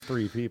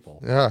3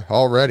 people. Yeah,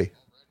 already.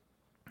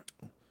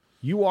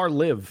 You are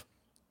live.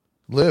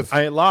 Live.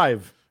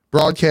 Live.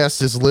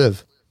 Broadcast is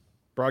live.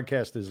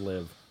 Broadcast is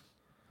live.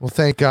 Well,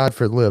 thank God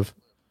for live.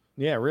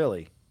 Yeah,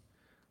 really.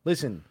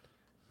 Listen,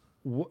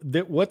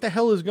 what the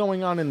hell is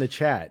going on in the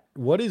chat?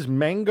 What is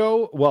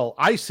mango? Well,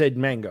 I said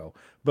mango,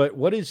 but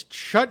what is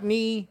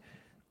chutney?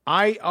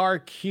 IR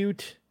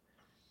cute.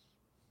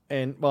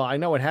 And, well, I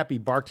know what happy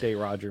bark day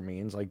Roger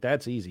means. Like,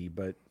 that's easy,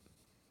 but...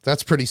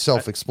 That's pretty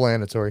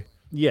self-explanatory.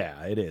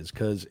 Yeah, it is,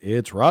 because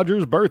it's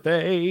Roger's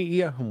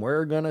birthday.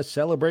 We're going to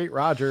celebrate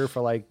Roger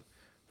for, like,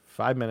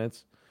 5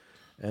 minutes.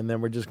 And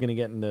then we're just going to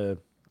get into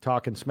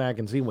talking smack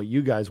and see what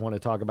you guys want to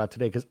talk about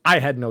today, because I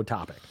had no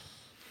topic.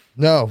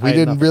 No, we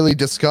didn't really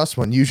discuss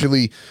one.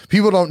 Usually,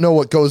 people don't know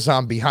what goes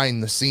on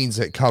behind the scenes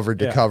at Covered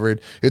to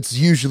Covered. It's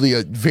usually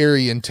a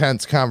very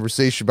intense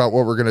conversation about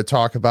what we're going to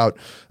talk about.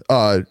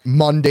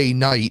 Monday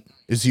night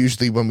is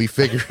usually when we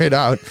figure it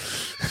out.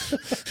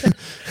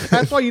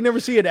 That's why you never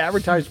see it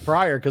advertised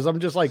prior, because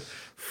I'm just like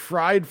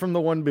fried from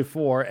the one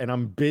before, and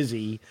I'm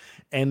busy.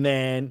 And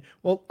then,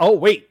 well, oh,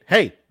 wait.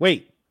 Hey,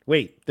 wait.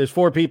 There's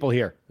 4 people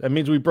here. That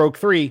means we broke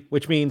 3,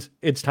 which means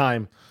it's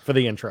time for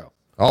the intro.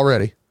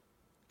 Already.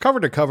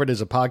 Covered to Covered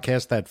is a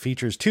podcast that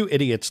features 2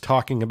 idiots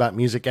talking about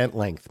music at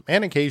length,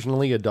 and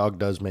occasionally a dog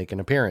does make an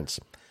appearance.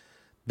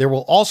 There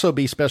will also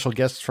be special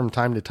guests from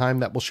time to time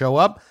that will show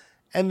up,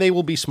 and they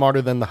will be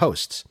smarter than the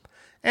hosts.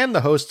 And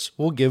the hosts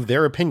will give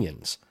their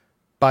opinions.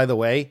 By the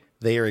way,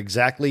 they are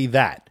exactly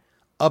that.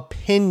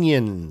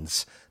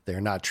 Opinions.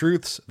 They're not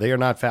truths, they are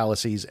not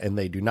fallacies, and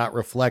they do not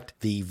reflect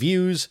the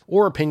views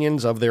or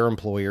opinions of their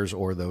employers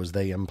or those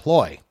they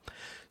employ.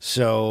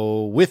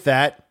 So, with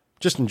that,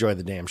 just enjoy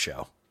the damn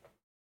show.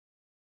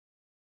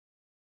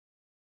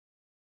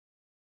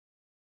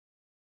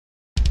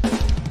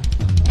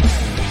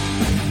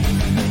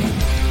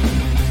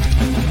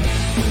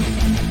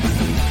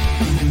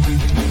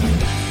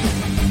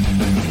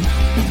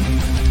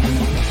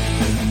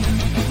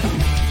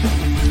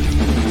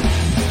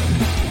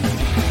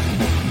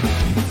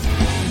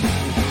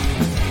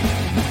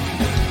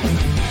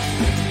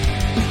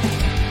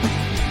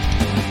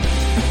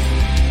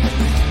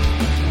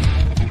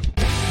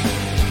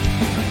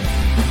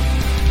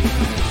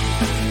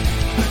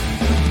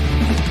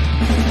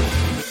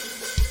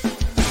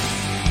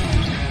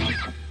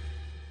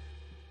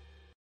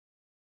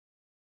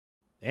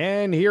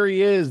 And here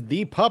he is,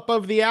 the pup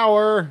of the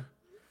hour,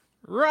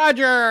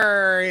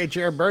 Roger. It's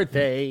your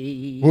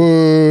birthday.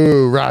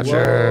 Woo,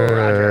 Roger. Whoa,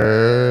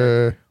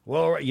 Roger.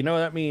 Well, you know what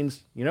that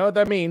means. You know what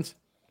that means.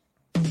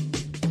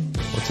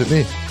 What's it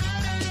mean?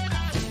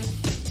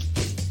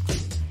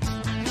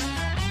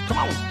 Come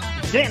on,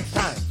 dance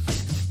time.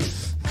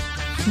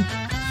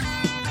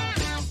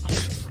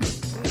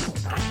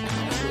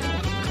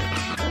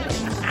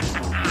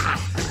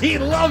 He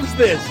loves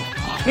this.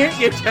 Can't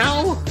you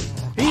tell?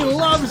 He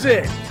loves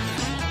it.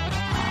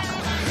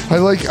 I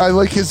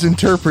like his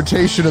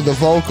interpretation of the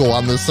vocal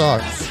on the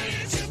song.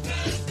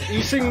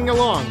 He's singing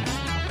along.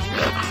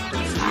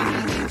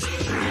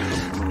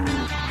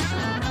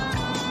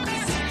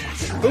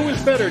 Who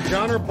is better,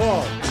 John or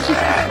Paul?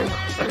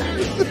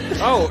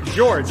 Oh,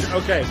 George.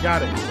 Okay,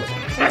 got it.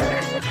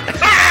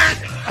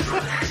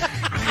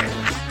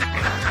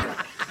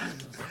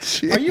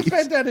 Are you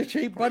bent out of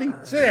shape, buddy?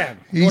 Sit down.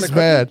 He's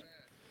mad.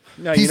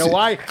 No, you know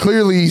why?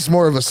 Clearly, he's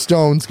more of a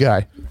Stones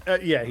guy.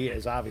 Yeah, he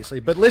is, obviously.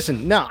 But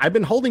listen, no, I've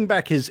been holding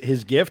back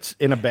his gifts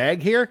in a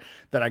bag here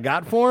that I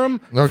got for him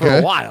for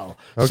a while.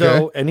 Okay.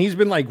 So, and he's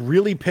been like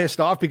really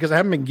pissed off because I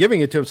haven't been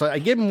giving it to him. So I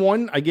gave him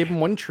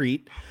one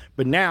treat,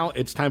 but now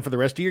it's time for the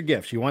rest of your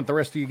gifts. You want the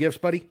rest of your gifts,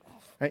 buddy?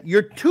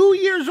 You're 2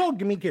 years old.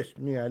 Give me a kiss.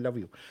 Yeah, I love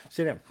you.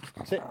 Sit down.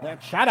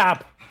 Shut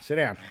up. Sit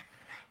down.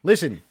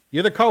 Listen,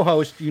 you're the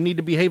co-host. You need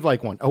to behave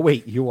like one. Oh,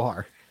 wait, you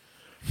are.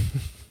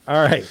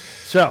 All right.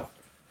 So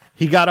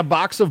he got a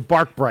box of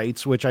Bark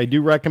Brights, which I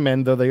do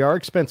recommend, though they are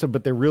expensive,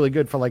 but they're really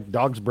good for like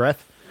dog's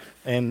breath.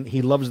 And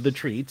he loves the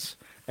treats.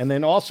 And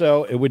then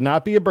also, it would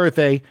not be a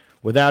birthday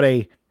without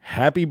a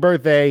happy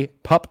birthday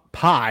pup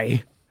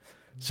pie.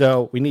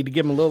 So we need to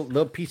give him a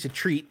little piece of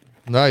treat.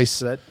 Nice.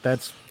 So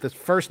that's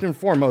first and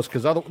foremost,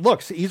 because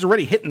look, he's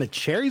already hitting the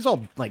chair. He's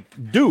all like,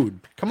 dude,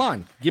 come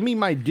on, give me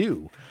my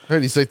due.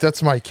 Right, he's like,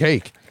 that's my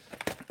cake.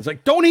 It's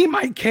like, don't eat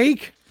my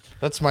cake.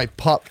 That's my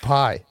pup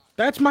pie.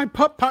 That's my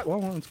pup pie.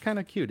 Well, it's kind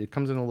of cute. It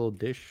comes in a little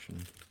dish.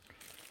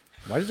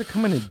 Why does it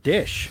come in a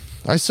dish?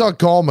 I saw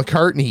Paul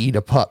McCartney eat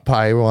a pup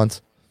pie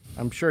once.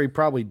 I'm sure he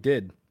probably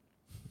did.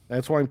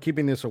 That's why I'm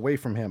keeping this away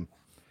from him.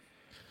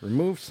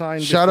 Remove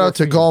sign. Shout out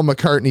to Paul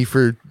McCartney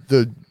for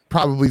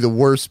probably the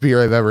worst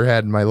beer I've ever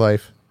had in my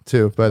life,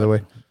 too, by the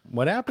way.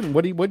 What happened?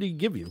 What did he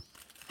give you?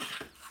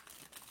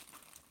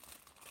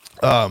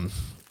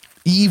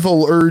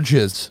 Evil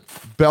Urges.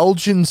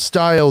 Belgian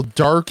style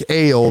dark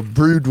ale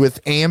brewed with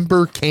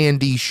amber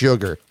candy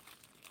sugar.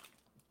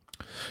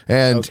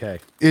 And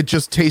it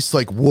just tastes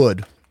like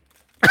wood.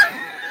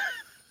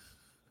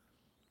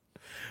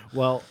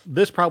 Well,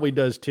 this probably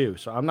does too.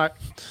 So I'm not.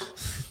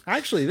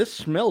 Actually, this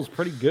smells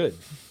pretty good.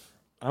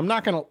 I'm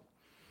not going to.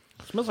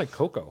 It smells like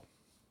cocoa.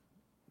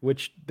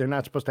 which they're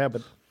not supposed to have.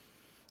 But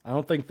I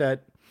don't think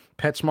that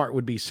PetSmart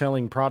would be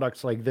selling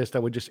products like this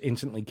that would just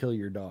instantly kill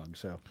your dog.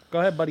 So go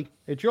ahead, buddy.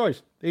 It's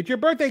yours. It's your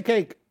birthday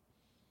cake.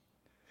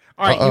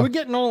 All right, you were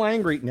getting all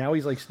angry. Now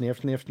he's like sniff,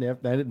 sniff,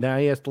 sniff. Now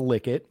he has to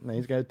lick it. Now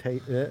he's got to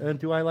take.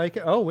 Do I like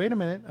it? Oh, wait a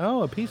minute.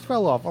 Oh, a piece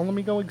fell off. Oh, let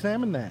me go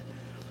examine that.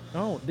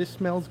 Oh, this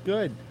smells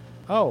good.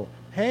 Oh,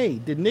 hey,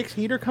 did Nick's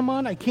heater come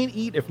on? I can't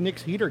eat if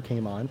Nick's heater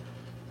came on.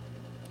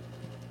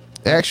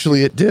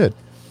 Actually, it did.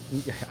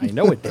 I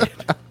know it did.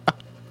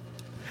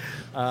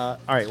 All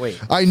right, wait.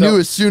 I knew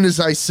as soon as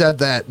I said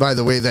that, by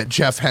the way, that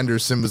Jeff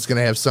Henderson was going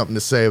to have something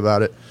to say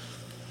about it.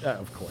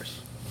 Of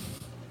course.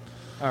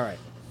 All right.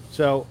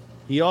 So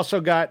he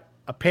also got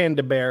a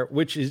panda bear,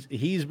 which is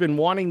he's been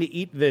wanting to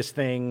eat this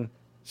thing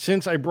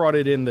since I brought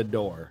it in the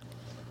door.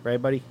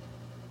 Right, buddy?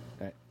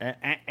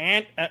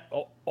 And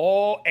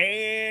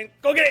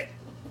go get it.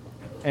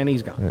 And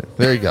he's gone.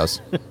 There he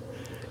goes.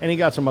 And he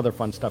got some other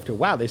fun stuff too.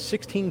 Wow, there's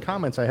 16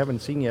 comments I haven't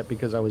seen yet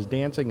because I was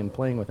dancing and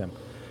playing with him.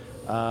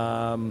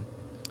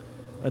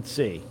 Let's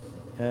see.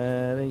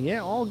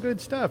 Yeah, all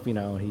good stuff. You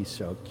know, he's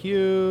so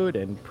cute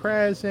and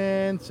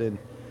presents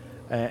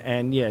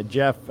and yeah,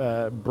 Jeff,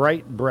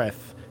 Bright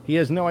Breath. He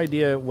has no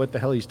idea what the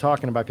hell he's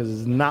talking about because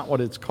it's not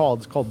what it's called.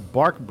 It's called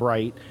Bark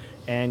Bright,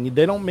 and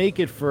they don't make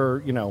it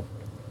for, you know,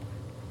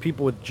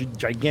 people with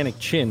gigantic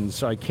chins,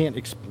 so I can't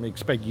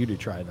expect you to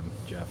try them,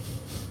 Jeff.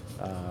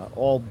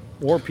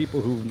 Or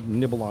people who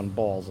nibble on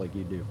balls like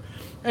you do.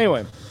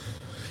 Anyway.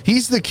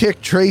 He's the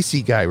Kick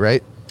Tracy guy,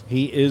 right?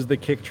 He is the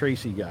Kick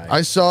Tracy guy.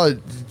 I saw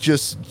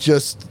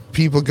just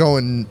people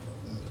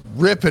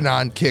ripping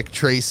on Kick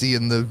Tracy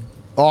in the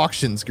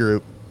auctions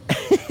group.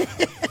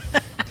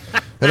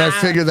 And I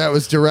figured that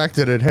was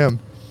directed at him.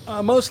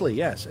 Mostly,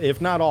 yes,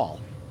 if not all.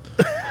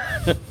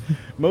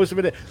 Most of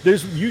it.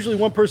 There's usually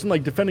one person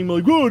like defending me,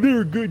 like, "Oh,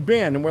 they're a good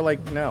band," and we're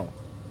like, "No,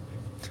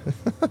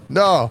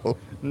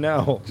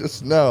 no,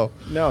 just no.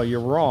 No,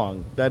 you're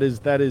wrong. That is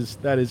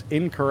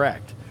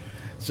incorrect."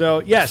 So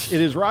yes,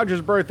 it is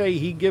Roger's birthday.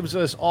 He gives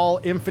us all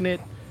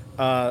infinite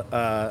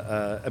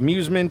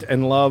amusement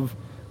and love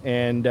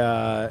and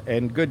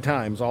good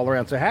times all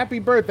around. So happy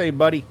birthday,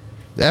 buddy!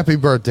 Happy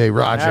birthday,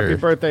 Roger! Happy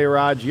birthday,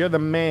 Raj! You're the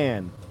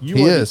man.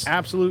 He is the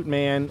absolute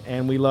man,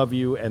 and we love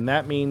you. And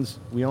that means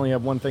we only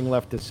have one thing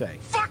left to say.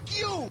 Fuck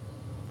you!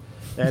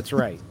 That's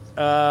right.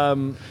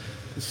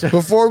 So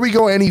before we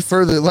go any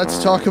further,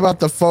 let's talk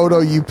about the photo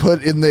you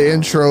put in the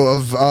intro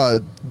of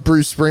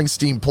Bruce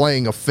Springsteen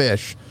playing a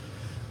fish.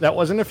 That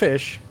wasn't a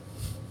fish.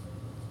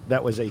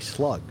 That was a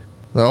slug.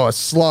 Oh, a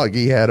slug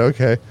he had.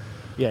 Okay.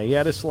 Yeah, he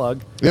had a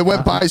slug. It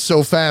went by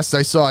so fast,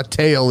 I saw a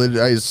tail, and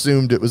I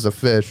assumed it was a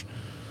fish.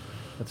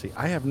 Let's see.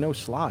 I have no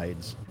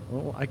slides.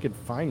 Well, I could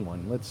find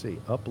one. Let's see.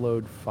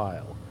 Upload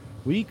file.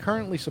 We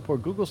currently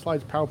support Google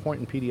Slides, PowerPoint,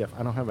 and PDF.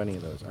 I don't have any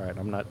of those. All right,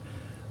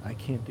 I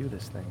can't do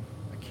this thing.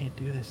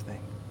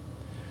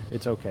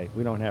 It's okay.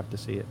 We don't have to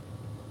see it.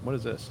 What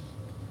is this?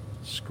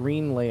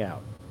 Screen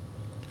layout.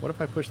 What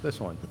if I push this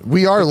one?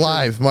 We are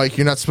live, Mike.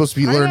 You're not supposed to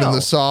be learning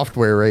the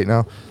software right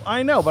now.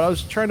 I know, but I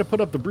was trying to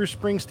put up the Bruce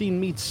Springsteen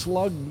meets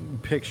slug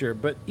picture.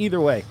 But either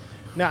way,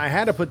 now I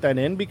had to put that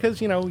in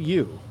because, you know,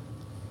 you.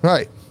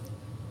 Right.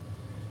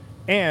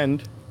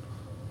 And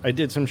I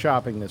did some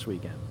shopping this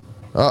weekend.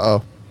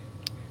 Uh-oh.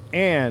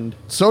 And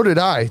so did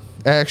I,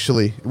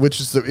 actually,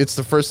 it's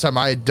the first time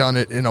I had done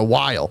it in a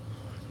while.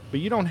 But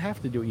you don't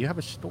have to do it. You have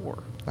a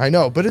store. I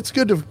know, but it's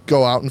good to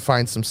go out and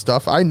find some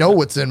stuff. I know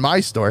what's in my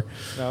store.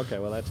 Okay,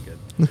 well, that's good.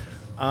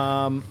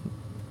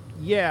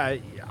 Yeah,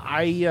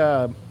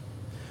 I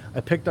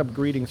picked up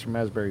Greetings from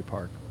Asbury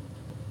Park.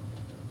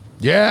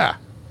 Yeah.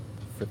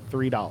 For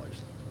 $3.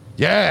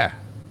 Yeah.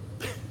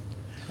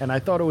 And I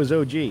thought it was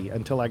OG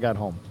until I got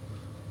home.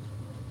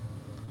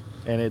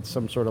 And it's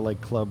some sort of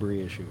like club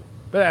reissue.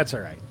 But that's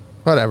all right.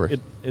 Whatever.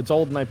 It's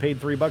old and I paid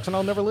 $3 and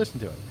I'll never listen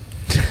to it.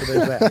 So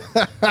there's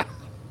that.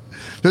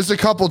 There's a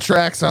couple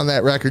tracks on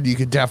that record you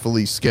could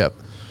definitely skip.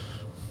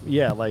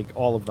 Yeah, like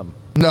all of them.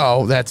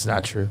 No, that's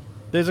not true.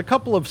 There's a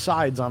couple of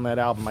sides on that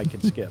album I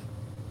can skip.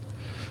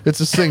 It's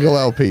a single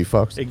LP,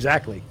 folks.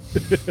 Exactly.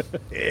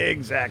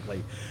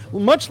 Exactly.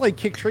 Much like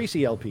Kick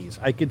Tracy LPs.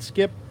 I could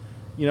skip,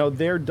 you know,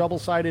 their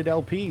double-sided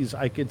LPs.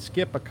 I could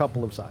skip a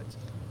couple of sides.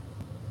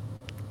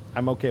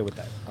 I'm okay with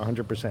that.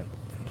 100%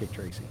 Kick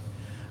Tracy.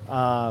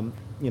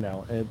 You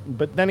know,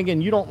 but then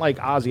again, you don't like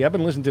Ozzy. I've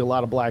been listening to a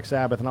lot of Black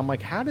Sabbath, and I'm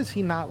like, how does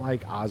he not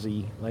like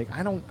Ozzy? Like,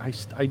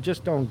 I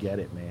just don't get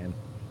it, man.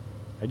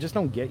 I just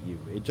don't get you.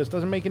 It just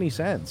doesn't make any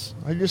sense.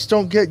 I just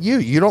don't get you.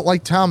 You don't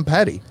like Tom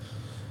Petty.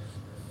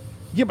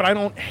 Yeah, but I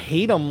don't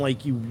hate him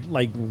like you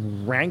like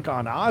rank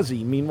on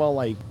Ozzy. Meanwhile,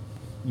 like,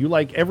 you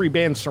like every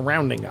band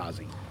surrounding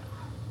Ozzy.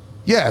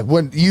 Yeah,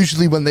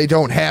 usually when they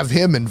don't have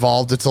him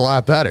involved, it's a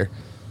lot better.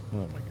 Oh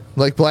my god.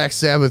 Like Black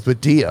Sabbath with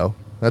Dio.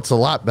 That's a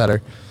lot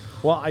better.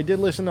 Well, I did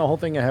listen to the whole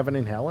thing of Heaven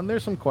and Hell, and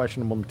there's some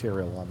questionable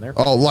material on there.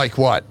 Oh, like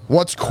what?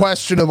 What's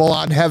questionable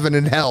on Heaven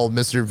and Hell,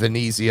 Mr.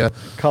 Venezia?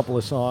 A couple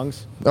of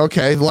songs.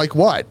 Okay, like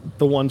what?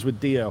 The ones with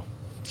Dio.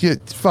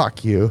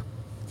 Fuck you.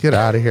 Get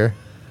out of here.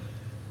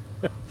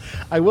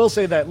 I will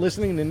say that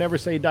listening to Never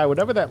Say Die,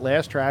 whatever that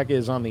last track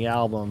is on the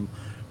album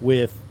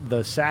with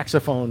the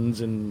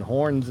saxophones and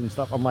horns and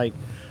stuff, I'm like,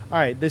 all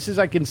right,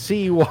 I can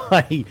see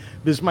why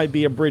this might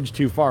be a bridge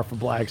too far for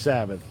Black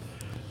Sabbath.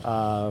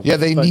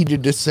 They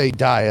needed to say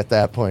die at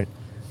that point.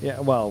 Yeah,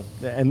 well,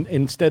 and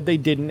instead they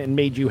didn't and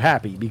made you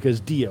happy because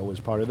Dio was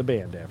part of the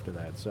band after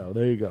that. So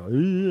there you go.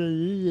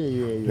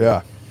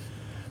 Yeah.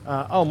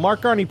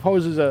 Mark Garney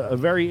poses a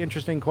very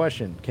interesting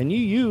question. Can you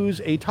use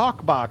a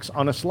talk box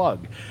on a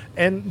slug?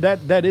 And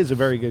that is a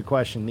very good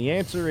question. The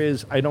answer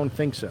is I don't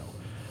think so.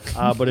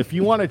 But if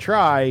you want to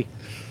try,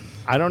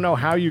 I don't know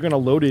how you're going to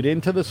load it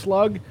into the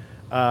slug.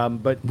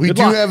 But we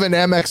do have an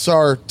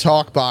MXR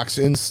talk box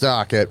in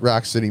stock at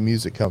Rock City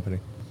Music Company.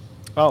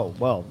 Oh,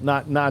 well,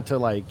 not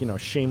to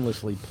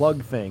shamelessly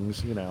plug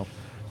things,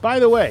 By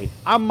the way,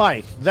 I'm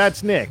Mike.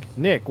 That's Nick.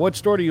 Nick, what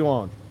store do you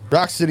own?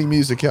 Rock City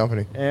Music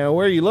Company. And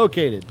where are you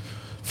located?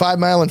 5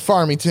 Mile and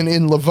Farmington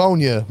in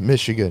Livonia,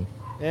 Michigan.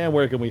 And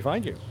where can we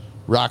find you?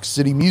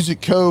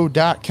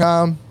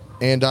 RockCityMusicCo.com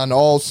and on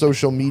all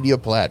social media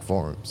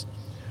platforms.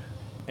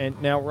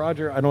 And now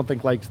Roger, I don't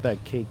think likes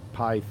that cake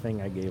pie thing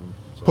I gave him.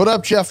 So. Put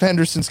up Jeff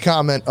Henderson's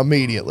comment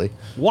immediately.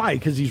 Why?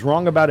 Because he's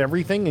wrong about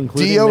everything,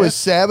 including Dio this? is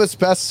Sabbath's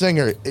best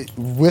singer,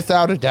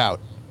 without a doubt.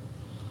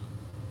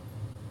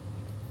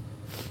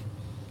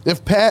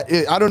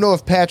 I don't know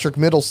if Patrick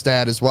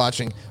Middlestad is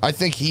watching. I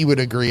think he would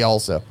agree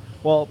also.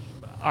 Well,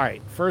 all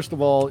right. First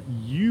of all,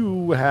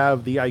 you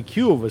have the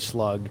IQ of a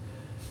slug.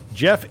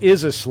 Jeff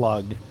is a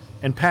slug,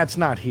 and Pat's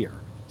not here.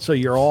 So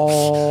you're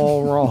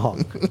all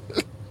wrong.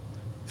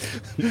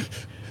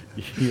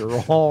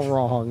 You're all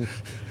wrong.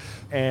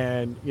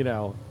 And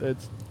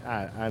that's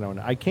I don't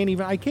know. I can't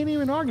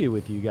even argue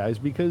with you guys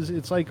because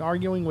it's like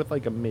arguing with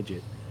like a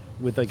midget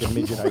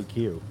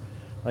IQ.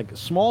 Like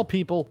small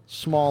people,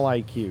 small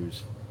IQs.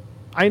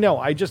 I know.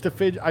 I just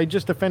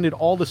offended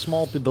all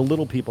the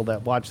little people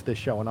that watch this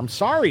show, and I'm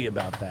sorry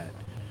about that.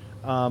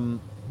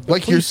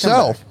 Like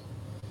yourself.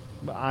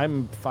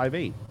 I'm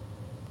 5'8".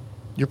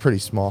 You're pretty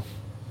small.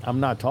 I'm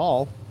not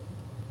tall,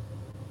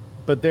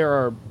 but there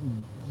are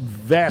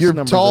vast You're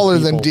numbers taller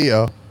of people. than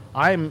Dio.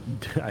 I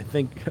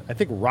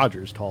think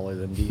Roger's taller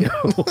than Dio.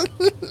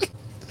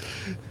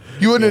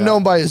 You wouldn't have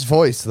known by his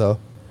voice, though.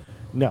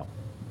 No,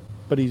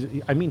 but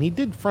he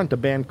did front a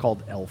band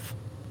called Elf.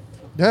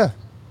 Yeah,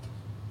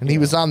 and he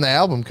was on the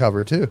album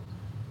cover too.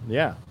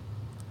 Yeah,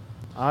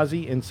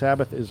 Ozzy in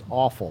Sabbath is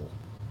awful.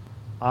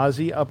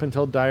 Ozzy up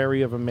until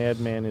Diary of a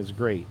Madman is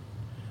great.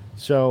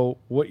 So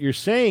what you're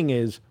saying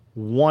is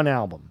one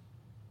album.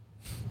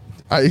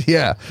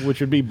 Yeah. Which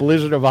would be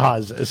Blizzard of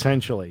Oz,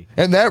 essentially.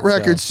 And that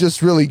record's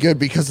just really good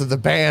because of the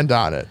band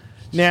on it.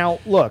 Now,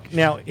 look.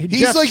 He's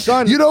Jeff's like,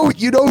 son, you know who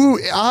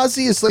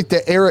Ozzy is, like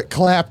the Eric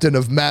Clapton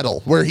of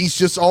metal, where he's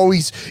just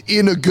always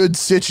in a good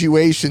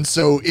situation,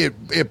 so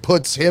it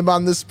puts him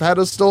on this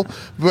pedestal,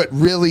 but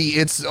really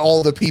it's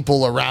all the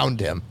people around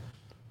him.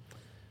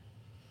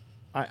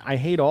 I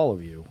hate all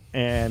of you,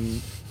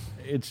 and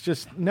it's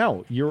just,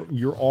 no,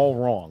 you're all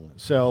wrong.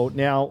 So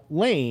now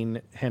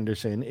Lane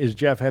Henderson is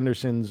Jeff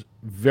Henderson's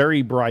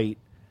very bright,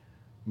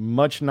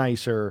 much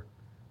nicer,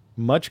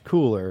 much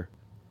cooler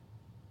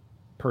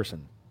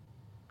person.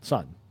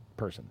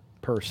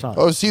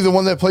 Oh, is he the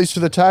one that plays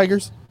for the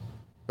Tigers?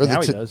 Or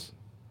now he does.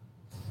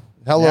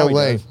 Hello,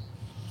 Lane.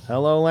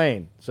 Hello,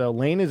 Lane. So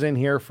Lane is in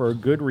here for a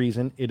good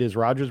reason. It is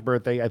Roger's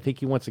birthday. I think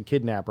he wants to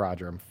kidnap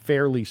Roger. I'm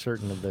fairly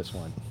certain of this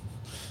one.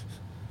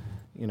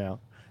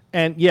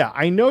 And yeah,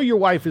 I know your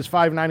wife is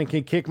 5'9" and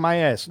can kick my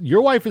ass.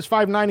 Your wife is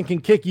 5'9" and can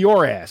kick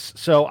your ass.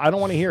 So I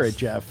don't want to hear it,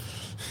 Jeff.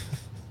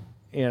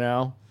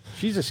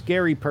 She's a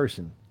scary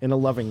person in a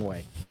loving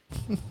way.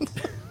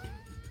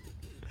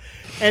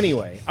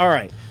 Anyway, all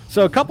right.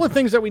 So a couple of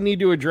things that we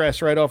need to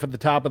address right off at the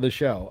top of the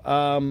show.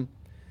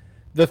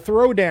 The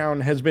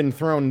throwdown has been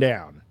thrown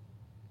down.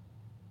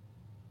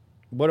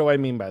 What do I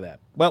mean by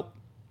that? Well,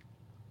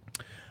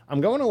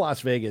 I'm going to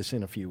Las Vegas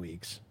in a few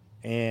weeks.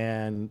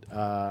 And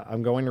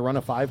I'm going to run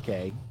a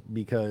 5K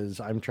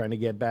because I'm trying to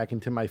get back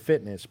into my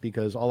fitness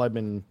because all I've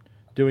been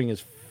doing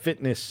is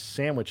fitness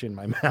sandwich in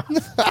my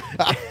mouth.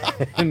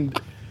 And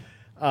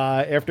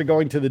after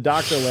going to the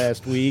doctor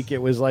last week, it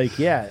was like,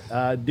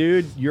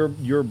 dude,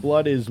 your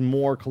blood is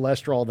more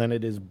cholesterol than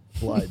it is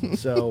blood.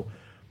 So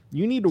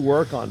you need to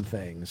work on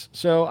things.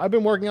 So I've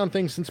been working on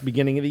things since the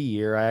beginning of the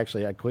year. I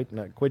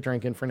quit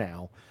drinking for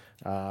now.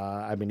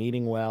 I've been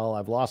eating well.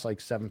 I've lost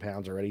like 7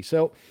 pounds already.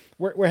 So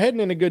we're heading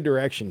in a good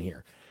direction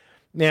here.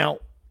 Now,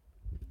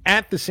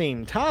 at the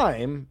same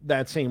time,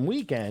 that same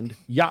weekend,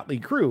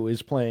 Yachtly Crew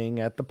is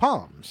playing at the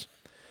Palms.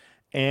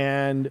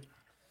 And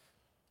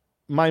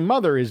my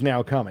mother is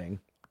now coming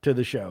to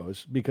the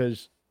shows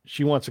because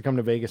she wants to come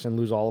to Vegas and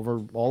lose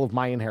all of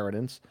my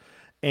inheritance.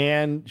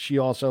 And she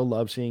also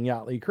loves seeing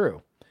Yachtly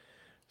Crew.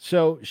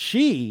 So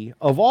she,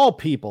 of all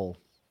people,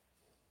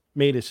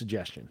 made a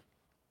suggestion.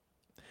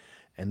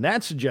 And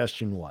that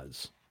suggestion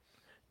was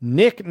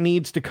Nick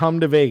needs to come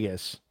to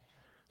Vegas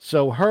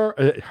so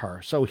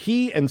so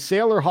he and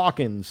Sailor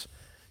Hawkins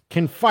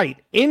can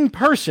fight in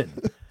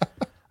person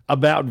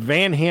about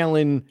Van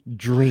Halen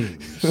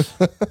Dreams.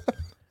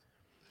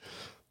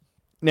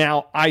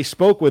 Now, I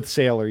spoke with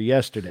Sailor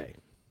yesterday.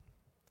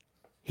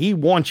 He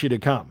wants you to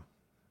come.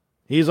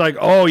 He's like,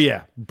 oh,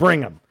 yeah,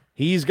 bring him.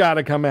 He's got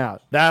to come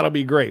out. That'll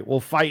be great. We'll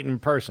fight in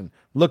person.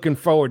 Looking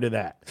forward to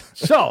that.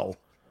 So,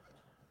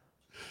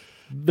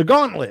 the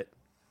gauntlet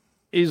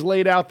is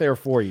laid out there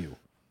for you.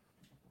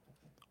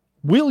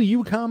 Will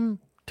you come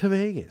to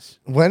Vegas?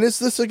 When is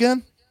this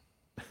again?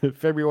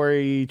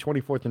 February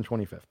 24th and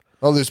 25th.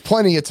 Oh, there's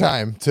plenty of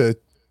time to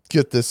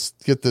get this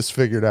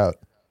figured out.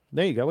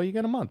 There you go. Well, you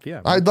got a month.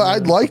 Yeah.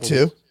 I'd like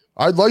to.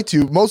 I'd like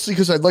to, mostly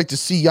because I'd like to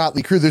see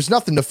Yachtly Crew. There's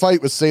nothing to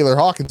fight with Sailor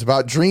Hawkins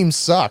about. Dream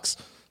sucks.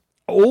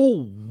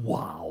 Oh,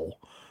 wow.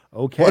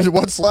 Okay.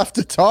 What's left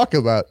to talk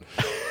about?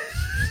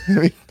 I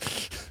mean,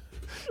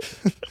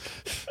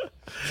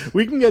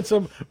 we can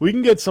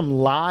get some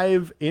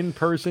live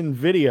in-person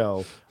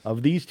video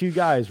of these two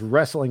guys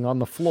wrestling on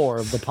the floor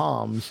of the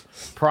Palms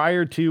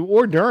prior to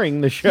or during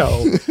the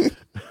show.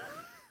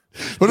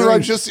 What if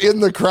I'm just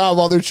in the crowd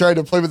while they're trying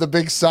to play with a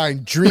big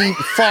sign? Dream,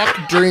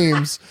 fuck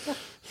dreams.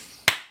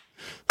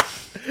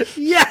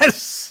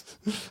 Yes.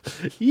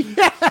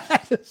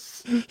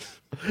 Yes.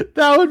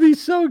 That would be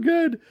so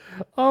good.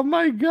 Oh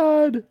my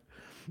God.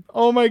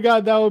 Oh my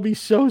God. That would be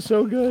so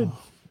good.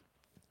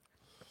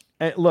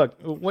 And look,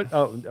 what?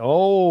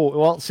 Oh,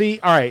 well, see,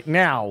 all right,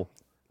 now.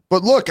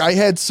 But look, I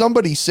had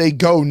somebody say,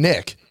 go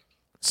Nick.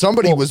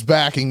 Somebody was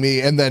backing me,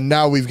 and then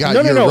now we've got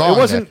no. wrong.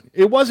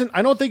 It wasn't.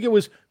 I don't think it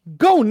was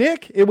go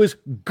Nick. It was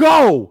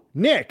go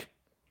Nick.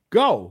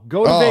 Go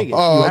to Vegas.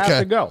 You have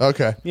to go.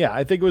 Okay. Yeah,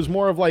 I think it was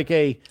more of like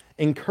a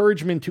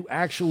encouragement to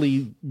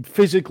actually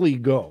physically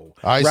go,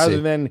 rather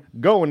rather than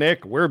go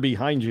Nick. We're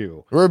behind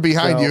you. We're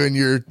behind you in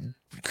your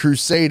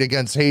crusade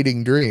against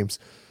hating dreams.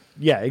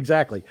 Yeah,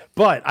 exactly.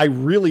 But I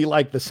really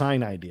like the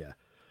sign idea.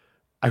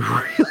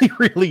 I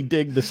really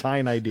dig the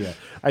sign idea.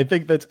 I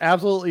think that's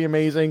absolutely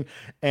amazing.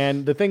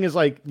 And the thing is,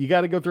 like, you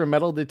got to go through a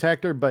metal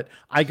detector, but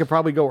I could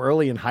probably go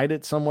early and hide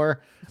it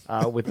somewhere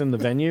within the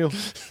venue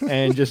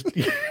and just.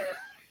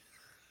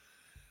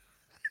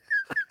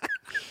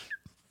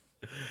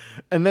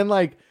 And then,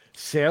 like,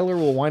 Sailor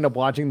will wind up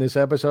watching this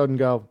episode and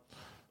go,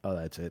 oh,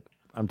 that's it.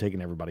 I'm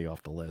taking everybody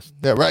off the list.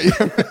 Yeah, right.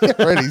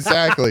 Right,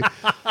 exactly.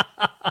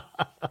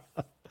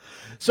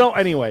 So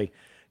anyway,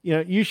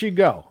 you should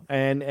go.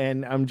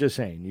 And I'm just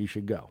saying, you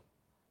should go.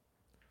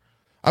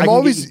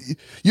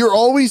 You're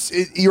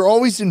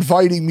always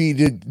inviting me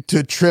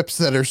to trips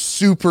that are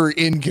super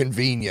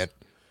inconvenient.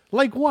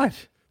 Like what?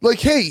 Like,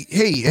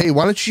 hey,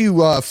 why don't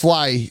you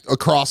fly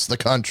across the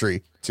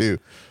country to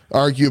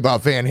argue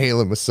about Van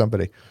Halen with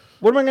somebody?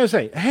 What am I going to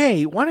say?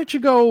 Hey, why don't you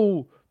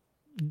go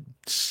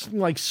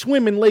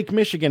swim in Lake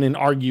Michigan and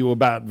argue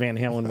about Van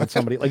Halen with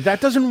somebody? Like,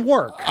 that doesn't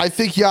work. I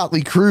think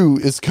Yachtly Crew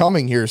is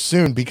coming here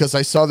soon because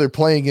I saw they're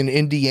playing in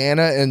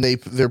Indiana and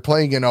they're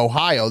playing in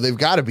Ohio. They've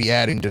got to be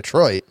adding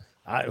Detroit.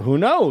 Who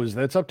knows?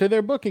 That's up to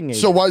their booking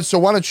agent. So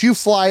why don't you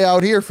fly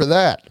out here for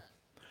that?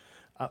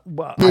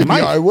 Well, Maybe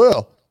I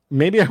will.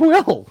 Maybe I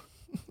will.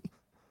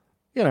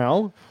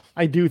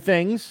 I do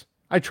things.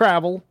 I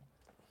travel.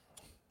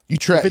 You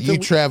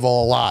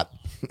travel a lot.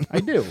 I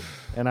do.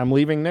 And I'm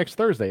leaving next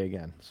Thursday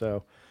again.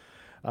 So,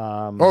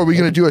 are we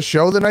going to do a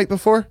show the night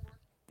before?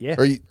 Yeah.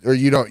 Or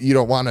you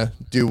don't want to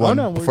do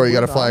one before you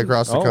got to fly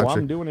across the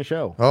country? I'm doing a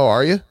show. Oh,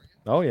 are you?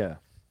 Oh yeah.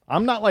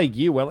 I'm not like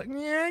you. Well, like,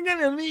 I'm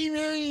gonna leave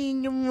early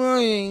in the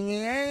morning.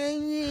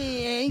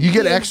 You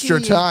get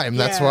extra time.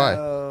 That's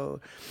why.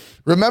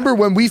 Remember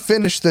when we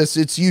finish this?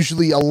 It's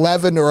usually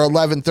 11 or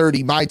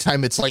 11:30 my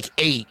time. It's like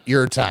 8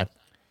 your time.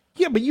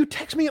 Yeah, but you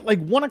text me at like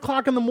 1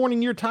 o'clock in the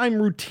morning your time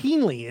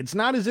routinely. It's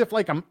not as if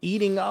like I'm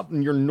eating up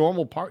in your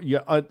normal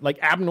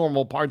like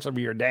abnormal parts of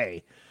your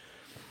day.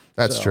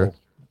 That's true.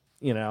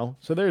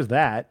 So there's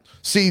that.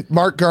 See,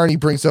 Mark Garney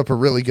brings up a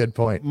really good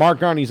point. Mark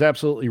Garney's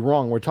absolutely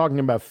wrong. We're talking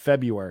about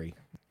February.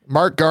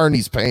 Mark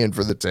Garney's paying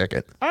for the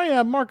ticket. Oh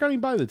yeah, Mark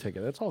Garney buy the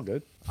ticket. That's all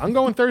good. I'm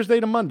going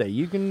Thursday to Monday.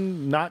 You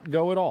can not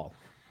go at all.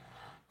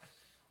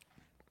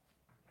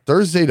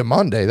 Thursday to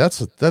Monday.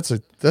 That's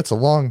a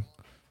long.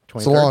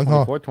 It's a long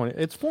haul. 20.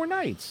 It's 4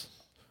 nights.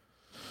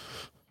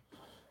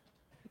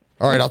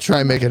 All right, I'll try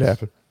and make it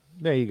happen.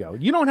 There you go.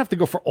 You don't have to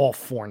go for all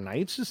 4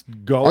 nights. Just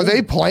go. Are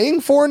they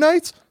playing 4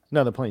 nights?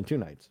 No, they're playing 2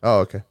 nights. Oh,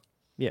 okay.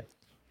 Yeah.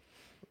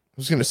 I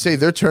was gonna say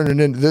they're turning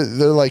in.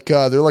 They're like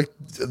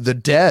the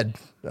dead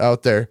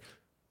out there.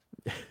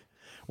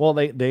 Well,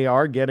 they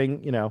are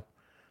getting. You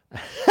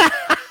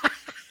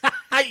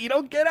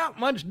don't get out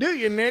much, do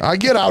you, Nick? I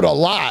get out a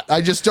lot.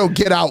 I just don't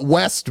get out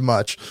west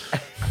much.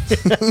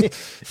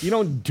 You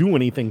don't do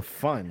anything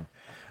fun.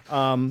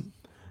 I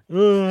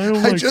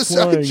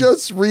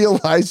just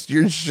realized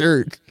your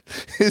shirt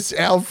is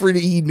Alfred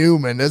E.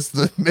 Newman as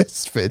the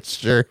Misfits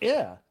shirt.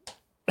 Yeah.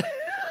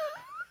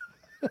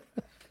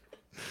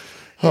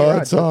 Oh,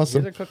 that's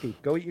awesome. Here's a cookie.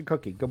 Go eat your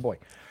cookie. Good boy.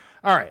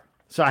 All right.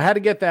 So I had to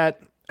get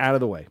that out of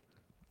the way.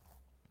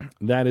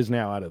 That is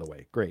now out of the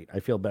way. Great.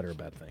 I feel better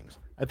about things.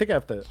 I think I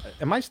have to.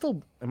 Am I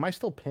still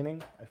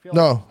pinning? I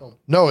feel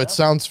no. It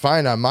sounds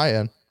fine on my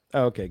end.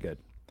 Oh, okay, good.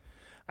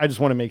 I just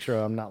want to make sure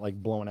I'm not like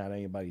blowing out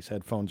anybody's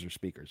headphones or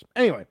speakers.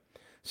 Anyway,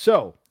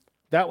 so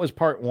that was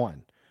part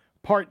one.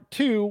 Part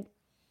two,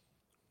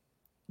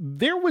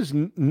 there was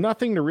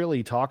nothing to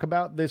really talk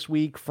about this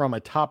week from a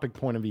topic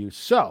point of view.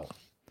 So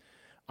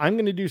I'm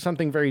going to do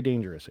something very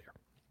dangerous here.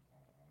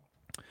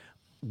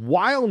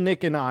 While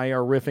Nick and I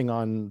are riffing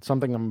on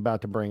something I'm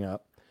about to bring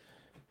up,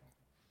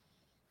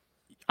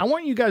 I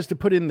want you guys to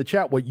put in the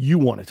chat what you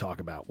want to talk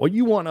about, what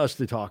you want us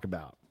to talk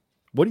about,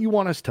 what do you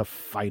want us to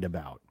fight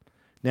about.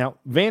 Now,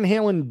 Van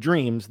Halen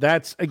Dreams,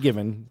 that's a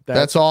given.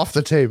 That's off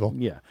the table.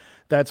 Yeah.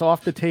 That's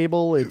off the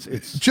table.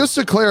 It's just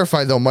to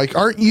clarify though, Mike,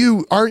 aren't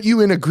you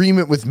in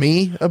agreement with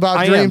me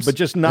about Dreams? I am, but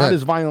just not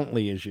as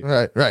violently as you.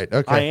 Right.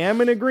 Okay. I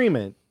am in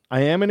agreement.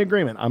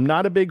 I'm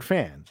not a big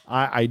fan.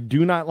 I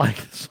do not like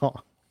the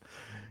song,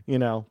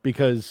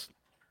 because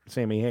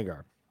Sammy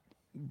Hagar,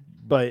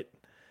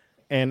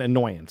 and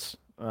annoyance,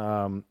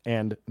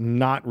 and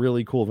not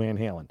really cool Van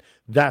Halen.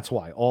 That's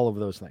why, all of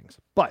those things.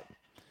 But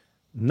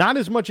not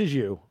as much as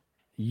you.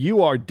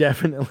 You are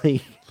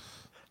definitely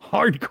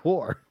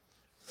hardcore.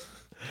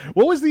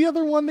 What was the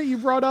other one that you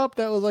brought up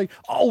that was like,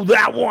 oh,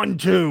 that one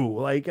too?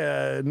 Like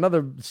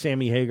another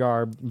Sammy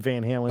Hagar,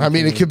 Van Halen. I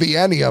mean, it could be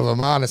any of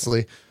them,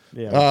 honestly.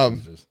 Yeah.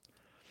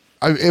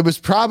 It was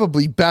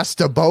probably Best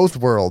of Both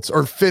Worlds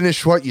or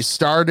Finish What You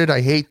Started.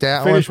 I hate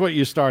that Finish What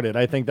You Started.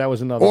 I think that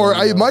was another or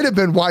one. It might have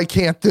been Why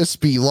Can't This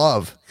Be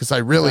Love? Because I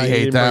really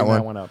hate that one.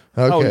 That one up.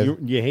 Okay. Oh,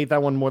 you hate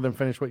that one more than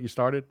Finish What You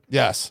Started?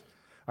 Yes.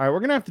 All right, we're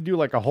going to have to do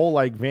like a whole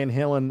like Van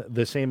Halen,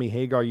 the Sammy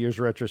Hagar years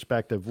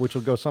retrospective, which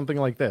will go something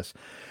like this.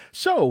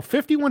 So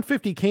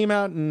 5150 came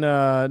out in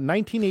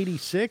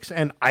 1986,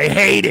 and I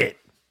hate it.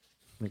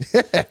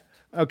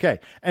 Okay.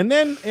 And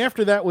then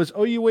after that was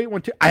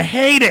OU812. I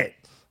hate it.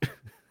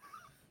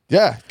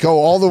 Yeah, go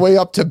all the way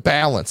up to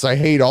Balance. I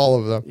hate all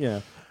of them.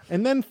 Yeah.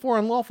 And then For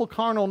Unlawful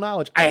Carnal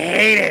Knowledge. I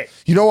hate it.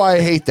 You know why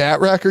I hate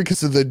that record?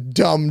 Because of the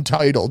dumb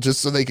title,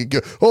 just so they could go,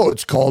 oh,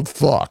 it's called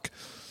Fuck.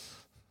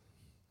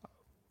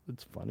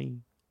 It's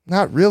funny.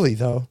 Not really,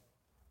 though.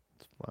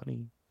 It's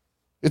funny.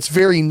 It's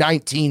very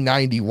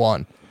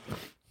 1991.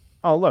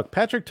 Oh, look,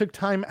 Patrick took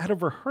time out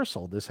of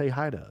rehearsal to say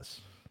hi to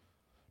us.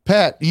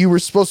 Pat, you were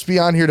supposed to be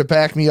on here to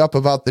back me up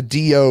about the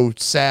Dio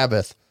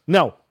Sabbath.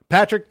 No,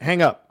 Patrick,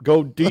 hang up.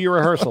 Go do your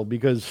rehearsal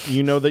because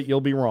you know that you'll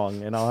be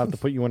wrong, and I'll have to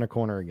put you in a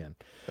corner again.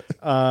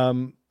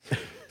 All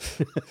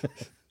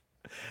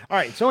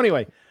right, so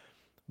anyway,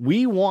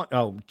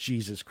 oh,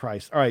 Jesus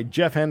Christ. All right,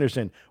 Jeff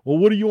Henderson. Well,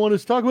 what do you want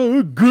us to talk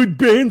about? Good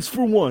bands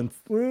for once.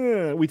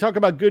 We talk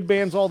about good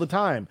bands all the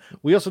time.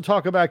 We also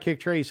talk about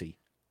Kick Tracy.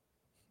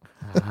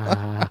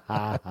 Because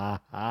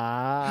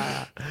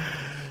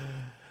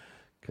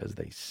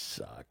they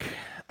suck.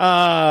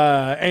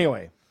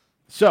 Anyway,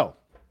 so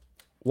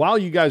while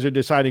you guys are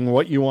deciding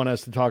what you want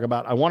us to talk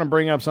about, I want to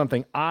bring up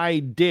something I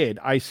did.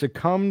 I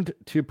succumbed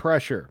to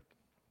pressure,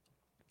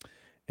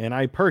 and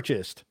I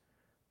purchased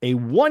a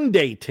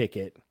one-day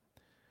ticket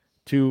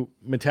to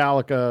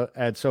Metallica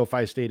at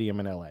SoFi Stadium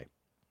in LA.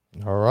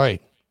 All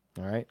right.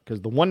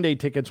 Because the one-day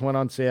tickets went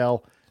on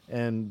sale,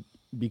 and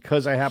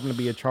because I happen to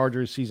be a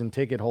Chargers season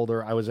ticket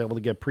holder, I was able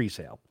to get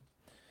pre-sale.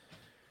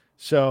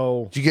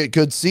 So, did you get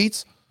good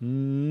seats?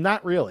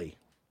 Not really.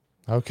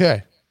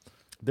 Okay.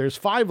 There's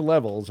 5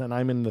 levels, and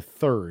I'm in the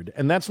 3rd,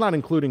 and that's not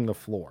including the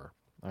floor.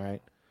 All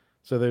right.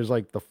 So there's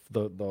like the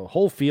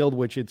whole field,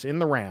 which it's in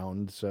the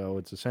round. So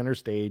it's a center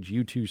stage,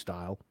 U2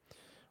 style,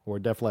 or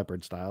Def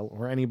Leppard style,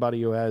 or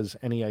anybody who has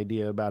any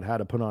idea about how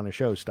to put on a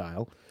show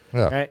style.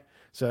 Yeah. All right.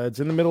 So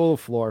it's in the middle of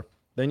the floor.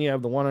 Then you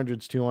have the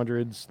 100s,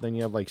 200s. Then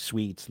you have like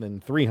suites.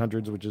 Then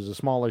 300s, which is a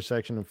smaller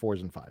section, and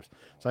 4s and 5s.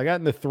 So I got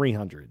in the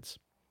 300s.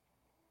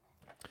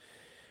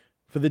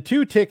 For the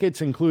 2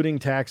 tickets, including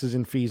taxes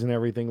and fees and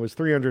everything, was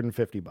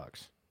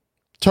 $350.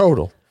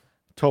 Total.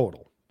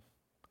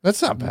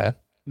 That's not bad.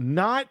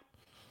 Not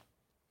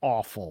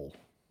awful.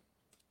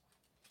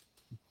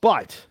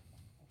 But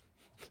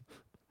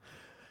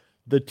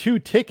the 2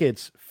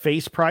 tickets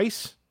face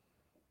price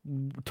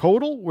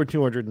total were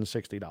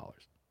 $260.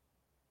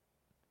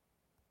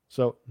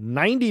 So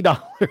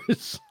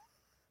 $90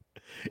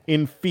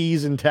 in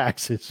fees and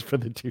taxes for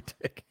the 2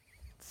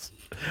 tickets.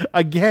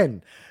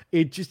 Again,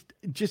 it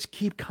just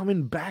keep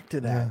coming back to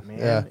that, man.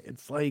 Yeah.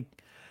 It's like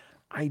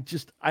and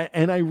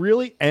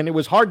it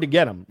was hard to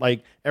get them.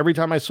 Like every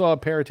time I saw a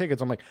pair of tickets,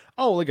 I'm like,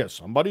 oh, look at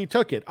somebody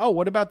took it. Oh,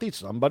 what about these?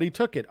 Somebody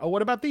took it. Oh,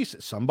 what about these?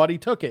 Somebody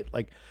took it.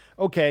 Like,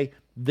 okay,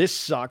 this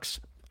sucks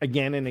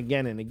again and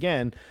again and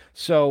again.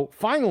 So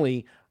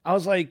finally, I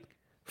was like,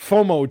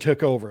 FOMO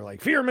took over,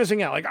 like fear of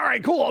missing out. Like, all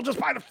right, cool. I'll just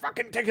buy the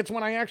fucking tickets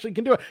when I actually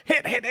can do it.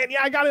 Hit. Yeah,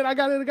 I got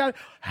it.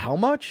 How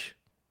much?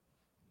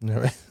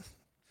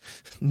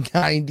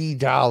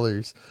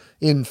 $90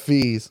 in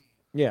fees.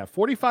 Yeah,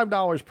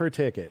 $45 per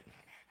ticket.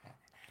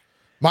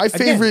 My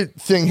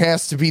favorite thing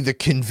has to be the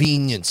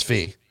convenience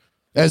fee.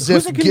 Who's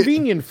it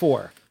convenient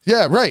for?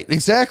 Yeah, right.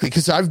 Exactly.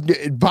 Because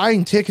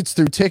buying tickets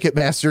through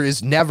Ticketmaster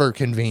is never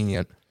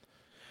convenient.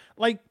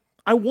 Like,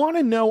 I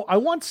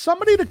want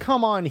somebody to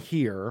come on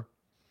here.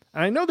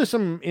 And I know there's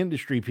some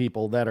industry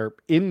people that are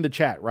in the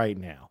chat right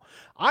now.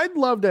 I'd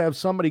love to have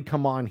somebody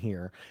come on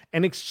here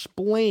and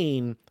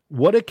explain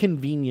what a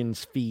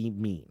convenience fee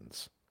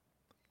means.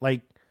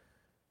 Like,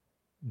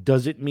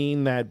 does it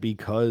mean that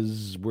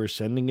because we're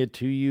sending it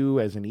to you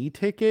as an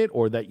e-ticket,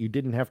 or that you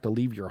didn't have to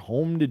leave your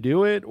home to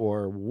do it,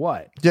 or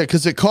what? Yeah,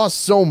 because it costs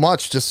so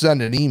much to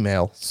send an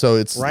email. So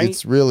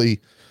it's really...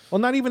 Well,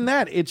 not even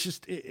that. It's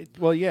just,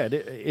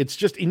 it's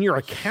just in your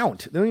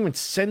account. They don't even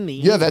send the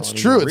email. Yeah, that's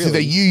true. It's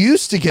that you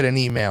used to get an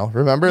email,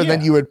 remember? And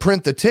then you would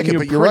print the ticket,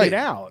 but you're right. It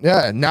out.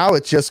 Yeah, now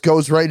it just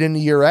goes right into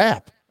your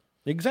app.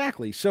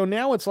 Exactly. So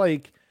now it's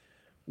like,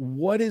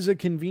 what is a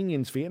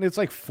convenience fee? And it's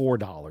like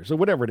 $4 or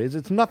whatever it is.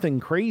 It's nothing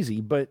crazy,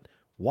 but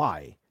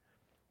why?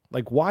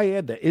 Like, why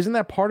add that? Isn't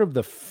that part of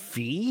the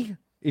fee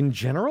in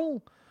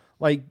general?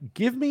 Like,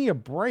 give me a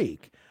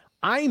break.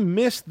 I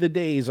miss the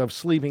days of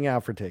sleeping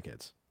out for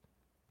tickets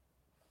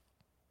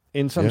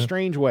in some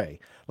strange way.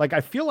 Like,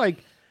 I feel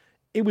like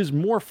it was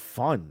more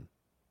fun,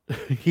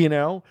 you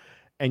know?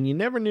 And you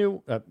never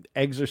knew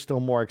eggs are still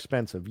more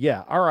expensive.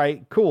 Yeah. All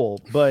right,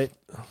 cool. But,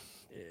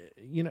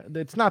 you know,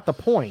 that's not the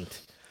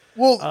point.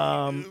 Well,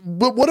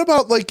 but what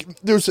about, like,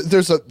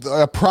 there's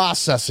a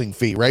processing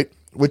fee, right?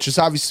 Which is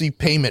obviously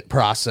payment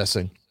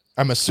processing,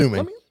 I'm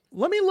assuming.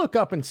 Let me look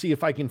up and see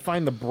if I can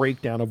find the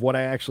breakdown of what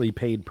I actually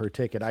paid per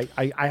ticket. I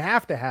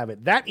have to have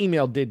it. That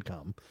email did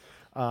come.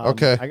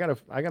 Okay. I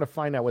gotta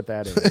find out what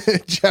that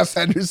is. Jeff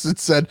Henderson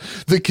said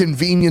the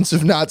convenience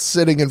of not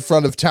sitting in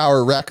front of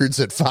Tower Records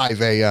at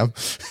 5 a.m.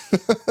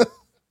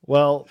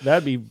 Well,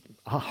 that'd be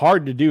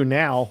hard to do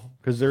now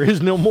because there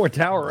is no more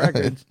Tower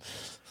Records.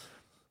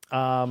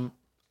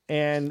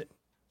 And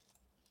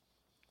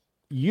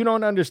you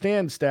don't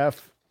understand,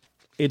 Steph.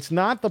 It's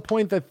not the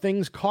point that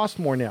things cost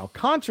more now.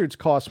 Concerts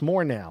cost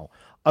more now.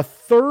 A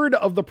third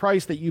of the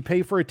price that you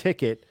pay for a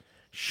ticket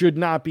should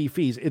not be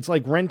fees. It's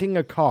like renting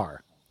a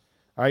car.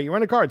 All right, you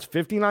rent a car, it's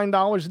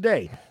 $59 a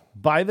day.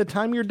 By the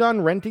time you're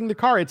done renting the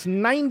car, it's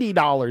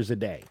 $90 a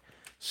day.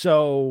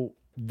 So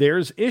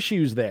there's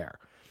issues there.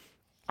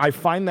 I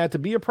find that to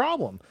be a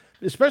problem,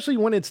 especially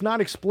when it's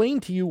not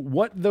explained to you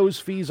what those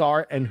fees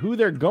are and who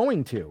they're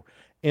going to.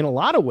 In a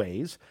lot of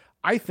ways,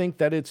 I think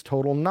that it's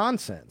total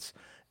nonsense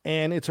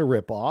and it's a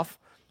ripoff.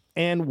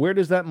 And where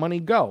does that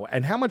money go?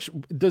 And how much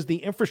does the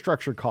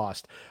infrastructure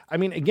cost? I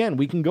mean, again,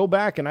 we can go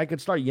back and I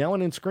could start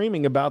yelling and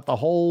screaming about the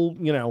whole,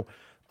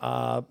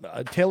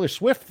 Taylor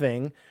Swift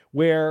thing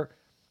where,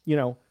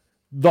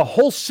 the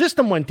whole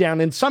system went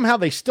down and somehow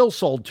they still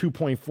sold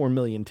 2.4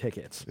 million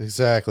tickets.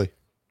 Exactly.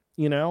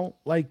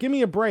 Like, give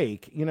me a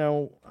break,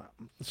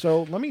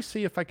 So let me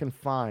see if I can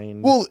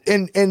find. Well,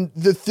 and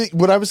the thing,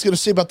 what I was going to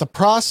say about the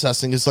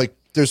processing is, like,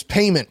 there's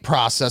payment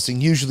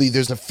processing. Usually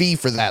there's a fee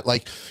for that.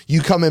 Like,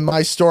 you come in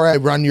my store, I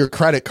run your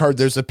credit card.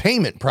 There's a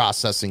payment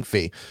processing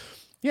fee.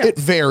 Yeah. It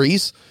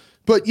varies,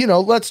 but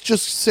let's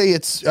just say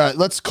it's,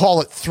 let's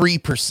call it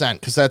 3%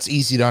 because that's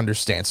easy to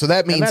understand. So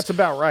that means and that's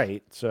about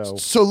right. So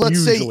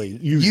let's say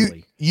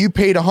you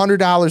paid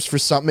 $100 for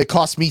something. It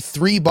cost me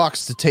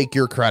 $3 to take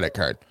your credit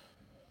card.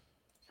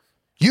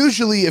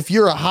 Usually, if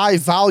you're a high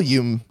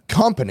volume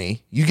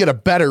company, you get a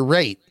better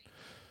rate.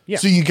 Yeah.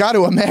 So you got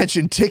to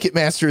imagine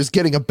Ticketmaster is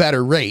getting a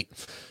better rate.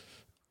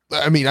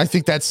 I mean, I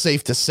think that's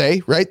safe to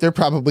say, right? They're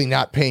probably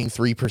not paying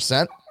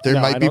 3%. They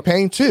might be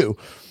paying 2%.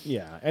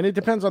 Yeah, and it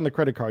depends on the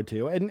credit card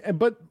too.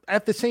 But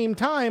at the same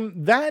time,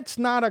 that's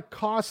not a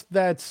cost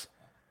that's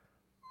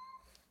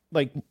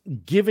like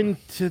given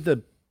to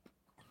the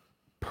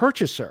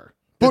purchaser.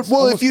 But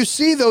if you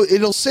see though,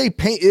 it'll say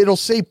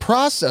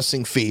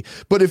processing fee.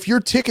 But if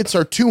your tickets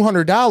are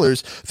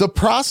 $200, the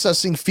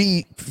processing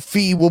fee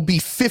will be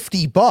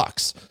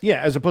 $50. Yeah,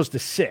 as opposed to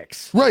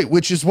 $6. Right,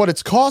 which is what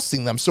it's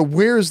costing them. So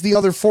where's the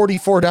other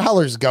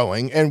 $44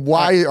 going, and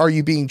why are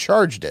you being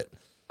charged it?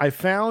 I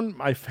found.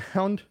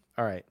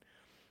 All right,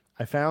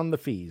 I found the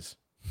fees.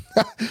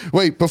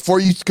 Wait,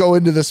 before you go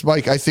into this,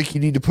 Mike, I think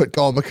you need to put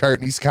Paul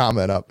McCartney's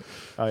comment up.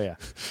 Oh yeah.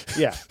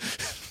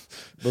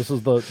 This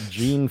is the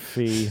Gene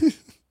fee.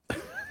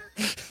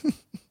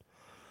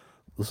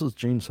 This is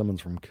Gene Simmons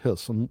from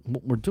KISS, and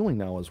what we're doing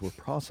now is we're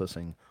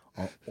processing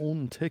our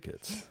own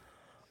tickets.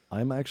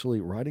 I'm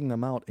actually writing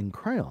them out in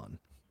crayon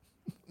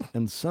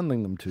and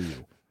sending them to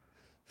you.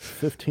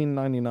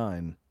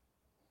 $15.99.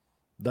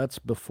 That's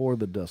before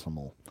the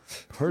decimal.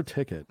 Per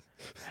ticket,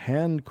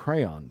 hand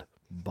crayoned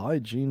by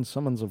Gene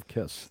Simmons of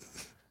KISS.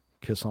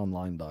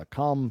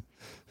 KissOnline.com,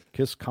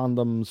 KISS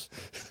condoms,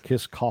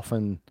 KISS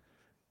coffin,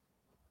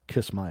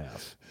 kiss my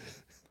ass.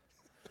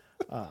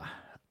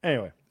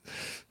 Anyway.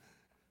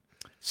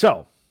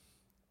 So,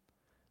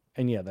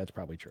 and yeah, that's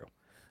probably true.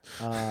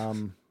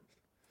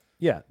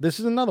 Yeah, this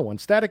is another one.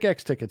 Static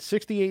X tickets,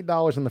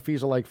 $68 and the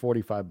fees are like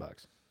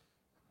 $45.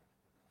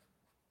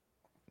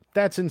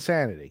 That's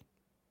insanity.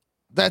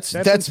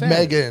 That's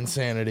mega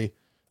insanity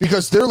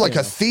because they're like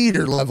a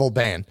theater level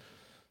band.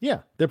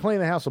 Yeah, they're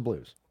playing the House of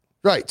Blues.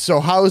 Right. So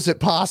how is it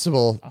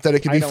possible that it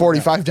could be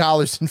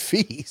 $45 in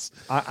fees?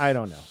 I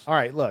don't know. All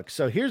right, look.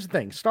 So here's the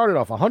thing. Started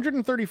off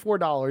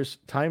 $134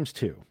 times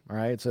 2. All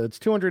right. So it's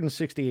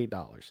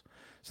 $268.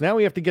 So now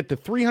we have to get to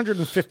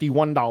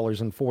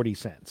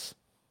 $351.40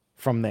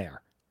 from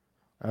there.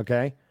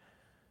 Okay.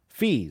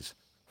 Fees,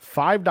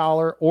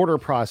 $5 order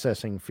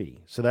processing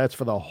fee. So that's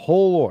for the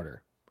whole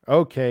order.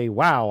 Okay.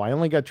 Wow. I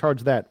only got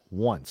charged that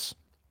once.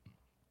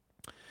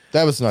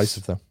 That was nice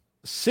of them.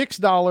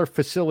 $6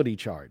 facility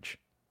charge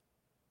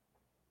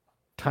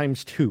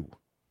times 2.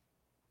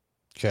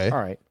 Okay. All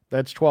right.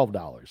 That's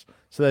 $12.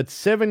 So that's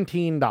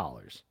 $17.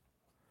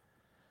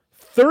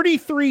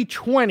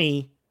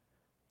 $33.20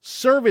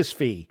 service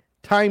fee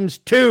times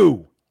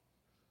 2.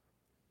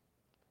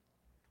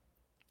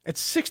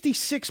 It's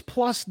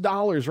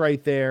 $66+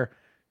 right there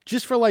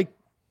just for like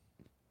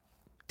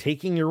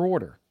taking your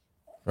order.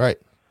 Right.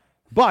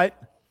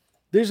 But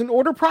there's an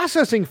order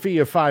processing fee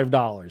of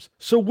 $5.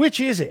 So which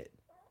is it?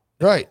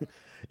 Right.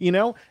 You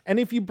know, and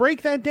if you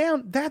break that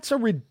down, that's a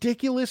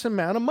ridiculous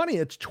amount of money.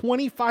 It's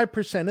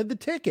 25% of the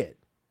ticket.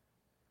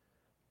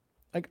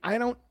 Like, I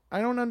don't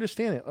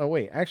understand it. Oh,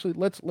 wait, actually,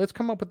 let's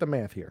come up with the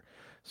math here.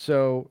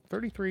 So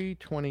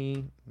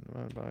 33.20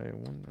 divided by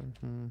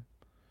 1.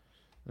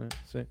 Let's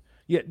see.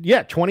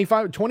 Yeah,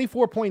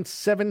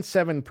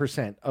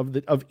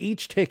 24.77% of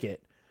each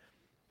ticket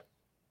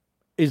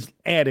is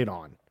added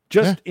on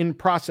just in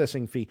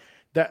processing fee.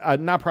 That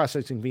not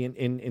processing fee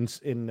in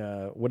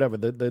whatever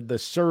the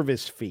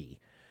service fee.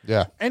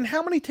 Yeah. And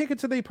how many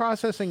tickets are they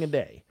processing a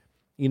day?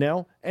 You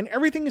know, and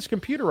everything is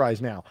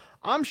computerized now.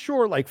 I'm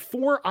sure like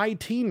 4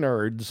 IT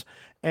nerds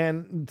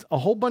and a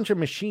whole bunch of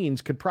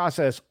machines could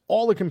process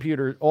all the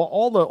computers,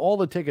 all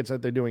the tickets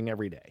that they're doing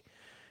every day.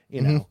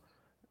 You know,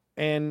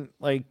 and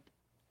like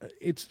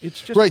it's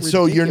just right. ridiculous.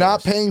 So you're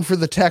not paying for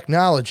the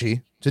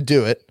technology to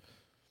do it.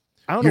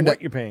 I don't know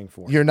what you're paying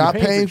for. You're not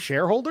paying for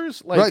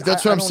shareholders. Like, right.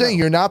 That's what I'm saying.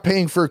 Know. You're not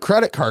paying for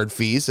credit card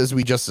fees, as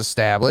we just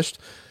established.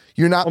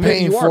 You're not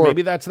paying for.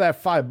 Maybe that's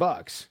that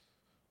 $5.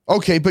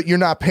 Okay, but you're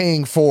not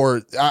paying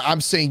for.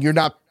 I'm saying you're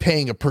not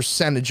paying a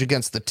percentage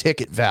against the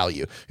ticket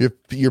value.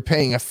 You're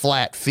paying a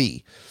flat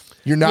fee.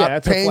 You're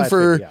not paying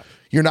for. Fee, yeah.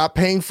 You're not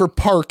paying for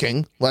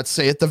parking. Let's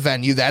say at the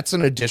venue, that's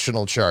an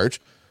additional charge.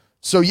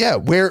 So yeah,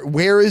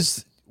 where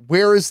is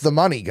the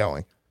money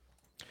going?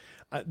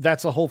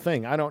 That's the whole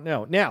thing. I don't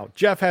know. Now,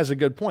 Jeff has a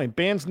good point.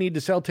 Bands need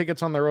to sell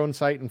tickets on their own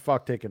site and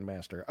fuck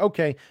Ticketmaster.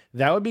 Okay,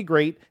 that would be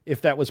great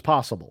if that was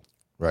possible.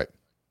 Right.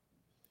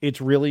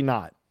 It's really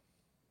not.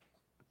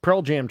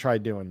 Pearl Jam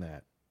tried doing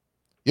that.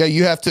 Yeah,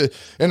 you have to,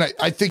 and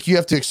I think you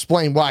have to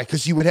explain why,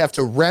 because you would have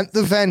to rent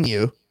the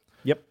venue.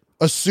 Yep.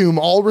 Assume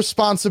all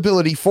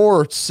responsibility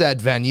for said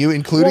venue,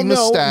 including the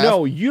staff.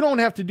 No, you don't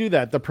have to do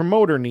that. The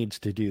promoter needs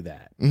to do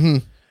that. Mm-hmm.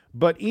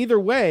 But either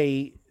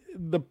way,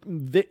 the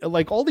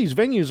like all these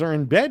venues are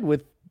in bed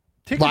with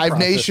ticket Live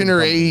Nation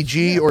or companies.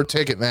 AEG or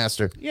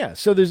Ticketmaster. Yeah,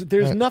 so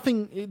there's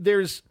nothing.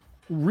 There's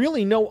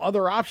really no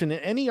other option.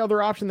 And any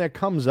other option that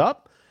comes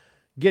up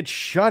gets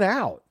shut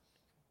out.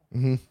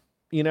 Mm-hmm.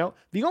 You know,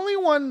 the only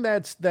one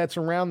that's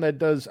around that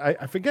does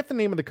I forget the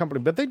name of the company,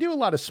 but they do a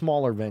lot of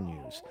smaller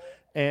venues.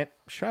 And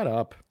shut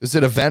up. Is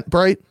it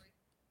Eventbrite?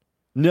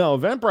 No,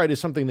 Eventbrite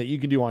is something that you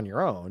can do on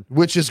your own,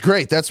 which is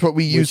great. That's what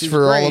we use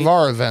for all of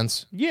our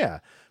events. Yeah.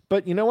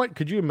 But you know what?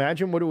 Could you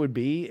imagine what it would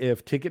be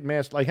if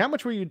Ticketmaster, like how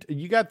much were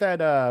you got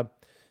that,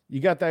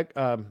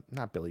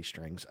 not Billy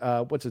Strings.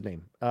 What's his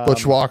name?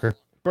 Butch Walker.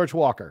 Butch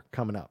Walker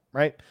coming up,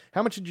 right?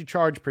 How much did you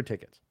charge per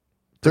ticket?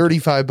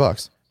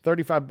 $35.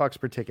 $35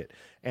 per ticket.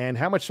 And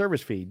how much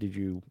service fee did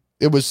you?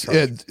 It was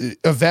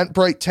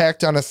Eventbrite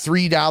tacked on a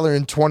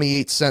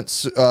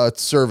 $3.28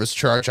 service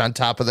charge on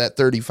top of that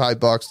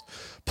 $35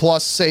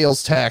 plus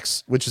sales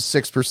tax, which is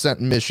 6%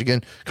 in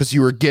Michigan because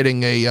you were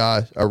getting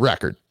a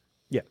record.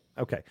 Yeah.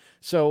 Okay.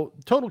 So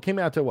total came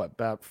out to what?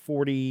 About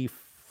 $43,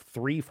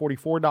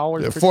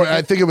 $44?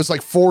 I think it was like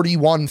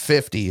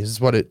 $41.50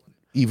 is what it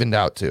evened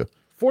out to.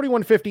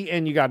 $41.50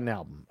 and you got an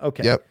album.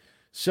 Okay. Yep.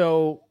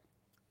 So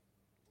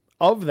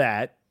of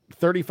that,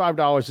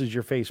 $35 is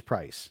your face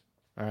price.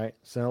 All right.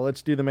 So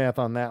let's do the math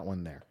on that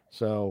one there.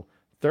 So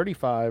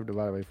 35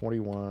 divided by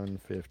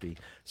 41.50.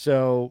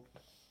 So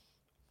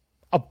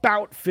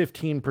about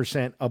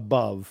 15%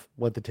 above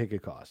what the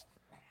ticket cost.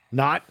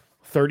 Not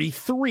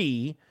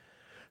 33.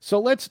 So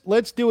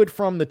let's do it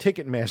from the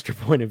Ticketmaster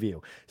point of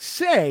view.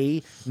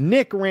 Say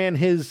Nick ran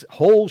his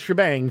whole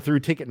shebang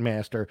through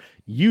Ticketmaster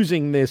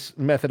using this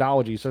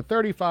methodology. So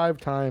 35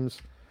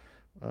 times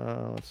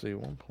let's see,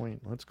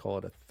 let's call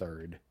it a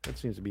third. That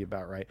seems to be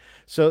about right.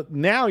 So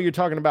now you're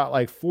talking about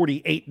like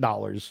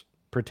 $48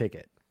 per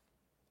ticket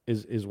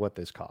is what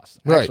this costs.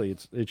 Right. Actually,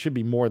 it should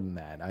be more than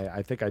that.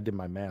 I think I did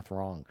my math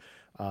wrong.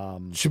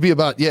 Should be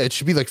about, it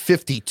should be like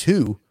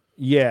 52.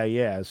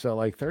 Yeah. So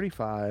like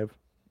 35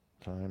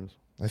 times.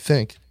 I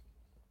think.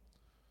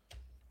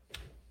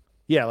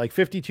 Yeah, like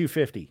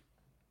 52.50.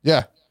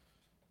 Yeah.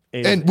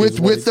 And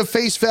with the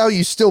face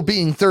value still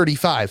being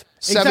 35,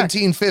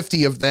 exactly.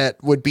 $17.50 of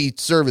that would be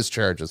service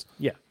charges.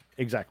 Yeah,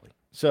 exactly.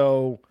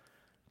 So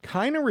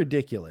kind of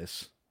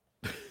ridiculous,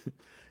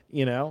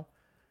 you know,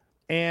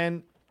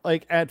 and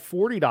like at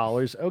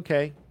 $40,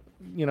 okay,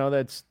 you know,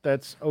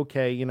 that's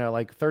okay. You know,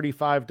 like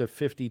 35 to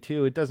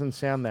 52, it doesn't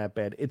sound that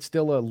bad. It's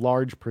still a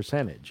large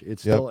percentage.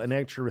 It's still an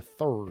extra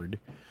third,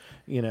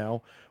 you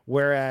know,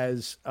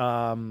 Whereas,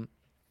 and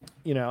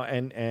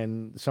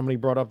somebody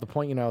brought up the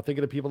point, think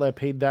of the people that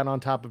paid that on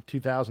top of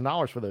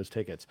 $2,000 for those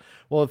tickets.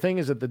 Well, the thing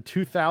is that the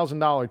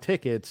 $2,000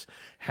 tickets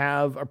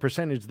have a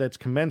percentage that's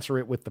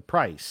commensurate with the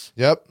price.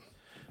 Yep.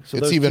 So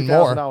it's those even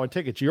 $2,000 more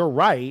tickets, you're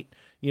right.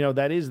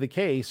 That is the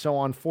case. So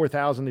on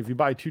 4,000, if you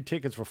buy 2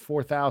 tickets for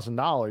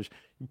 $4,000,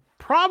 you're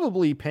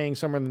probably paying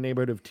somewhere in the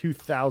neighborhood of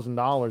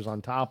 $2,000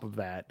 on top of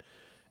that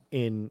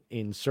in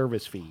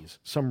service fees,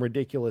 some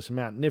ridiculous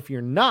amount. And if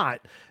you're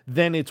not,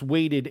 then it's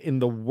weighted in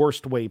the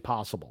worst way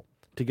possible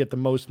to get the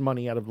most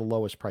money out of the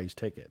lowest price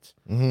tickets.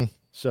 Mm-hmm.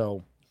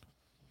 So,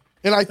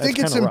 and I think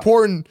it's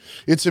important.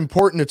 It's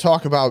important to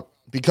talk about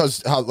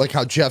because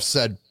how Jeff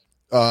said,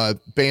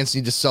 bands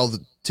need to sell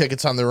the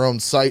tickets on their own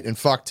site and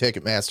fuck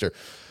Ticketmaster.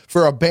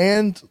 For a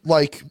band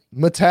like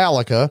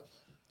Metallica,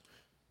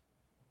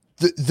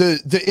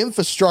 the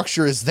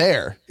infrastructure is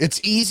there.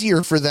 It's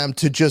easier for them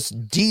to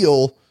just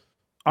deal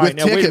with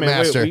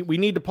Ticketmaster. Wait, we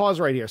need to pause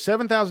right here.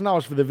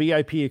 $7,000 for the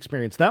VIP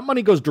experience. That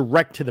money goes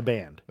direct to the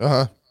band.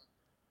 Uh-huh.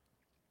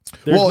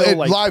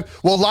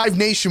 Live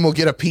Nation will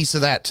get a piece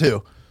of that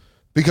too,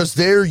 because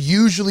they're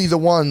usually the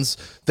ones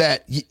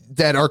that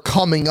are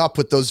coming up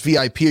with those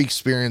VIP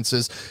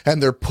experiences,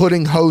 and they're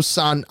putting hosts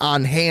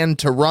on hand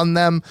to run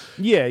them.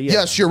 Yeah.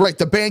 Yes, you're right.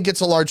 The band gets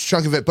a large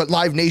chunk of it, but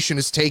Live Nation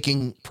is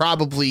taking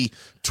probably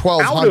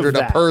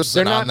 $1,200 a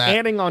person. They're not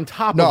adding on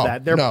top of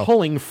that. They're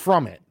pulling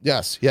from it.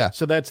 Yes, yeah.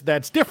 So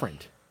that's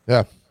different.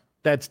 Yeah,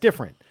 that's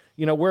different.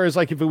 Whereas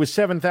like if it was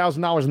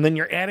 $7,000 and then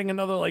you're adding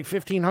another like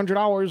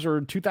 $1,500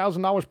 or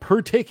 $2,000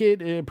 per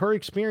ticket per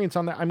experience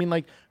on that. I mean,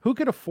 like who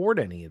could afford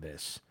any of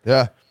this?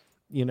 Yeah.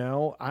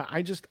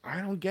 I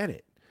don't get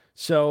it.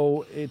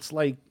 So it's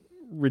like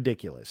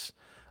ridiculous.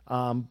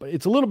 But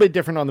it's a little bit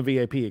different on the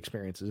VIP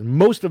experiences.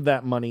 Most of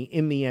that money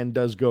in the end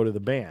does go to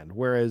the band,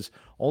 whereas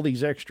all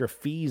these extra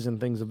fees and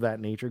things of that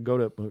nature go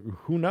to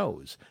who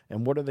knows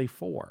and what are they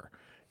for?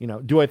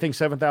 Do I think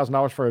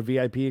 $7,000 for a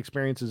VIP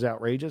experience is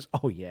outrageous?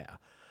 Oh yeah.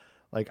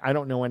 Like, I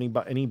don't know any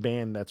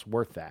band that's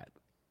worth that.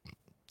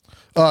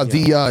 I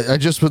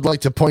just would like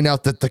to point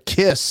out that the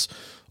Kiss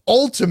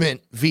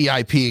Ultimate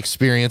VIP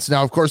experience.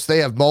 Now, of course, they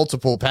have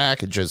multiple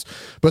packages,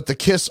 but the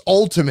Kiss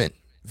Ultimate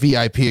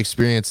VIP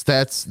experience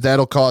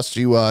that'll cost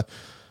you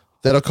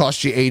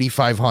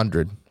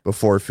 $8,500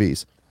 before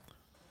fees.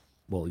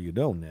 Well,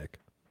 Nick,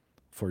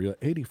 for your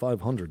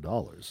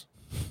 $8,500,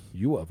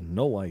 you have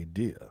no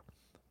idea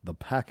the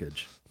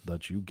package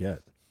that you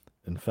get.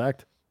 In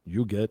fact,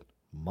 you get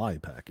my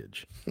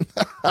package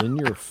in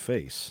your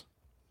face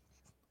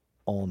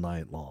all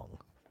night long.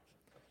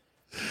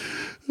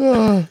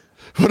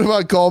 What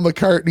about Paul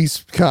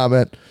McCartney's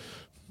comment?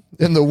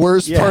 And the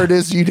worst part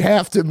is you'd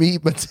have to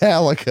meet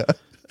Metallica.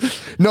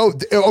 No,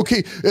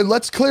 okay, and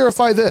let's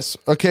clarify this,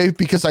 okay?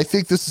 Because I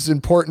think this is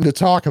important to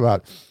talk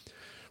about.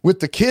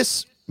 With the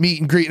Kiss meet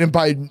and greet, and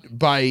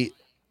by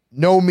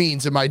no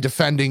means am I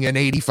defending an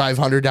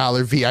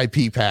 $8,500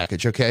 VIP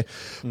package, okay?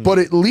 But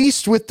at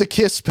least with the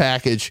Kiss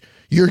package,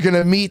 you're going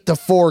to meet the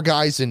 4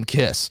 guys in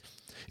Kiss.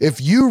 If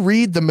you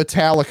read the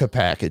Metallica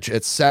package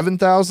at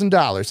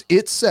 $7,000,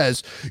 it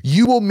says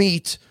you will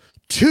meet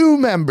 2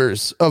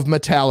 members of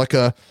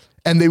Metallica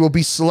and they will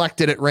be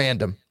selected at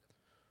random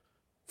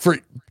for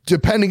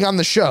depending on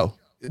the show.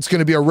 It's going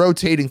to be a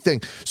rotating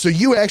thing. So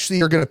you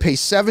actually are going to pay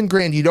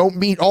 $7,000. You don't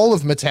meet all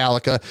of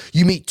Metallica.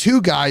 You meet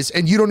 2 guys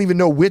and you don't even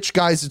know which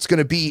guys it's going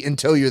to be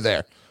until you're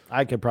there.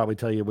 I could probably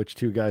tell you which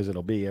 2 guys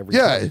it'll be every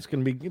time. It's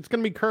going to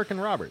be Kirk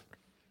and Robert.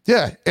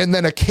 Yeah, and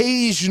then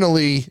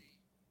occasionally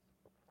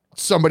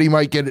somebody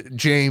might get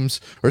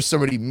James or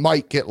somebody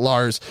might get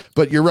Lars,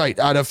 but you're right.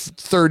 Out of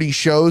 30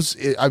 shows,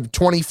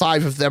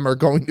 25 of them are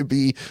going to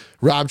be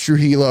Rob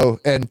Trujillo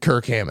and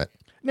Kirk Hammett.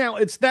 Now,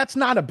 that's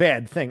not a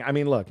bad thing. I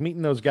mean, look,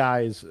 meeting those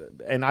guys,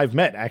 and I've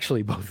met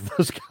actually both of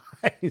those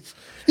guys.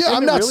 Yeah,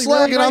 I'm not really,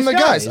 slagging on the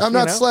guys. I'm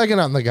not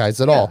slagging on the guys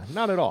at all.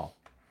 Not at all.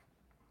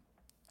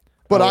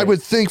 But I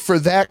would think for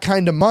that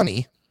kind of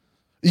money,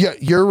 yeah,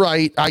 you're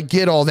right. I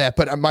get all that,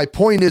 but my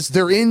point is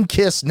they're in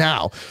Kiss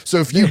now. So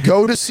if you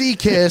go to see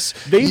Kiss,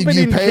 they've been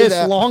in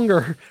Kiss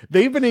longer.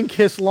 They've been in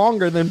Kiss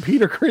longer than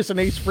Peter, Chris, and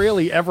Ace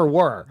Frehley ever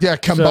were. Yeah,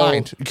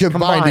 combined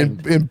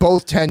in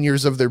both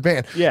tenures of their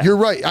band. Yeah, you're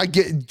right. I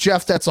get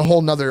Jeff. That's a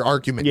whole nother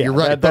argument. Yeah, you're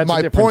right. But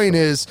my point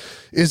is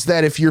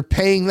that if you're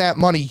paying that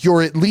money,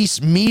 you're at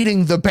least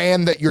meeting the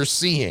band that you're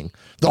seeing,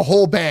 the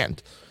whole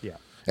band.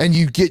 And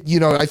you get,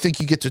 I think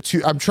you get to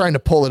 2. I'm trying to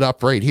pull it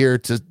up right here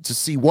to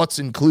see what's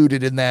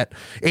included in that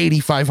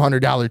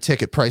 $8,500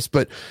 ticket price.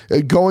 But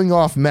going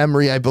off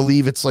memory, I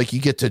believe it's like you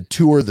get to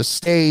tour the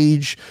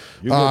stage.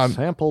 You get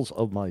samples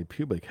of my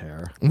pubic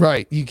hair.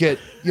 Right. You get,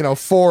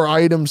 4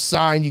 items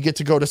signed. You get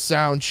to go to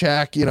sound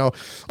check,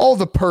 all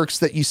the perks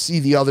that you see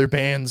the other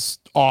bands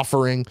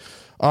offering.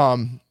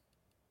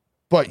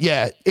 But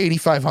yeah,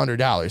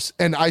 $8,500.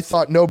 And I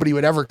thought nobody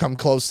would ever come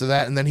close to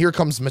that. And then here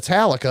comes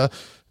Metallica.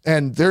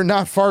 And they're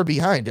not far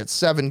behind at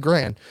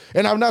 $7,000.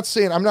 And I'm not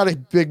saying I'm not a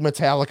big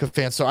Metallica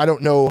fan, so I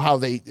don't know how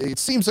it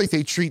seems like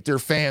they treat their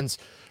fans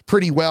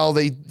pretty well.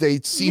 They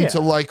seem to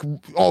like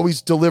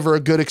always deliver a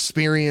good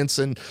experience.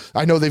 And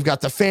I know they've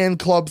got the fan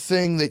club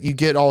thing that you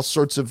get all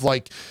sorts of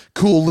like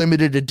cool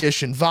limited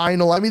edition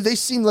vinyl. I mean, they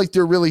seem like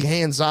they're really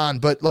hands-on,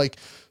 but like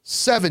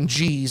 7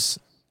 G's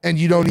and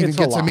you don't even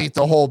get to meet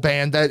the whole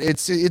band. That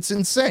it's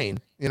insane.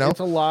 You know, it's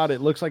a lot.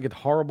 It looks like a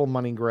horrible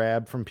money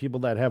grab from people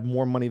that have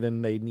more money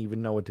than they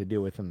even know what to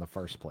do with in the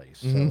first place.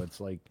 So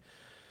it's like,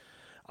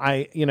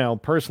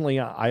 personally,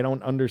 I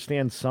don't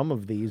understand some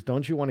of these.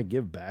 Don't you want to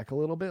give back a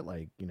little bit?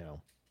 Like,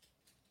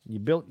 you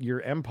built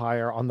your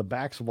empire on the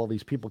backs of all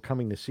these people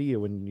coming to see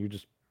you, and you're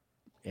just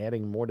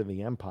adding more to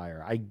the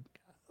empire.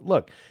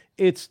 Look,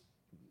 it's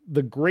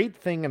the great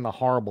thing and the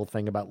horrible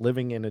thing about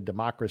living in a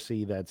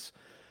democracy that's,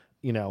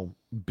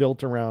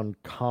 built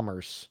around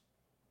commerce,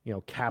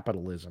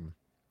 capitalism,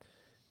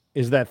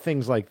 is that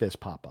things like this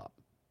pop up.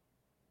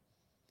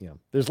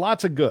 There's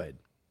lots of good.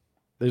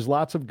 There's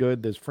lots of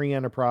good. There's free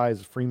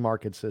enterprise, free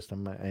market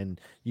system, and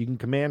you can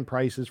command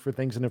prices for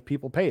things. And if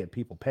people pay it,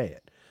 people pay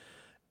it.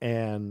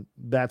 And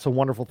that's a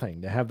wonderful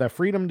thing to have that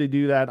freedom to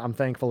do that. I'm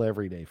thankful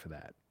every day for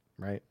that.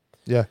 Right.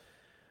 Yeah.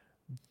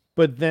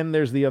 But then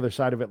there's the other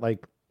side of it.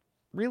 Like,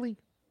 really?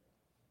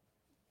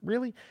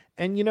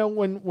 And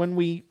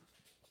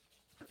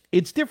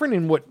it's different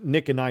in what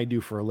Nick and I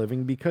do for a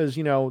living because,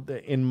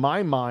 in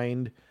my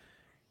mind,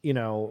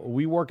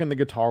 we work in the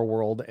guitar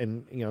world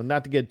and,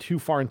 not to get too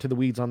far into the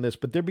weeds on this,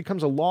 but there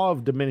becomes a law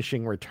of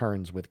diminishing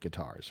returns with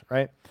guitars,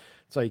 right?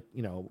 It's like,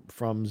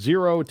 from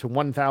 $0 to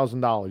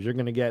 $1,000, you're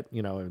going to get,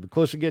 the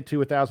closer you get to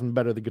 1,000, the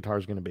better the guitar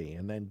is going to be.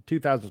 And then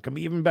 2,000 is going to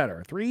be even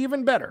better. 3,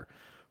 even better.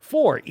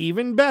 4,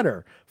 even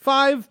better.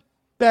 5,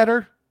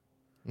 better.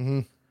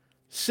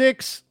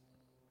 6,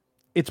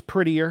 it's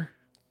prettier.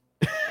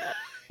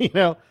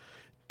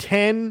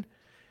 10,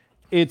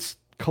 it's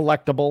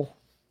collectible.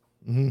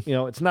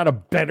 It's not a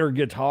better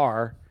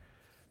guitar.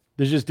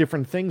 There's just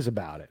different things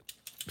about it.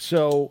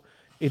 So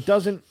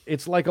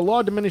it's like a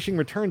law of diminishing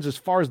returns as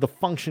far as the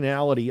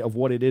functionality of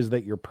what it is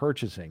that you're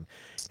purchasing.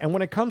 And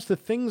when it comes to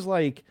things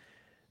like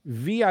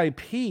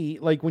VIP,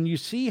 like when you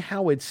see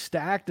how it's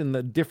stacked and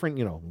the different,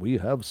 we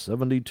have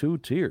 72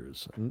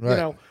 tiers, and,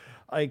 right.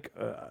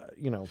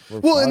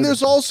 Well, and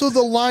there's also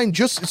the line,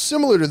 just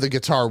similar to the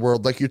guitar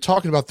world, like you're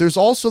talking about, there's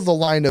also the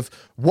line of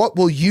what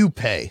will you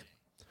pay?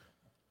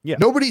 Yeah.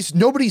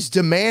 Nobody's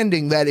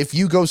demanding that if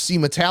you go see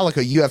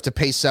Metallica, you have to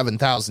pay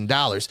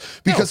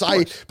 $7,000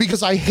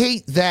 because I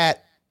hate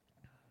that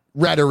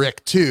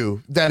rhetoric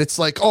too, that it's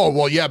like, oh,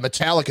 well, yeah,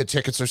 Metallica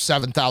tickets are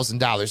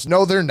 $7,000.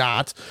 No, they're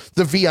not.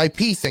 The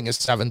VIP thing is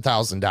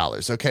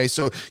 $7,000. Okay.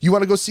 So you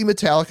want to go see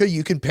Metallica,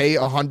 you can pay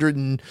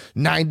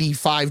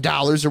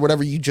 $195 or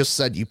whatever you just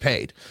said you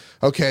paid.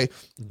 Okay.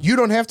 You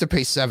don't have to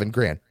pay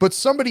 $7,000, but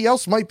somebody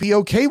else might be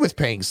okay with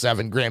paying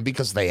 $7,000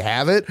 because they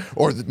have it,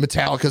 or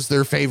Metallica's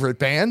their favorite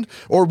band,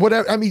 or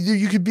whatever. I mean,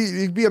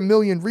 it'd be a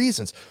million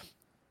reasons.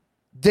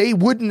 They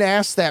wouldn't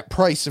ask that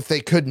price if they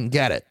couldn't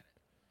get it.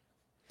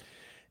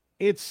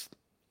 It's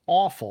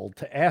awful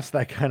to ask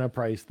that kind of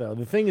price, though.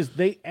 The thing is,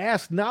 they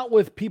ask not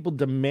with people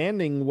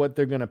demanding what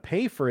they're going to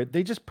pay for it.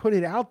 They just put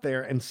it out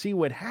there and see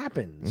what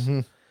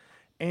happens.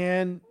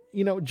 And,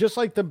 just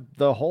like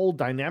the whole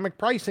dynamic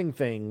pricing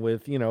thing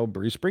with,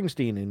 Bruce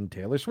Springsteen and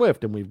Taylor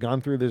Swift, and we've gone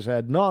through this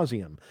ad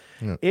nauseum,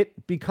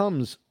 it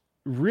becomes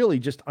really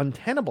just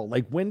untenable.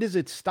 Like, when does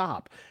it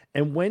stop?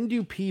 And when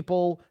do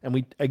people, and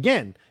we,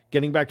 again,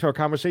 getting back to our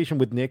conversation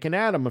with Nick and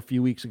Adam a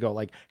few weeks ago,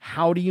 like,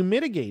 how do you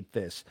mitigate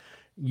this?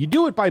 You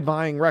do it by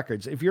buying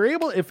records. If you're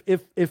able, if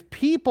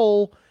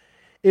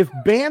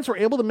bands were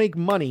able to make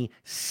money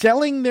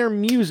selling their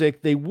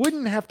music, they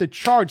wouldn't have to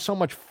charge so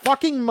much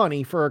fucking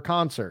money for a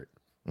concert.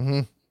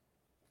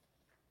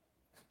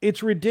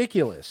 It's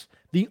ridiculous.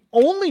 The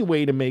only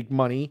way to make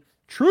money,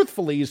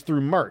 truthfully, is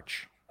through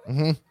merch.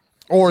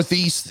 Or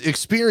these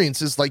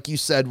experiences, like you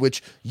said,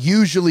 which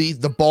usually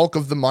the bulk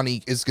of the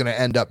money is going to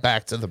end up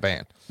back to the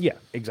band. Yeah,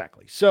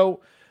 exactly.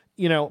 So,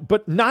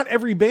 but not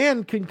every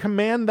band can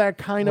command that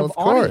kind of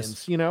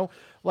audience,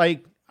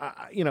 like,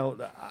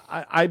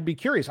 I'd be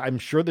curious. I'm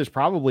sure there's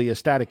probably a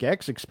Static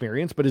X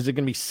experience, but is it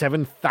going to be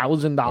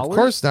 $7,000? Of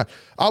course not.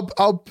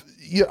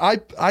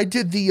 I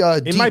did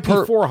the, it might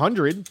be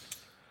 400.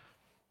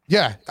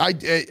 Yeah. I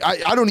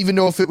don't even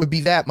know if it would be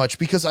that much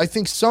because I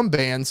think some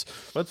bands,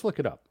 let's look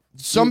it up.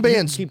 Some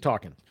bands keep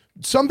talking.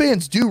 Some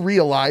bands do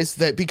realize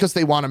that because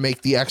they want to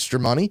make the extra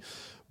money,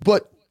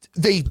 but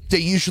they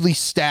usually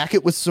stack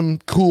it with some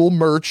cool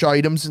merch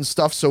items and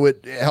stuff, so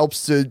it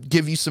helps to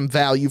give you some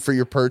value for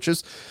your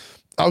purchase.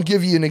 I'll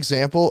give you an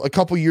example. A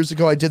couple years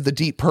ago, I did the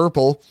Deep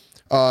Purple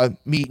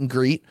meet and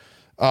greet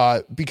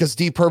because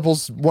Deep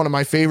Purple's one of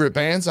my favorite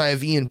bands. I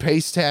have Ian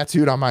Pace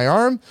tattooed on my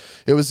arm.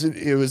 It was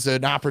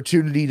an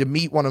opportunity to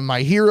meet one of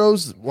my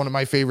heroes, one of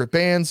my favorite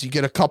bands. You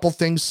get a couple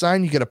things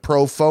signed. You get a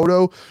pro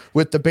photo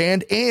with the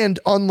band,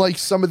 and unlike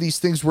some of these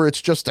things where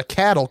it's just a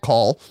cattle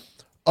call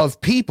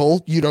of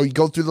people, you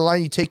go through the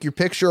line, you take your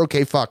picture,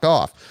 okay, fuck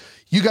off.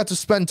 You got to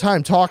spend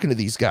time talking to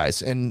these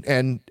guys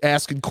and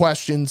asking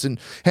questions and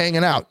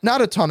hanging out.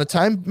 Not a ton of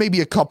time, maybe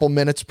a couple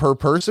minutes per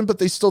person, but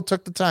they still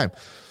took the time.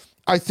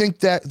 I think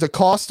that the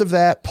cost of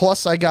that,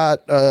 plus I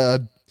got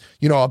a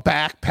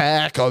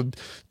backpack, a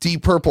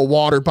Deep Purple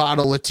water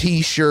bottle, a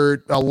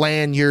t-shirt, a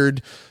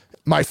lanyard,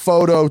 my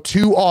photo,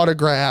 2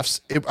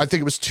 autographs. I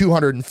think it was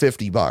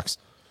 $250.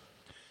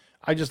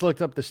 I just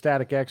looked up the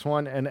Static X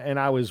one, and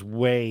I was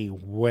way,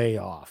 way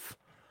off.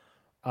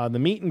 The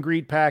meet and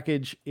greet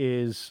package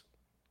is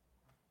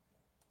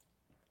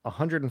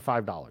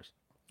 $105.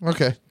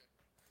 Okay.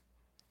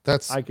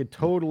 I could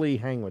totally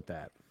hang with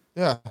that.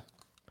 Yeah.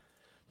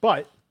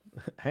 But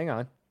hang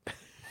on.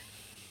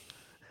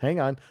 Hang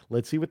on.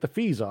 Let's see what the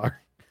fees are.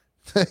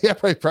 Yeah,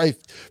 probably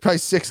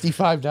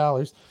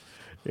 $65.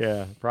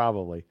 Yeah,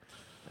 probably.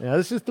 Now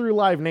this is through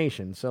Live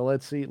Nation, so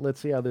let's see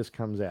how this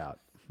comes out.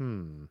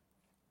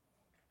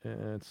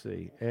 Let's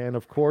see. And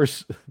of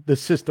course, the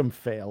system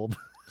failed.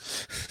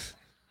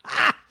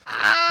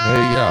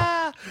 There you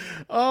go.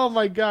 Oh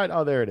my God.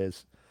 Oh, there it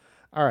is.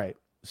 All right.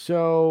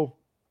 So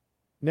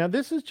now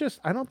this is just,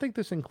 I don't think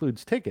this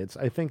includes tickets.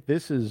 I think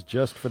this is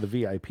just for the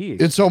VIP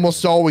experience. It's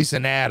almost always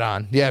an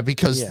add-on. Yeah,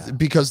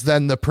 because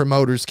then the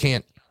promoters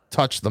can't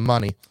touch the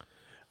money.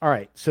 All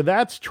right. So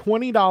that's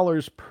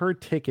 $20 per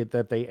ticket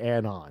that they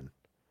add on.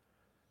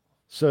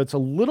 So it's a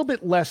little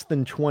bit less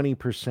than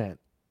 20%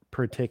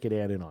 per ticket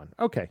added on.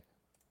 Okay.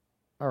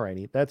 All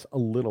righty. That's a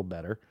little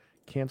better.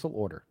 Cancel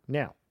order.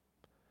 Now,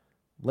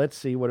 let's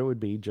see what it would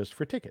be just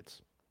for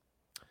tickets.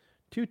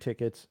 2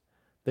 tickets.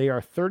 They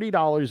are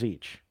 $30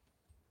 each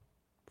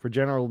for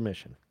general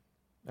admission.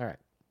 All right.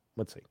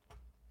 Let's see.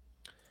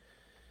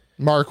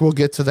 Mark, we'll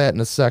get to that in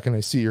a second.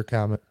 I see your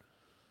comment.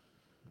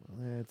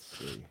 Let's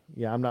see.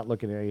 Yeah, I'm not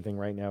looking at anything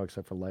right now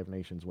except for Live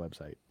Nation's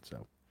website.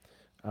 So,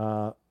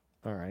 all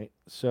right.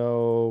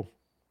 So,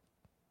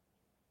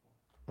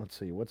 let's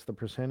see. What's the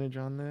percentage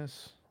on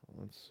this?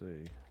 Let's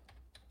see.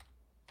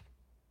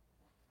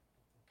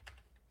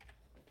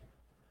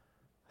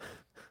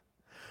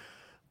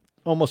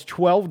 Almost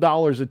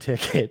 $12 a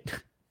ticket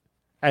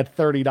at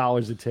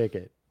 $30 a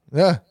ticket.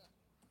 Yeah.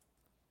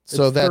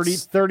 So it's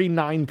that's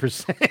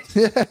 39%.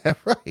 Yeah,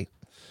 right.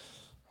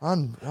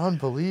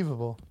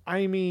 Unbelievable.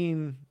 I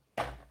mean,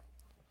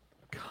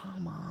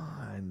 come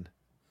on.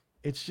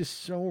 It's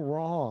just so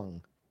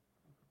wrong.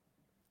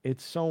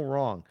 It's so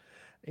wrong.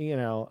 You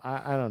know,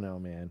 I don't know,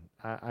 man.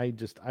 I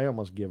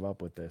almost give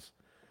up with this.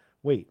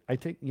 Wait,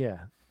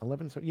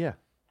 11. So yeah.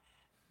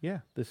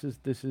 This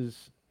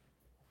is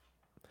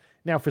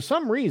now for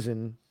some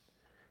reason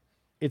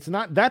it's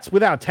not, that's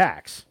without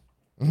tax.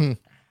 Mm-hmm.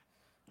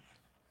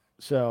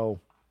 So,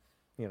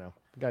 you know,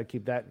 got to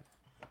keep that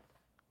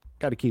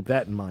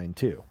in mind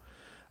too.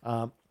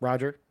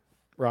 Roger,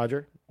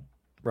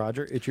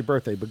 it's your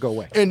birthday, but go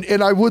away.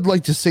 And I would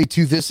like to say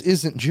too, this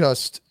isn't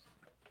just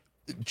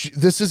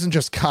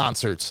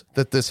concerts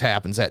that this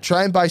happens at.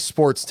 Try and buy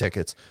sports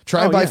tickets.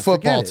 Try and buy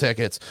football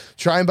tickets.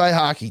 Try and buy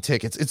hockey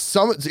tickets.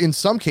 In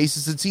some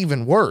cases it's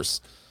even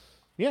worse.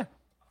 Yeah.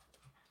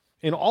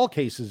 In all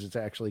cases it's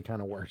actually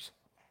kind of worse.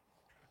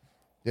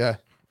 Yeah.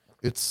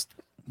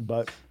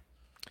 But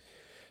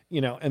you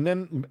know,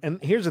 and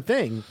here's the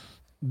thing.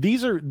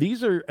 These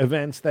are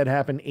events that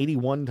happen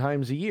 81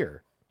 times a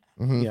year.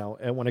 Mm-hmm. You know,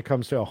 and when it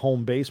comes to a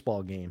home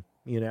baseball game,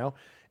 you know,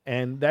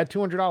 and that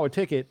 $200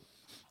 ticket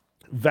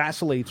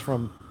vacillates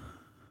from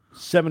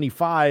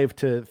 75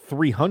 to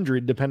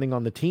 300 depending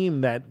on the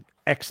team that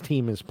X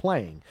team is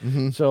playing.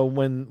 Mm-hmm. So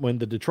when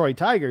the Detroit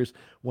Tigers,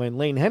 when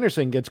Lane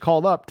Henderson gets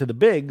called up to the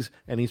bigs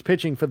and he's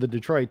pitching for the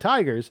Detroit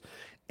Tigers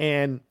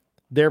and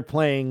they're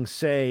playing,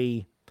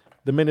 say,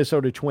 the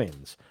Minnesota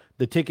Twins,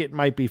 the ticket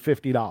might be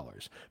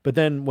 $50. But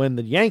then when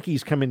the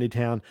Yankees come into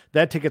town,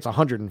 that ticket's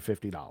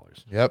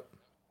 $150. Yep.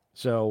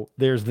 So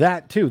there's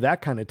that too,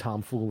 that kind of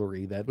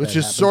tomfoolery which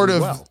is sort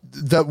of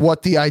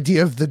what the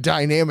idea of the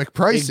dynamic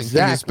pricing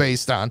thing is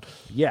based on.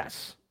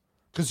 Yes.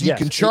 Because you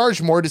can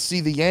charge more to see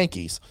the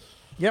Yankees.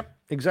 Yep,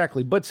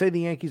 exactly. But say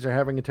the Yankees are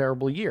having a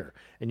terrible year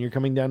and you're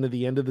coming down to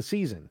the end of the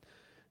season.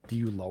 Do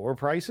you lower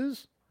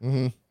prices?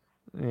 Mm-hmm.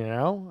 You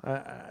know,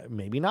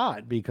 maybe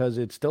not, because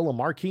it's still a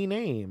marquee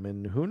name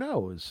and who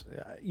knows,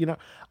 you know,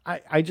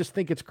 I just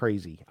think it's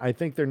crazy. I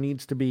think there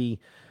needs to be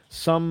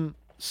some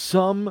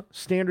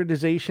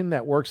standardization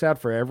that works out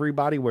for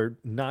everybody where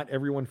not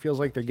everyone feels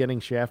like they're getting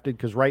shafted.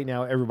 Cause right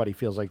now everybody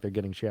feels like they're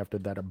getting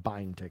shafted that are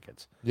buying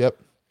tickets. Yep.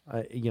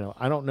 You know,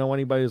 I don't know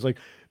anybody who's like,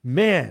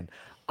 man,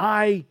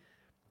 I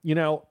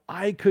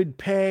could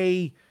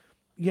pay,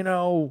 you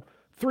know,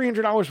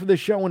 $300 for this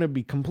show and it'd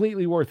be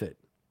completely worth it.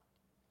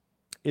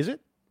 Is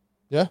it?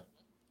 Yeah.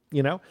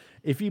 You know,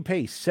 if you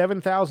pay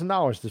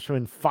 $7,000 to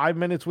spend 5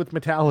 minutes with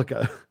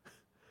Metallica,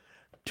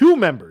 2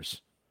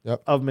 members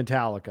of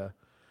Metallica.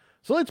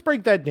 So let's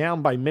break that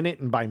down by minute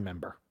and by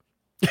member.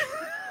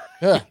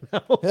 Yeah. You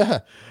know? Yeah.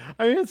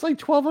 I mean, it's like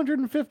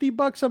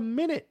 $1,250 a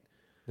minute.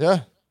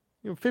 Yeah.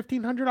 You know,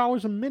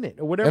 $1,500 a minute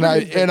or whatever.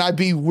 And I'd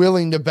be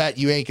willing to bet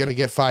you ain't going to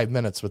get 5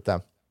 minutes with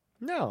them.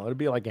 No, it'd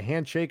be like a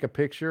handshake, a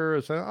picture,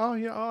 or something. Oh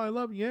yeah, I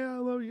love you. Yeah, I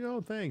love you.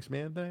 Oh, thanks,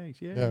 man. Thanks.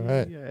 Yeah,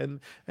 right. Yeah.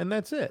 And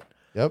that's it.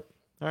 Yep.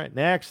 All right,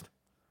 next.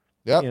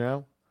 Yep. You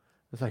know,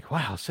 it's like,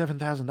 wow,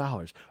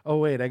 $7,000. Oh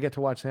wait, I get to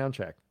watch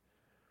Soundcheck.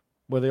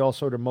 where they all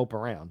sort of mope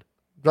around.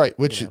 Right,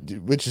 which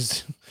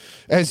is,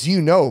 as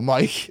you know,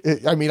 Mike.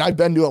 I mean, I've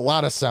been to a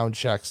lot of sound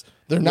checks.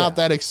 They're not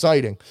that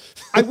exciting.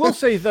 I will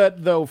say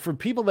that, though, for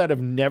people that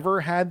have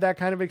never had that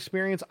kind of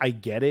experience, I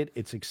get it.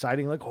 It's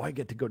exciting. Like, oh, I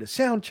get to go to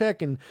sound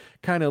check and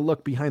kind of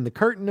look behind the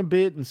curtain a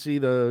bit and see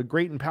the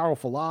great and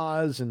powerful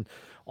Oz and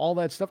all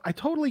that stuff. I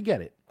totally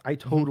get it. I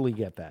totally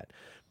get that.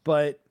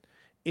 But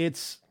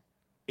it's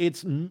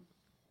they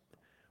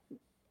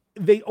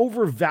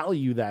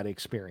overvalue that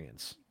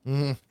experience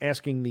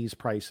asking these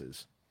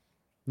prices.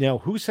 Now,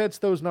 who sets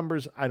those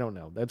numbers? I don't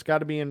know. That's got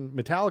to be in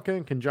Metallica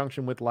in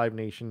conjunction with Live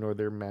Nation or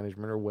their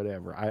management or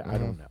whatever. I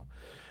don't know.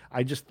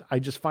 I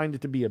just find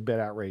it to be a bit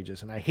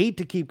outrageous, and I hate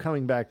to keep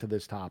coming back to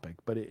this topic,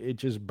 but it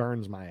just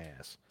burns my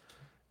ass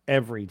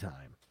every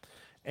time.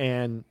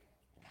 And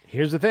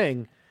here's the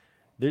thing.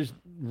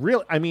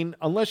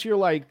 Unless you're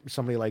like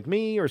somebody like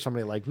me or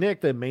somebody like Nick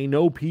that may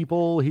know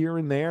people here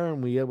and there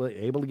and we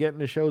able to get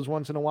into shows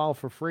once in a while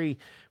for free,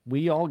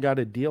 we all got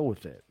to deal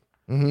with it.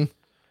 And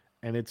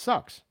it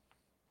sucks.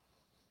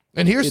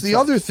 And here's the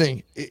other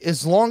thing.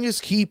 As long as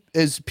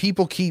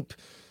people keep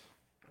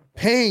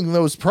paying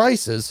those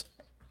prices,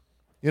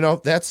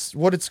 that's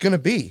what it's going to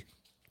be.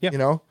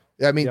 Yeah.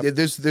 I mean,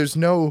 there's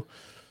no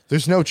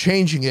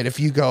changing it if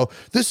you go,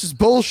 this is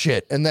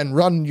bullshit, and then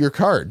run your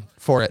card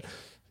for it.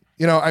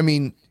 I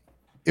mean,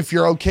 if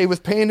you're okay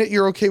with paying it,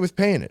 you're okay with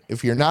paying it.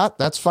 If you're not,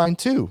 that's fine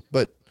too.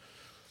 But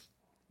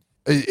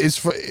as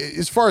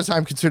far as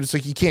I'm concerned, it's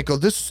like you can't go,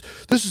 this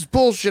is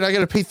bullshit. I got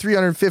to pay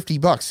 $350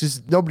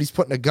 because nobody's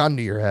putting a gun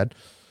to your head.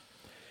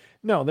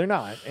 No, they're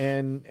not.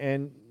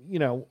 And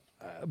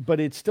but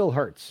it still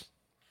hurts.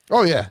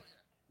 Oh yeah.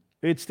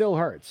 It still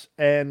hurts.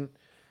 And,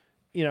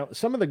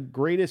 some of the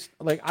greatest,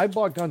 like I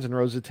bought Guns N'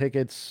 Roses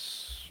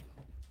tickets,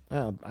 I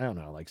don't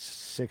know, like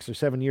 6 or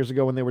 7 years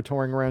ago when they were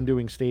touring around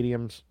doing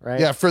stadiums, right?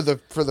 Yeah, for the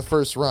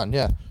first run,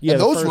 yeah. Yeah,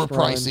 and those were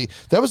pricey.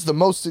 That was the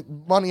most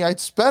money I'd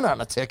spent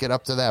on a ticket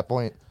up to that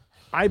point.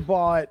 I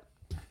bought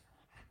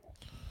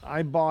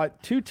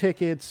 2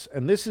 tickets,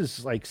 and this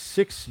is like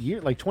 6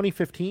 years, like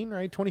 2015,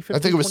 right? 2015. I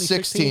think it was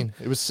 16.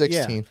 It was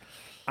 16. Yeah.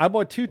 I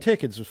bought 2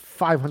 tickets. It was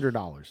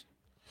 $500.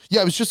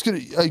 Yeah, I was just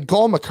gonna.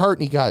 Paul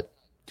McCartney got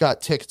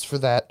tickets for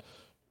that.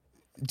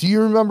 Do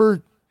you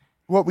remember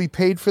what we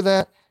paid for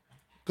that?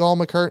 Paul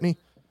McCartney,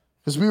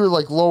 because we were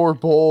like lower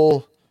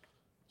bowl.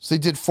 So they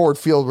did Ford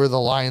Field where the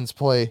Lions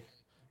play.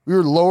 We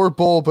were lower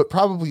bowl, but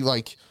probably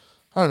like,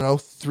 I don't know,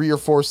 3 or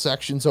 4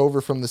 sections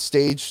over from the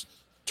stage,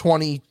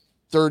 20,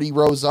 30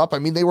 rows up. I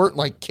mean, they weren't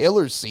like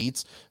killer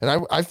seats,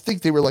 and I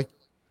think they were like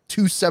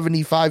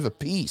 $275 a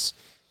piece.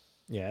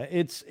 Yeah,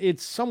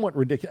 it's somewhat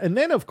ridiculous. And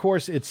then of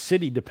course it's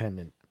city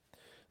dependent.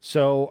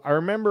 So I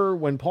remember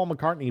when Paul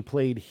McCartney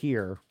played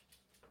here,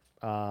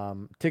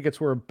 tickets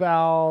were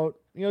about,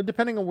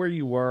 depending on where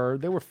you were,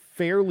 they were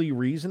fairly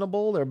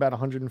reasonable. They're about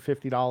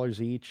 $150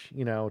 each,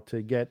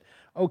 to get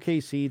okay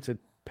seats at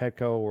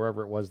Petco, or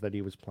wherever it was that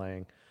he was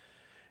playing.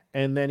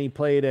 And then he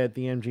played at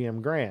the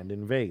MGM Grand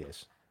in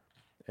Vegas,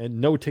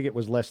 and no ticket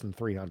was less than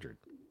 $300.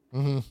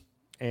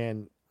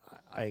 And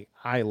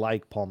I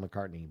like Paul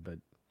McCartney, but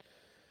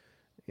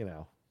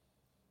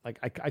like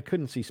I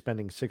couldn't see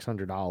spending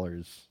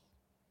 $600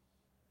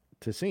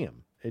 to see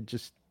him. It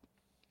just,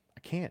 I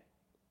can't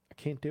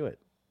do it.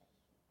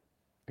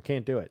 I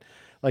can't do it.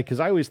 Like, cause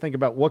I always think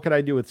about what could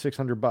I do with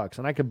 $600,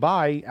 and I could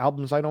buy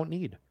albums I don't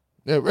need.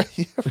 Yeah,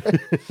 right.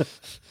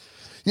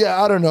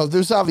 Yeah, I don't know.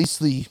 There's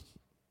obviously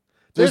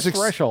there's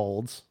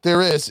thresholds.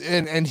 There is,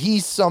 and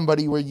he's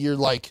somebody where you're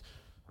like,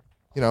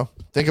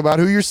 think about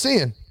who you're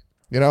seeing.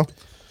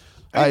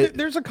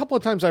 There's a couple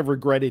of times I've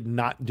regretted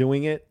not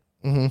doing it.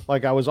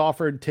 Like I was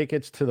offered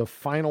tickets to the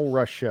final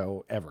Rush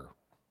show ever.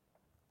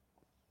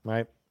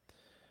 Right,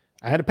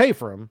 I had to pay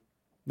for them.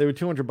 They were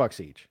 $200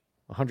 each,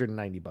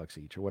 $190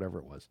 each, or whatever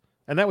it was,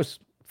 and that was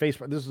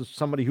Facebook. This is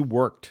somebody who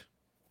worked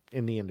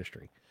in the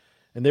industry,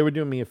 and they were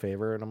doing me a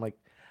favor, and I'm like,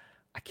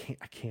 I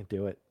can't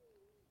do it.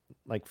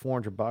 Like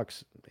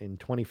 $400 in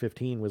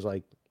 2015 was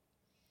like,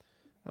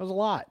 that was a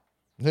lot.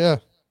 Yeah.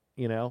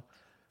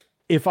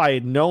 If I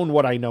had known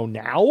what I know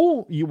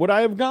now, would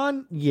I have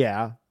gone?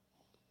 Yeah.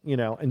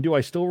 And do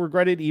I still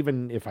regret it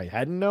even if I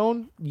hadn't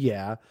known?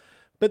 Yeah.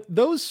 But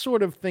those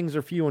sort of things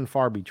are few and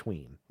far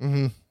between,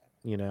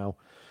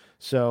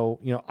 So,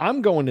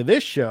 I'm going to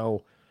this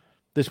show,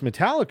 this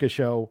Metallica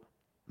show,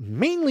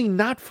 mainly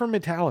not for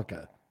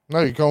Metallica. No,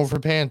 you're going for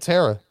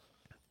Pantera.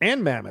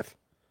 And Mammoth.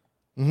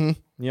 I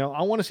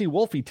want to see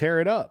Wolfie tear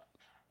it up.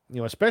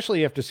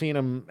 Especially after seeing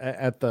him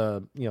at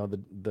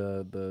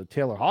the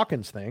Taylor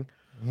Hawkins thing.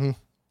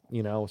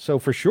 So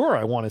for sure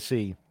I want to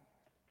see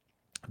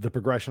the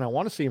progression. I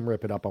want to see him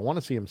rip it up. I want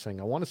to see him sing.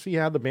 I want to see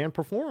how the band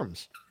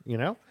performs.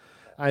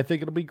 I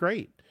think it'll be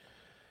great.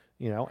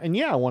 And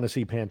yeah, I want to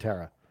see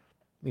Pantera.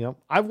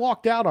 I've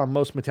walked out on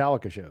most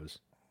Metallica shows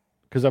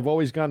because I've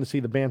always gone to see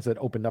the bands that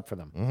opened up for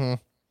them.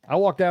 I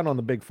walked out on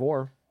the big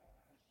 4.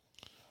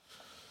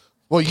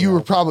 Well, you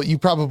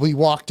probably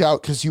walked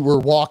out because you were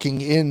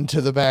walking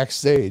into the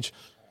backstage,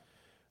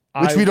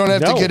 which we don't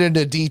have to get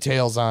into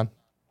details on.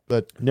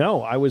 but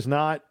No, I was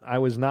not. I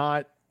was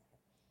not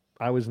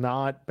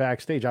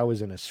backstage. I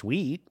was in a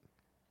suite,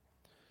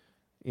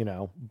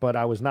 but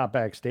I was not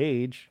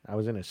backstage. I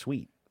was in a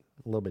suite.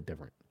 A little bit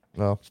different.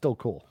 well, Still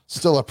cool.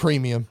 still a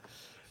premium.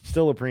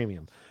 Still a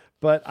premium.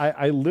 But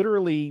I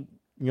literally,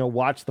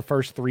 watched the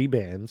first 3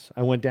 bands.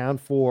 I went down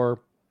for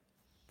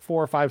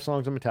 4 or 5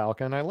 songs of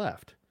Metallica and I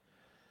left.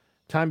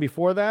 Time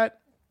before that,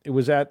 it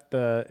was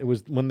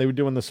when they were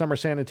doing the Summer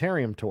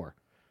Sanitarium tour.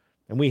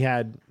 And we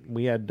had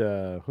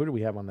who do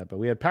we have on that bill?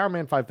 We had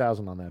Powerman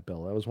 5000 on that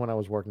bill. That was when I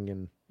was working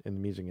in the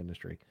music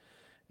industry.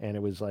 And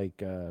it was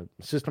like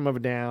System of a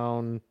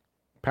Down,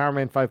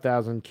 Powerman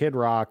 5000, Kid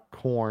Rock,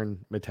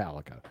 Korn,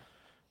 Metallica.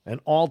 An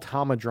all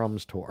Tama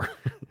Drums tour.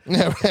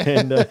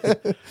 and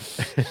it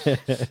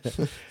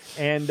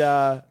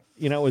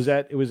was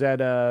at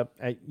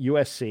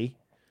USC,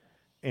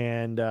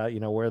 and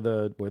where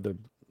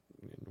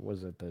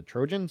was it the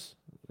Trojans,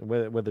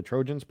 where the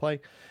Trojans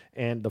play,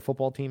 and the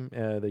football team,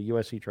 the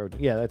USC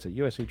Trojans. Yeah, that's it,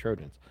 USC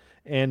Trojans.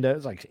 And it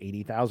was like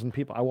 80,000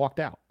 people. I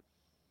walked out.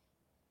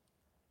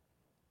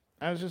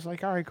 I was just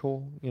like, all right,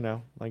 cool.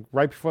 Like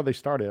right before they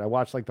started, I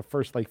watched like the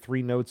first like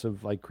 3 notes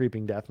of like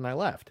Creeping Death, and I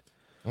left.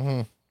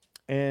 Mm-hmm.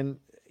 And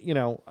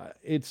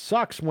it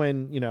sucks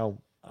when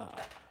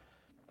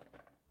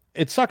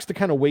it sucks to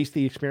kind of waste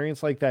the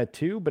experience like that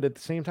too. But at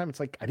the same time, it's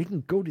like I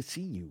didn't go to see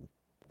you.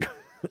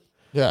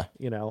 Yeah.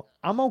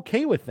 I'm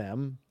okay with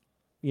them.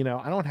 I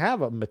don't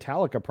have a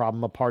Metallica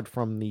problem apart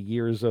from the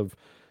years of,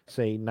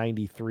 say,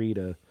 93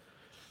 to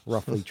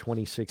roughly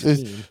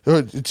 2016.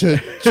 To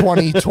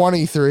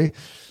 2023.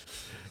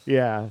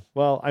 Yeah.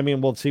 Well, I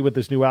mean, we'll see what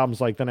this new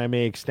album's like. Then I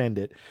may extend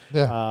it.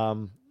 Yeah.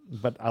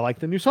 But I like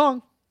the new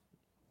song.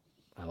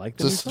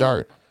 It's a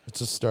start. It's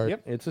a start.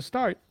 Yep, it's a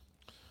start.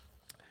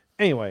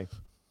 Anyway,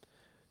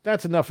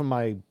 that's enough of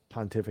my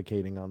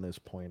pontificating on this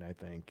point, I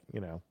think.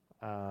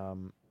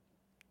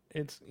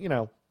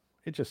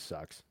 It just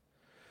sucks.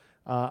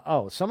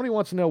 Somebody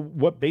wants to know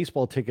what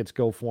baseball tickets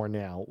go for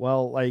now.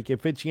 Well, like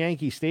if it's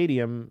Yankee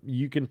Stadium,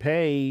 you can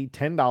pay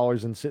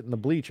 $10 and sit in the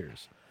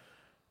bleachers.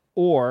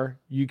 Or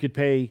you could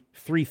pay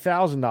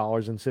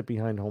 $3,000 and sit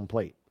behind home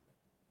plate.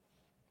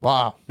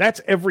 Wow. That's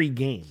every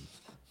game.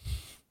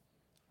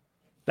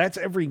 That's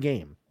every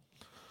game.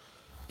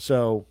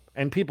 So,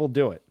 and people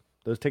do it.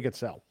 Those tickets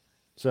sell.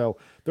 So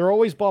they're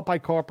always bought by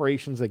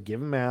corporations that give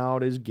them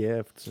out as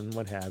gifts and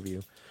what have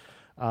you.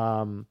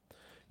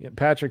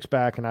 Patrick's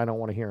back and I don't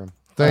want to hear him.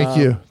 Thank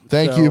you.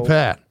 Thank you,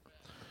 Pat.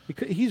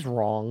 He's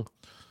wrong.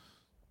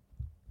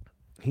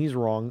 He's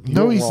wrong.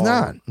 No, You're he's wrong,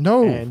 not.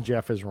 No. And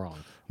Jeff is wrong.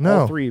 No.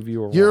 All 3 of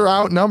you are wrong. You're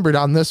outnumbered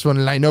on this one,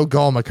 and I know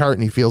Gall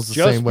McCartney feels the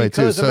same way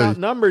too. Just because I'm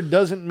outnumbered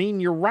doesn't mean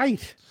you're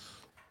right.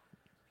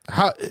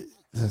 How?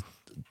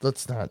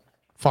 Let's not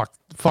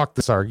fuck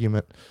this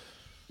argument.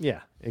 Yeah,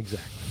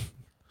 exactly.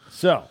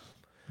 So,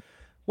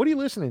 what are you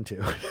listening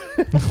to?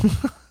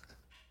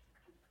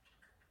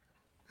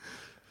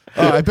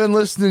 I've been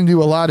listening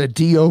to a lot of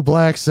Dio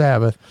Black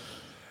Sabbath.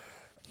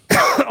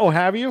 Oh,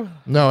 have you?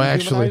 No,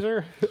 actually.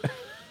 Dehumanizer?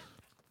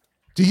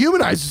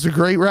 Dehumanizer is a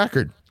great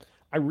record.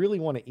 I really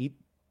want to eat.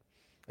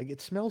 Like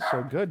it smells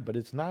so good, but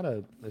it's not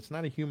a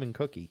human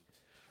cookie.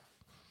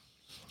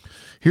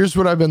 Here's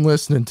what I've been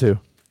listening to.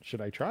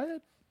 Should I try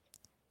it?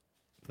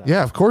 No,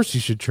 yeah, of course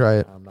you should try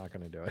it. I'm not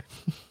going to do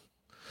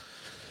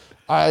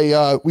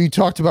it. We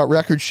talked about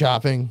record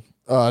shopping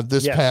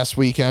this past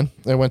weekend.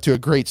 I went to a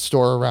great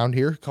store around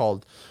here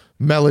called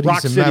Melodies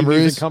Rock and City Memories.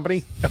 Music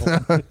Company.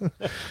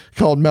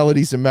 Called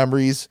Melodies and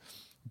Memories.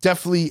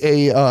 Definitely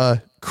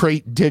a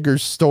crate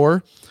digger's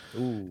store.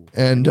 Ooh,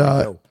 and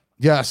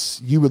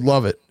yes, you would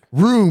love it.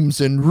 Rooms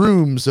and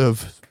rooms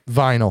of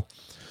vinyl.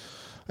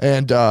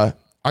 And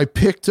I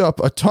picked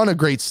up a ton of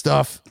great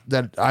stuff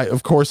that I,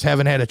 of course,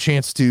 haven't had a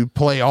chance to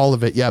play all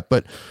of it yet.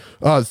 But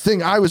the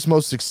thing I was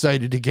most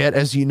excited to get,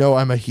 as you know,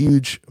 I'm a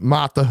huge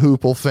Mott the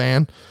Hoople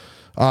fan.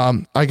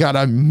 I got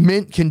a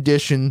mint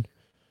condition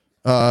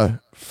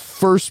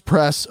first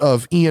press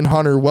of Ian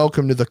Hunter,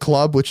 Welcome to the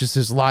Club, which is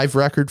his live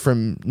record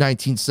from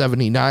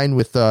 1979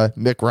 with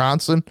Mick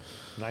Ronson.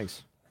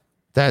 Nice.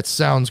 That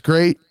sounds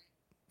great.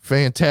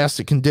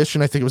 Fantastic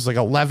condition. I think it was like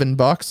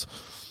 $11.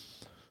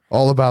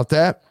 All about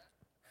that.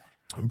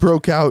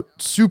 Broke out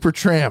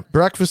Supertramp,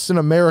 Breakfast in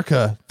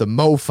America, the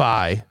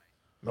Mo-Fi.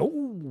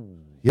 Oh,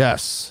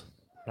 yes.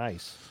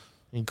 Nice.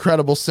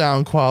 Incredible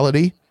sound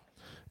quality.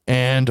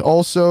 And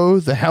also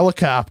the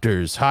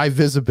Helicopters, High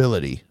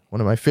Visibility.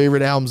 One of my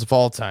favorite albums of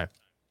all time.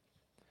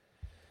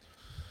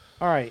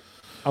 All right.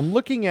 I'm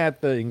looking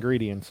at the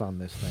ingredients on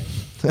this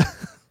thing.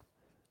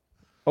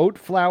 Oat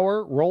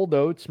flour, rolled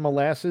oats,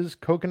 molasses,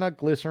 coconut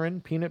glycerin,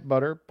 peanut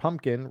butter,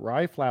 pumpkin,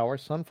 rye flour,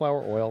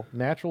 sunflower oil,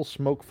 natural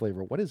smoke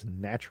flavor. What is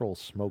natural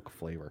smoke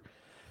flavor?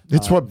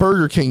 It's what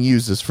Burger King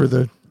uses for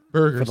the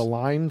burgers. For the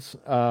lines.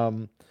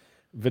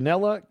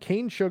 Vanilla,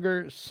 cane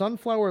sugar,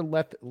 sunflower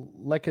lecithin,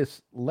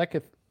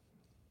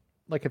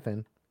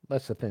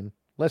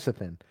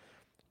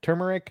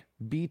 turmeric,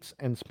 beets,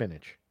 and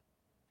spinach.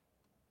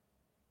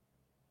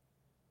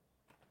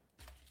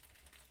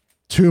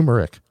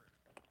 Turmeric.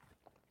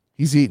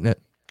 He's eating it.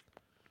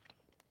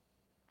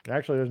 It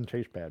actually doesn't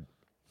taste bad.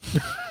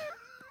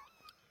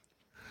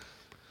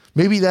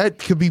 Maybe that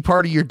could be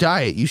part of your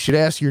diet. You should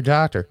ask your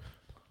doctor.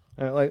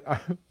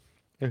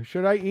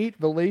 Should I eat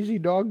the Lazy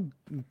Dog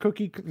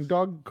Cookie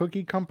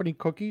Company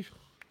cookies?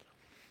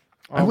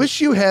 I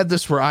wish you had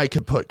this where I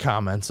could put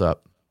comments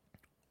up.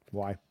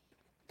 Why?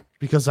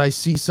 Because I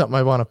see something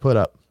I want to put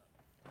up.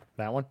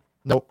 That one?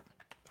 Nope.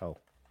 Oh.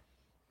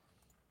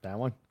 That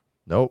one?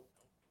 Nope.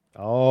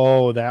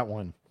 Oh, that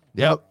one.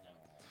 Yep.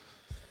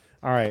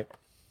 All right.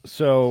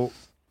 So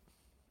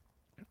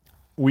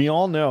we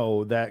all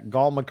know that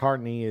Gall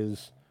McCartney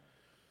is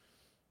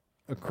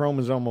a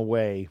chromosome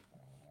away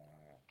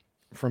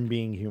from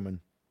being human.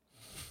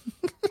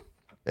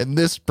 And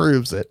this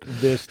proves it.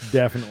 This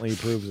definitely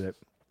proves it.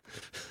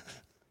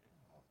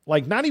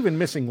 Like, not even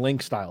missing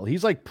link style.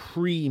 He's like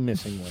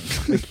pre-missing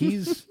link. Like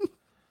he's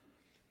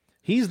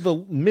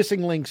the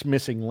missing link's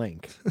missing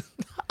link.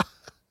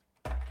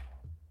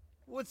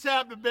 What's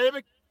happening,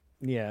 baby?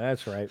 Yeah,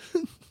 that's right.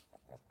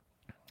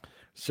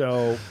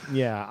 So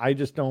yeah, I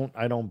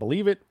don't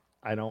believe it.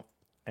 I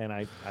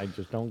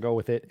just don't go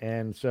with it.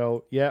 And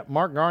so yeah,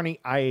 Mark Garney,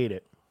 I ate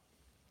it.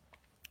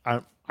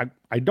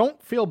 I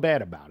don't feel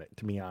bad about it,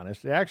 to be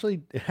honest. It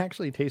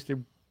actually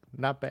tasted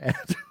not bad.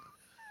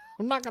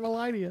 I'm not gonna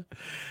lie to you.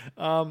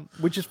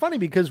 Which is funny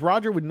because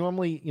Roger would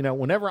normally,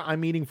 whenever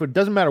I'm eating food,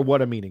 doesn't matter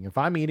what I'm eating. If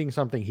I'm eating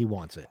something, he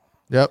wants it.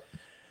 Yep.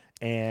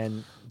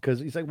 And because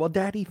he's like, well,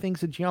 Daddy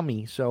thinks it's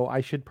yummy, so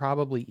I should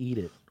probably eat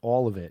it,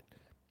 all of it.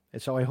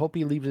 And so I hope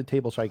he leaves the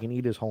table so I can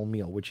eat his whole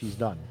meal, which he's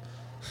done.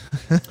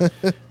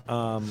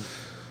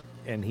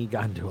 And he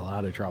got into a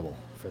lot of trouble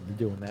for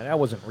doing that. That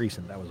wasn't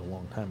recent. That was a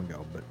long time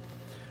ago.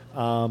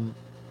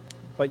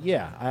 But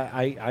yeah,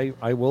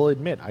 I will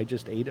admit, I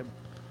just ate a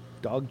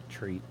dog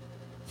treat,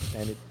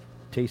 and it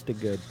tasted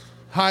good.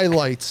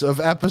 Highlights of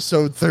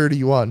episode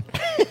 31.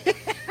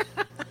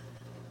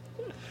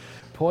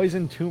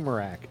 Poison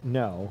turmeric.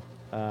 No,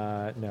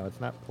 it's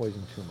not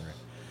poison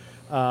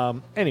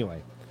turmeric.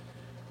 Anyway,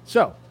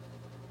 so,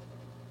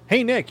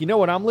 hey, Nick, you know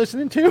what I'm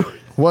listening to?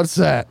 What's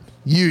that?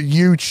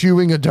 You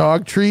chewing a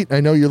dog treat?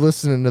 I know you're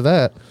listening to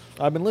that.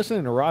 I've been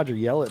listening to Roger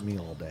yell at me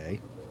all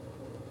day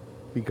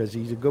because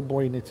he's a good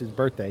boy and it's his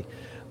birthday.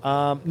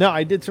 No,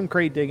 I did some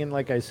crate digging,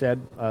 like I said,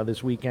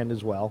 this weekend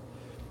as well.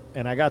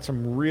 And I got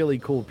some really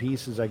cool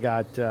pieces. I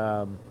got,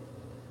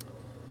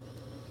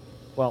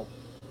 what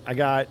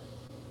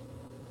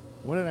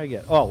did I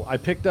get? Oh, I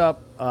picked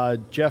up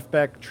Jeff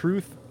Beck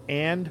Truth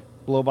and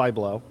Blow by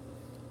Blow.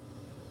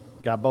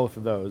 Got both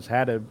of those.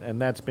 And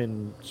that's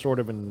been sort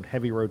of in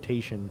heavy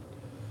rotation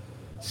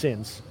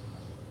since.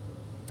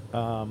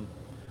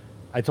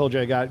 I told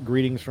you I got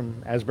Greetings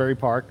from Asbury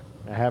Park.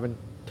 I haven't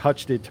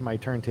touched it to my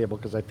turntable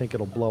because I think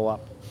it'll blow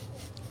up.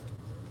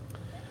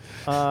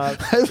 I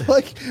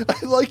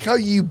like how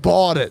you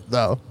bought it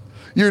though.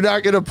 You're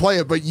not gonna play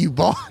it, but you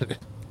bought it.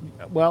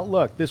 Well,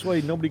 look, this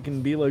way nobody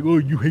can be like, oh,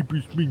 you hate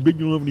Bruce Springsteen, but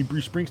you don't have any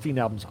Bruce Springsteen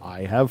albums.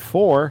 I have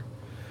 4,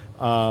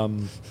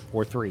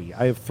 or 3.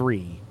 I have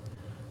 3.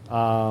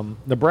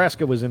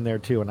 Nebraska was in there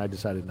too, and I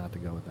decided not to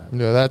go with that.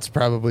 No, that's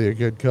probably a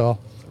good call.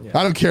 Yeah.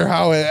 I don't care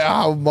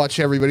how much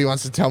everybody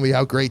wants to tell me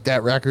how great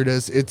that record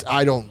is.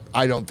 I don't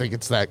think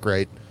it's that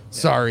great. Yeah.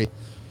 Sorry.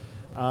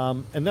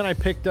 And then I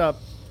picked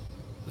up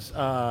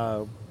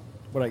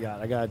what I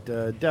got. I got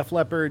Def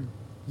Leppard.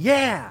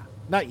 Yeah,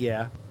 not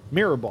yeah.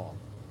 Mirrorball.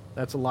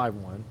 That's a live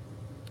one.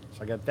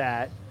 So I got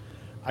that.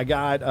 I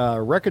got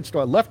record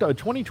store left a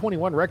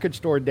 2021 Record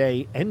Store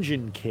Day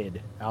Engine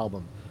Kid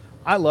album.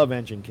 I love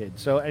Engine Kid.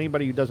 So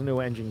anybody who doesn't know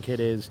who Engine Kid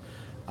is,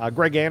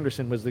 Greg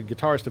Anderson was the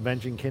guitarist of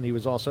Engine Kid. He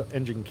was also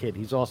Engine Kid.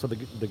 He's also the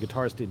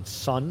guitarist in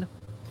Sun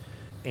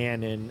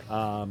and in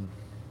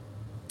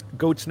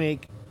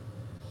Goatsnake,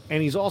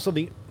 and he's also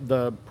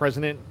the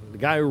president, the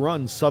guy who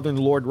runs Southern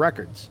Lord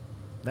Records.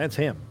 That's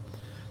him.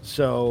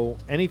 So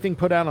anything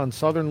put out on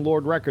Southern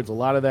Lord Records, a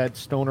lot of that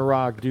stoner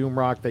rock, doom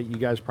rock that you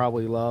guys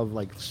probably love,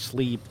 like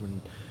Sleep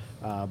and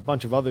a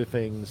bunch of other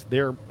things,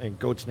 and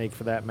Goatsnake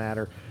for that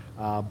matter.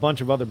 A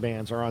bunch of other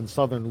bands are on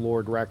Southern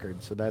Lord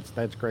Records, so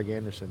that's Greg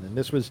Anderson. And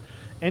this was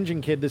Engine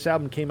Kid. This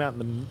album came out in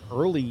the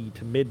early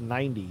to mid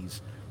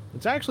 90s.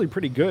 It's actually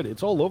pretty good.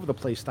 It's all over the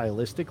place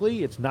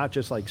stylistically. It's not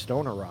just like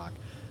stoner rock.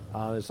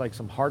 There's like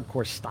some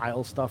hardcore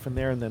style stuff in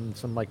there, and then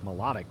some like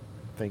melodic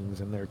things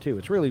in there too.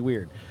 It's really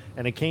weird.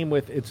 And it came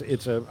with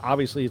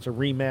obviously it's a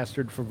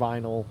remastered for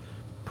vinyl,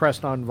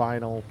 pressed on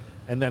vinyl,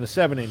 and then a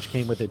 7-inch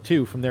came with it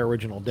too from their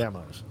original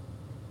demos,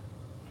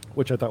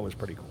 which I thought was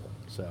pretty cool.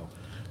 So.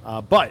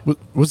 But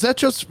was that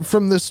just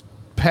from this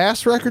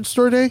past Record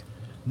Store Day?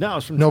 No,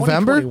 it's from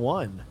November?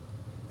 2021.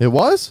 It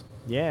was?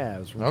 Yeah, it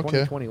was from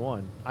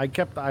 2021. I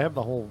have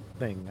the whole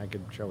thing. I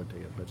could show it to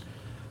you, but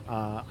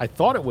I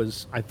thought it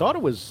was.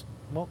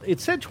 Well, it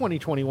said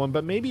 2021,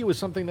 but maybe it was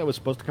something that was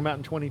supposed to come out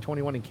in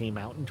 2021 and came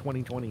out in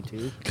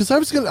 2022. Because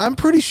I'm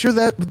pretty sure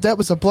that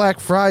was a Black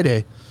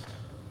Friday.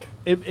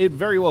 It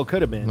very well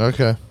could have been.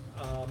 Okay.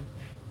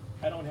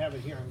 I don't have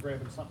it here. I'm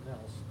grabbing something else.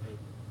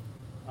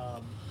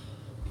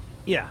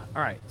 Yeah,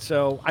 all right.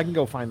 So I can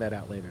go find that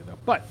out later, though.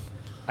 But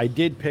I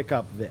did pick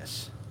up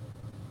this.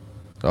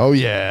 Oh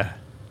yeah.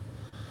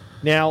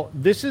 Now,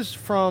 this is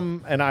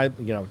from,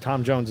 and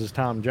Tom Jones is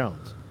Tom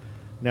Jones.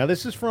 Now,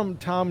 this is from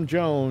Tom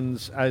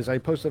Jones, as I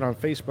posted on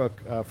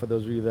Facebook, for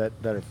those of you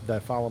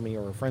that follow me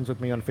or are friends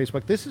with me on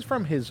Facebook. This is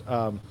from his,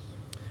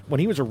 when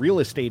he was a real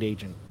estate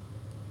agent,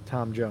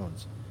 Tom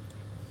Jones.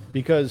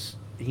 Because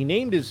he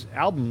named his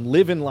album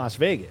Live in Las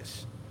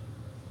Vegas.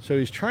 So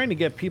he's trying to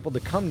get people to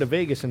come to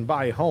Vegas and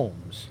buy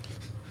homes.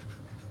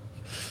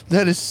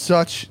 That is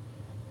such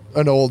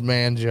an old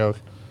man joke.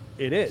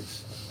 It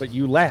is, but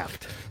you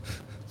laughed.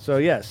 So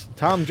yes,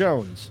 Tom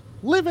Jones,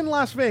 Live in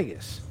Las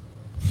Vegas.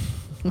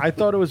 I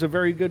thought it was a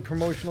very good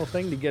promotional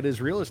thing to get his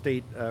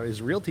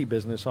his realty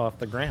business off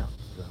the ground.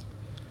 So.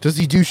 Does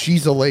he do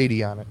She's a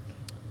Lady on it?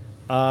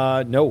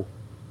 No.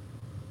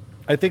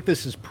 I think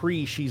this is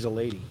She's a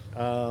Lady.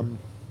 When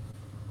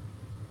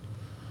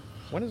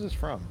is this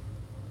from?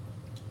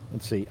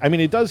 Let's see. I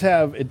mean, it does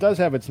have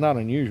It's Not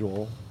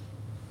Unusual.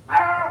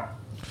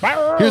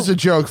 Here's a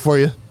joke for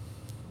you.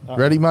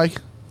 Ready,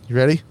 Mike? You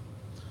ready?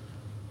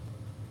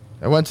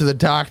 I went to the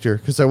doctor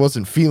because I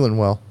wasn't feeling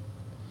well.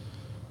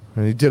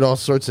 And he did all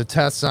sorts of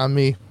tests on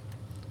me,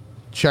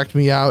 checked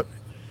me out,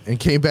 and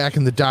came back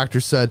and the doctor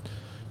said,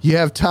 "You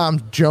have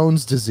Tom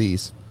Jones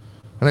disease."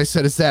 And I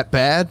said, "Is that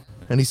bad?"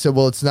 And he said,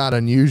 "Well, it's not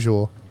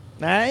unusual."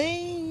 Yeah.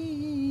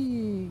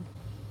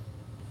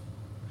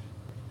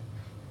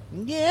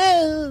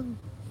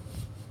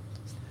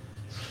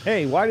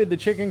 Hey, why did the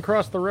chicken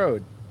cross the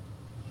road?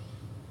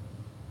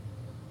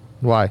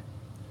 Why?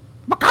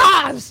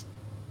 Because.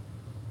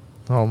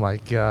 Oh my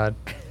God.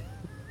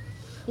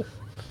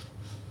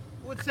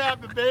 What's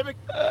happening, baby?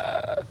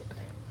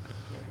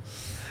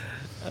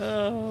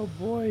 Oh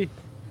boy.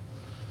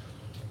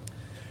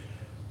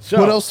 So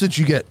What else did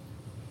you get?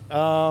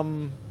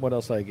 what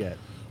else did I get?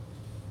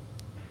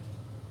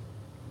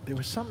 There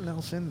was something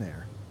else in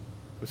there.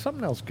 There was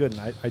something else good,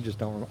 and I just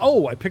don't remember.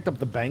 Oh, I picked up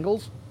the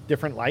Bangles,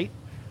 Different Light,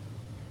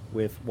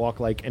 with Walk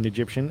Like an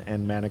Egyptian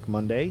and Manic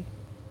Monday.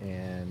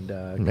 And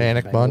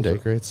Manic Monday,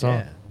 great song.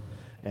 Yeah.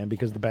 And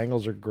because the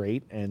Bangles are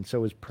great, and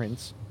so is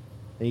Prince.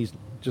 And he's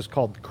just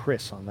called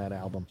Chris on that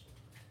album.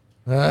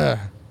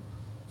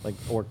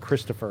 Or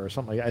Christopher or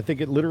something. I think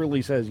it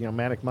literally says,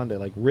 Manic Monday,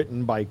 like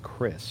written by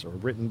Chris or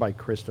written by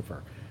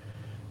Christopher.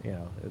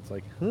 It's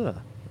like,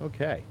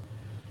 okay.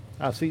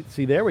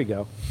 See, there we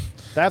go.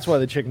 That's why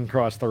the chicken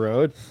crossed the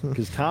road,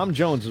 because Tom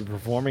Jones is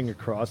performing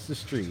across the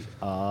street.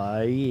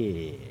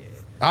 Yeah.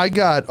 I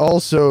got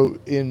also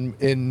in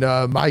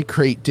my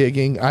crate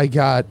digging, I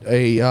got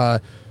a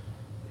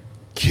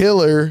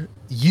killer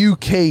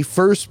UK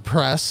first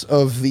press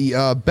of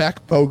the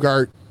Beck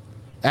Bogart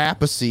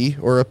Apathy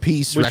or a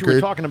Peace which record. we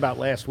were talking about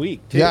last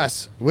week, too.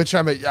 Yes, which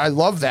I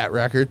love that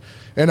record,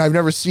 and I've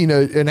never seen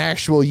an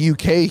actual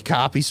UK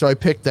copy, so I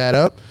picked that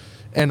up.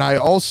 And I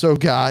also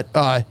got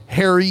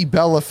Harry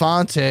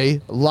Belafonte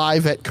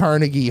live at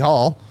Carnegie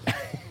Hall.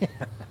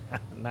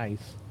 Nice.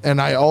 And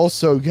I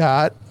also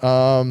got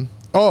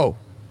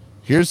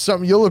here's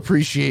something you'll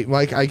appreciate,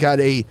 Mike. I got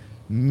a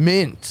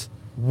mint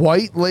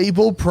white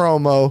label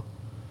promo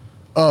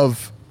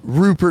of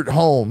Rupert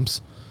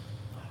Holmes.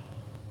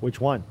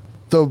 Which one?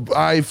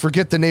 I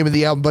forget the name of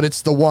the album, but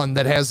it's the one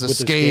that has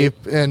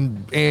Escape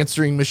and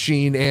Answering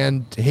Machine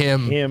and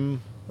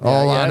him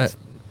all on it.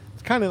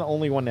 It's kind of the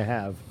only one to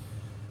have.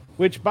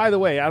 Which, by the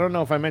way, I don't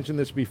know if I mentioned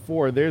this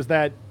before. There's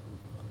that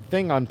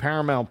thing on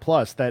Paramount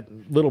Plus, that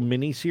little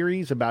mini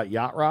series about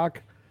yacht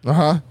rock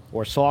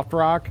or soft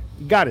rock.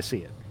 You got to see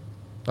it.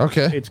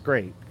 Okay. It's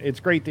great.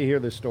 It's great to hear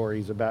the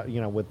stories about,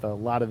 with a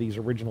lot of these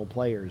original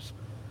players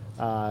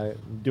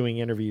doing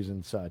interviews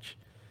and such.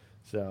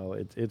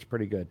 So it's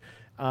pretty good.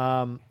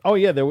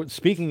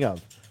 Speaking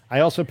of, I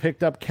also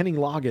picked up Kenny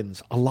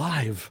Loggins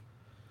Alive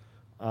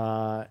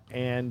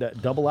and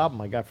double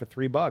album I got for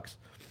 $3.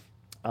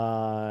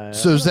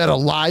 So is that a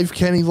live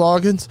Kenny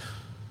Loggins?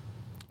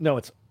 No,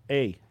 it's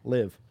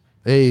Live.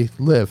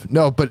 Live.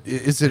 No, but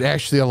is it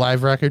actually a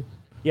live record?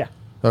 Yeah.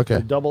 Okay.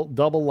 A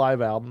double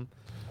live album.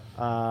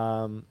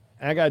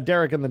 I got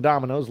Derek and the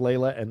Dominoes,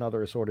 Layla, and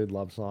Other Assorted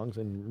Love Songs,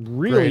 and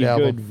really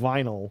good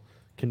vinyl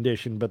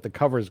condition, but the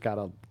cover's got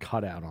a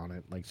cutout on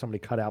it. Like somebody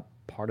cut out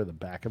part of the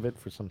back of it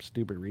for some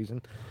stupid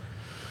reason.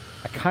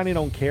 I kind of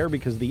don't care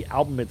because the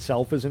album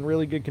itself is in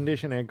really good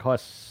condition and it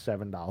costs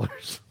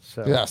 $7.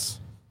 So yes.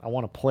 I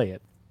want to play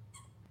it.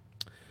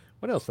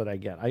 What else did I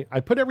get? I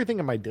put everything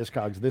in my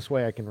Discogs. This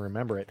way I can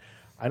remember it.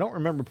 I don't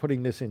remember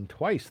putting this in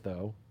twice,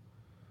 though.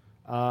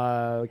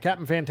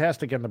 Captain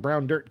Fantastic and the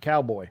Brown Dirt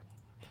Cowboy.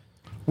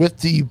 With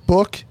the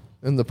book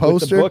and the poster?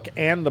 With the book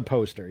and the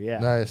poster, yeah.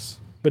 Nice.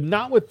 But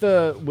not with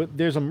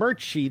there's a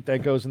merch sheet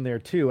that goes in there,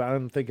 too. I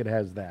don't think it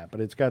has that.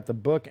 But it's got the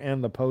book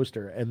and the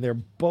poster. And they're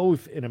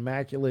both in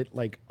immaculate,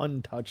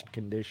 untouched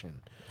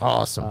condition.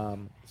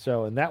 Awesome.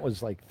 And that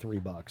was like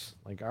 $3.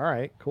 Like, all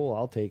right, cool,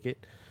 I'll take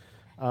it.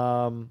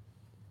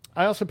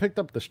 I also picked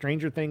up the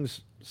Stranger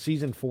Things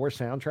Season 4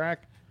 soundtrack,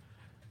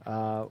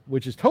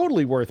 which is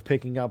totally worth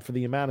picking up for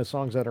the amount of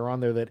songs that are on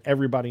there that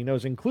everybody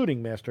knows,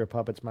 including Master of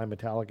Puppets by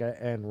Metallica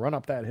and Run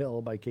Up That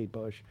Hill by Kate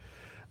Bush.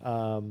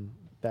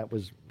 that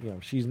was,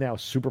 she's now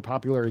super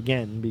popular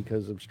again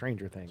because of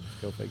Stranger Things.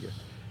 Go figure.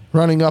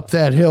 Running Up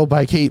That Hill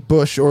by Kate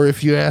Bush, or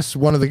if you ask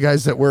one of the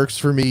guys that works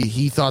for me,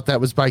 he thought that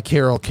was by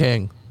Carole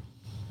King.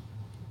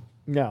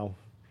 No,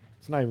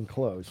 it's not even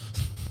close.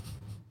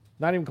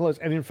 Not even close.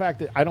 And in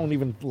fact, I don't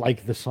even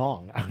like the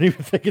song. I don't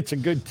even think it's a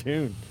good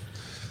tune,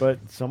 but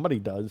somebody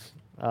does.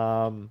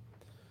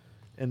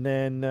 And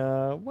then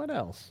what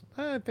else?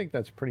 I think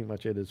that's pretty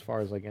much it as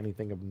far as like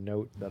anything of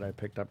note that I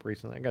picked up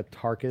recently. I got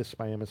Tarkus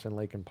by Emerson,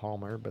 Lake and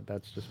Palmer, but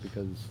that's just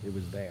because it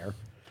was there.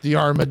 The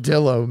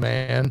Armadillo,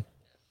 man.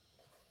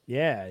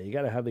 Yeah, you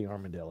got to have the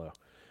Armadillo.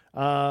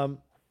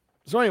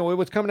 So anyway,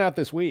 what's coming out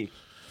this week?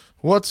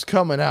 What's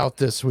coming out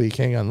this week?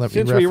 Hang on, let me.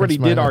 Since we already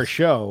did our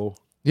show.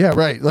 Yeah,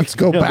 right. Let's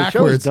go backwards. The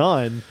show's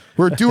done.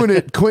 We're doing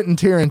it Quentin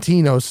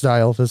Tarantino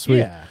style this week.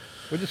 Yeah,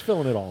 we're just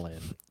filling it all in.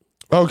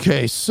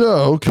 Okay,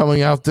 so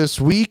coming out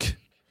this week,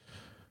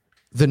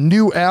 the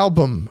new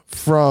album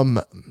from,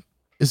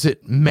 is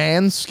it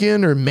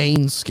Manskin or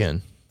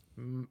Mainskin?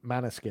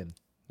 Maneskin.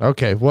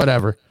 Okay,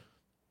 whatever.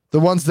 The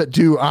ones that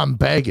do I'm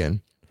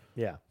Begging.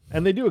 Yeah,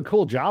 and they do a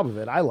cool job of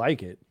it. I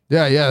like it.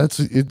 Yeah, that's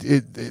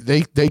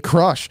it. They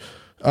crush.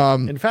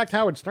 In fact,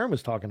 Howard Stern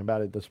was talking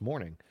about it this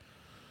morning.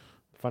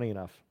 Funny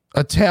enough.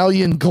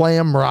 Italian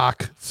glam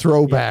rock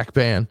throwback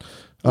band.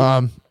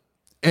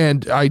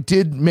 And I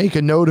did make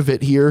a note of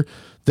it here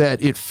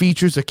that it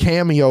features a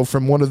cameo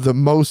from one of the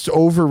most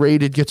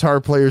overrated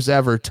guitar players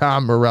ever,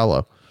 Tom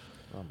Morello.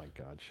 Oh my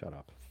God, shut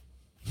up.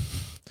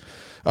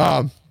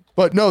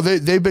 But no,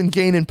 they've been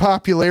gaining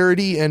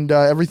popularity, and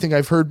everything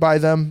I've heard by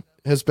them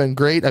has been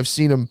great. I've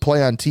seen them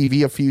play on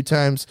TV a few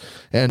times,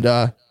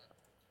 and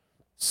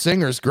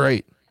singer's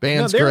great.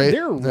 Band's great.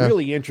 They're a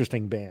really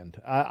interesting band.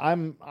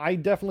 I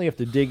definitely have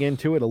to dig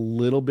into it a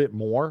little bit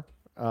more.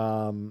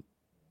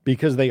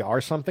 Because they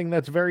are something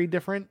that's very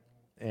different,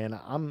 and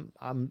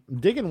I'm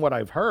digging what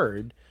I've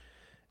heard,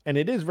 and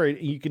it is very.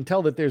 You can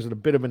tell that there's a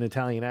bit of an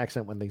Italian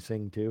accent when they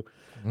sing too,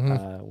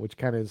 which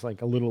kind of is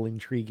like a little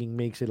intriguing,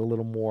 makes it a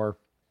little more,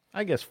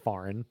 I guess,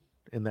 foreign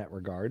in that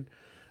regard.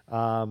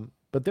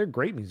 But they're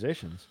great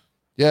musicians.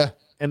 Yeah,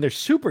 and they're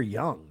super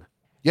young.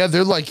 Yeah,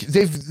 they're like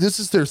this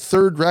is their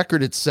third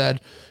record, it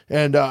said,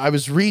 and I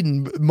was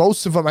reading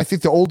most of them. I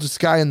think the oldest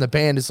guy in the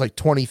band is like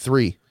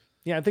 23.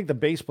 Yeah, I think the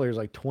bass player is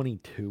like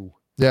 22.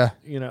 Yeah.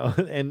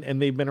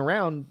 And they've been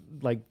around,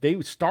 like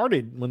they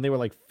started when they were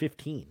like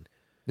 15.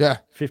 Yeah.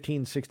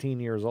 15,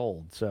 16 years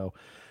old. So,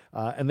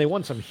 and they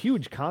won some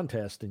huge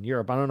contest in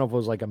Europe. I don't know if it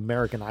was like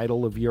American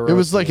Idol of Europe. It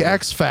was like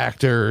X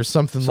Factor or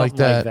something like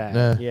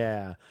that.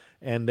 Yeah.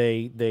 And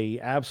they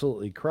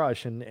absolutely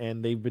crush,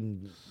 and they've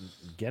been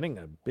getting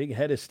a big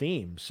head of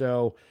steam.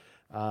 So,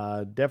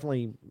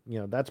 definitely,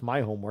 that's my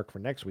homework for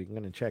next week. I'm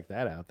going to check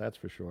that out. That's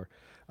for sure.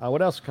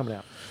 What else is coming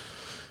out?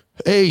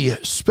 A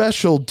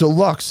special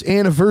deluxe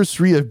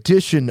anniversary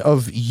edition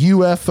of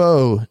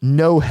UFO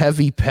No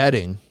Heavy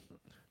Petting.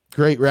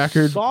 Great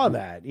record. Saw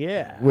that,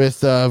 yeah.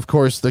 With, of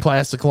course, the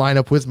classic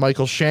lineup with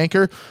Michael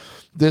Schenker.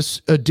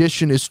 This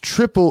edition is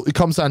it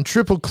comes on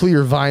triple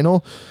clear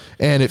vinyl,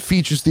 and it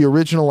features the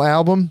original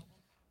album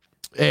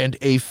and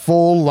a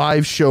full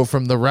live show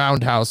from the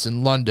Roundhouse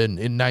in London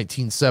in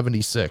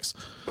 1976.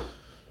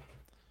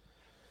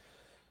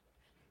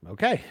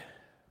 Okay.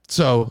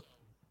 So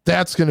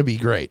that's going to be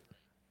great.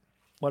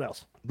 What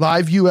else?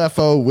 Live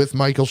UFO with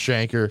Michael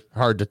Schenker,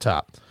 hard to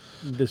top.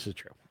 This is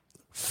true.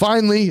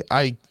 Finally,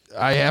 I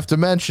have to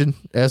mention,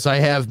 as I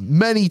have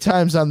many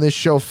times on this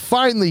show,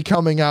 finally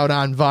coming out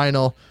on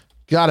vinyl.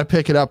 Got to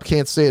pick it up.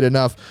 Can't say it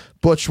enough.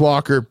 Butch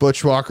Walker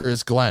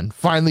is Glenn.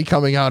 Finally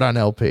coming out on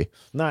LP.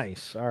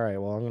 Nice. All right.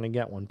 Well, I'm going to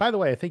get one. By the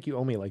way, I think you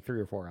owe me like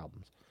 3 or 4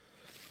 albums.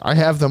 I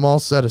have them all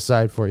set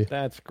aside for you.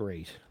 That's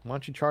great. Why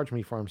don't you charge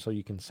me for them so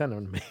you can send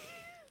them to me?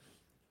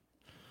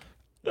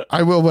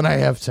 I will when I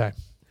have time.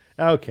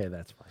 Okay,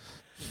 that's fine.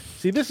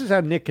 See, this is how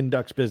Nick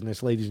conducts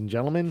business, ladies and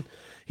gentlemen.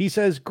 He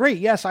says, great,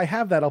 yes, I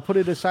have that. I'll put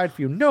it aside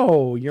for you.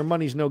 No, your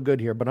money's no good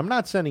here, but I'm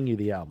not sending you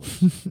the album.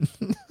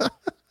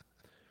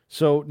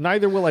 So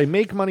neither will I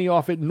make money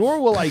off it,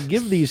 nor will I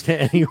give these to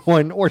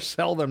anyone or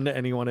sell them to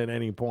anyone at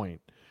any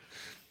point.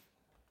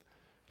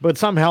 But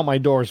somehow my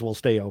doors will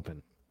stay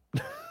open.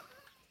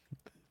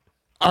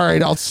 All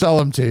right, I'll sell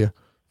them to you.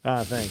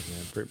 Thanks,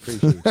 man.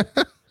 Appreciate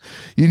it.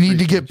 You need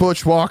to get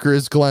Butch Walker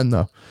as Glenn,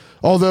 though.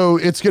 Although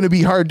it's going to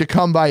be hard to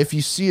come by if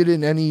you see it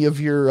in any of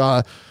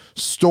your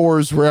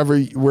stores,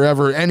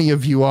 wherever any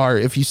of you are.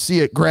 If you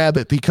see it, grab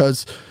it,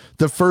 because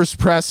the first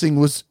pressing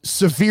was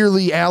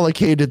severely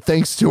allocated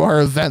thanks to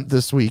our event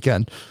this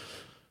weekend,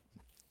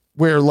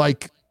 where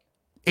like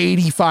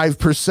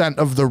 85%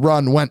 of the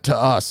run went to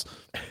us.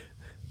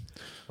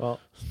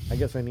 Well, I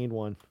guess I need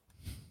one.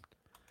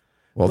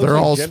 Well, they're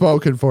all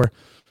spoken for.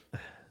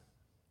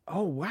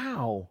 Oh,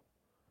 wow.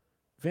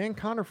 Van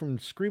Connor from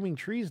Screaming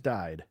Trees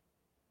died.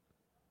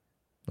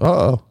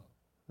 Uh-oh.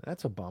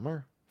 That's a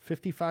bummer.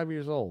 55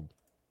 years old.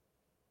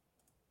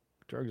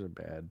 Drugs are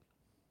bad.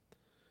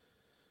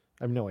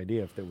 I have no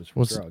idea if it was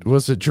from drugs.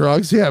 Was it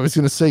drugs? Yeah, I was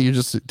going to say, you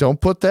just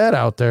don't put that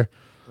out there.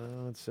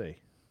 Let's see.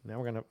 Now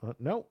we're going to...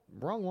 no,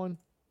 wrong one.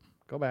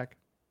 Go back.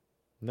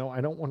 No,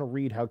 I don't want to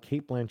read how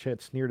Kate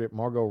Blanchett sneered at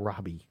Margot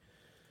Robbie.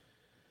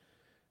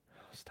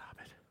 Stop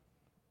it.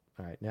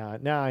 All right,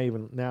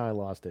 now I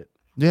lost it.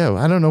 Yeah,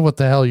 I don't know what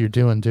the hell you're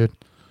doing, dude.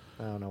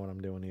 I don't know what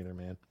I'm doing either,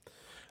 man.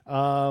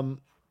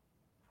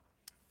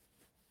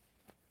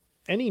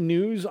 Any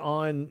news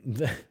on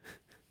the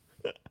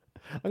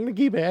I'm gonna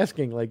keep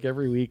asking like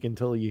every week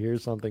until you hear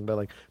something, but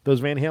like those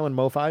Van Halen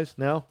MoFis?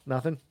 No,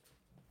 nothing.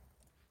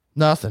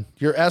 Nothing.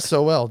 You're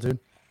SOL, dude.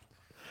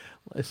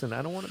 Listen,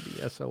 I don't want to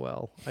be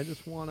SOL. I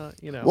just want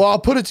to, Well, I'll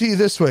put it to you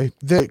this way: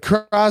 the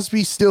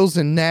Crosby, Stills,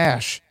 and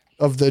Nash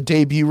of the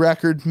debut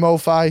record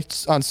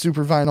MoFi on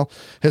Super Vinyl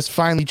has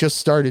finally just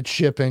started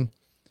shipping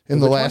in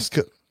the last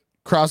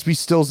Crosby,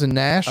 Stills, and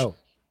Nash. Oh.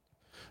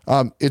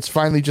 It's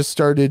finally just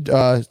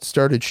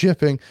started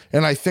shipping,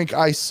 and I think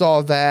I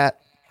saw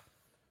that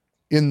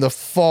in the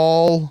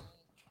fall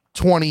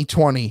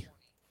 2020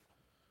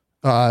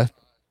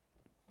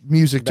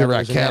 Music That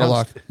Direct was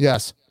catalog. announced?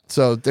 Yes.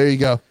 So there you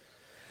go.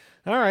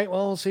 All right,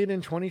 well, we'll see it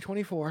in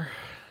 2024.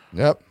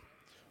 Yep.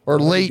 Or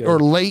That'd be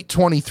late good.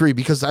 23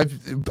 because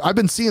I've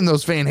been seeing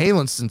those Van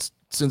Halen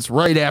since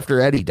right after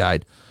Eddie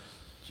died.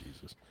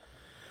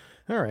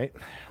 All right.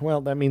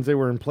 Well, that means they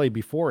were in play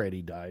before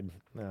Eddie died.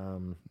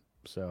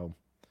 So,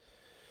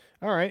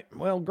 all right.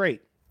 Well,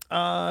 great.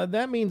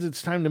 That means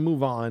it's time to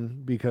move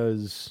on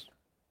because,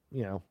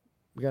 we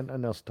got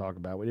nothing else to talk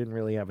about. We didn't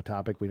really have a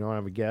topic. We don't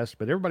have a guest,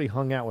 but everybody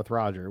hung out with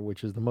Roger,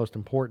 which is the most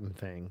important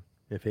thing,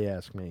 if you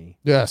ask me.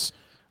 Yes.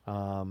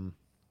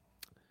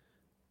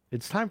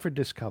 It's time for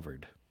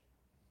Discovered.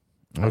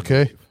 I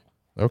Okay. believe,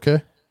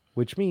 Okay.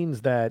 which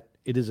means that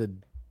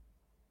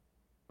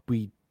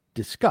we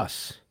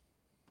discuss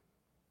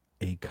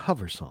a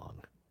cover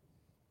song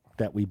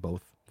that we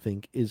both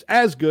think is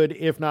as good,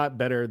 if not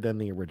better, than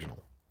the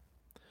original.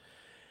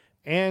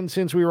 And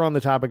since we were on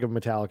the topic of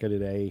Metallica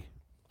today,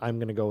 I'm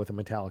going to go with a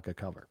Metallica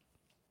cover.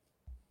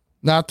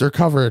 Not their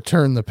cover of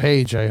Turn the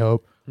Page, I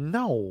hope.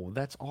 No,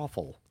 that's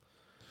awful.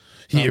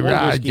 Here more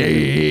I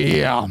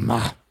whiskey. am.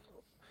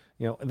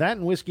 That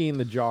and Whiskey in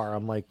the Jar,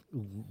 I'm like,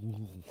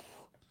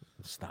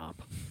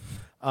 stop.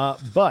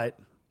 But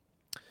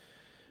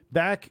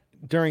back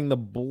during the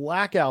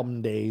Black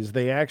Album days,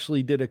 they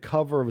actually did a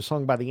cover of a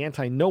song by the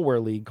Anti-Nowhere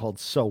League called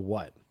So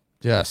What?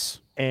 Yes.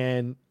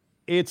 And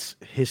it's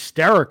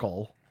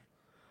hysterical.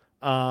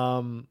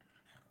 The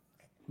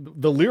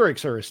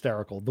lyrics are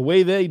hysterical. The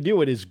way they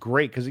do it is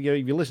great because if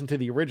you listen to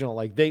the original,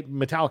 like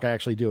Metallica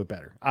actually do it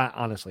better.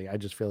 Honestly, I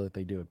just feel that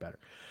they do it better.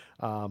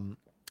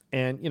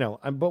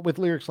 But with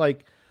lyrics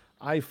like,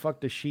 "I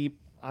fucked a sheep,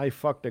 I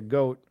fucked a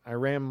goat, I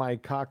ran my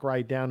cock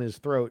right down his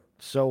throat.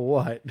 So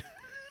what?"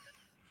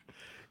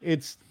 I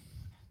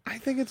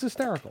think it's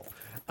hysterical.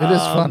 It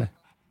is funny.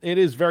 It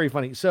is very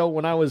funny. So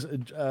when I was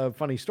a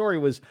funny story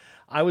was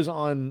I was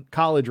on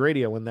college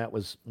radio when that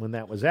was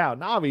out,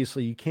 and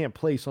obviously you can't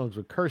play songs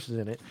with curses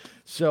in it.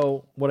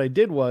 So what I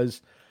did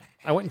was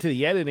I went into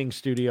the editing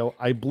studio.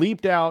 I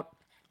bleeped out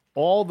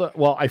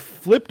I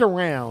flipped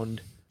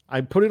around. I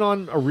put it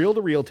on a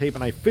reel-to-reel tape,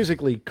 and I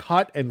physically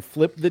cut and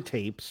flipped the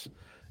tapes,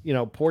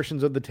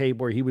 portions of the tape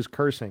where he was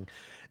cursing,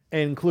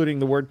 including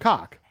the word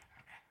cock.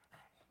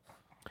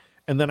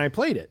 And then I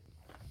played it.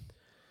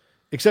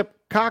 Except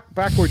cock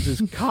backwards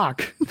is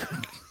cock.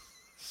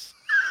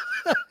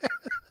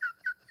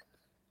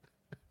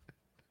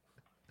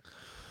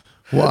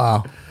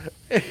 Wow.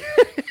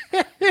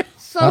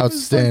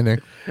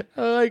 Outstanding.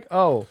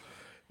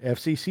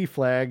 FCC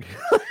flag.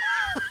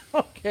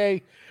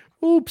 Okay.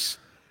 Oops.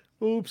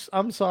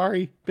 I'm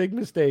sorry. Big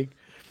mistake.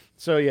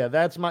 So yeah,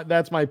 that's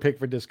my pick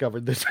for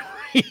Discovered this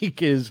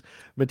week is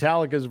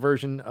Metallica's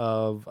version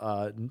of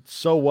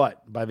So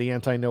What by the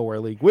Anti-Nowhere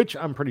League, which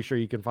I'm pretty sure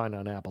you can find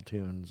on Apple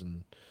Tunes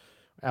and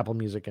Apple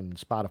Music and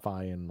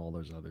Spotify and all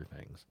those other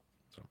things.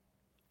 So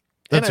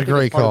That's a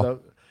great call.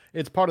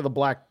 It's part of the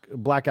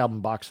Black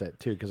Album box set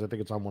too, because I think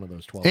it's on one of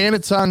those 12. And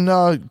it's on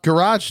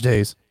Garage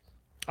Days.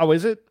 Oh,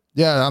 is it?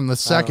 Yeah, on the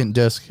second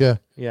disc. Yeah.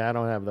 Yeah, I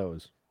don't have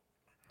those.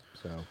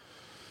 So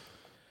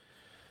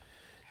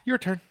your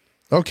turn.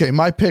 Okay,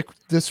 my pick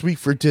this week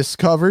for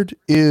Discovered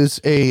is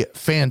a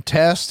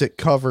fantastic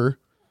cover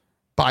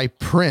by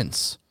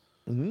Prince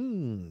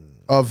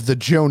of the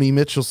Joni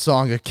Mitchell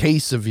song "A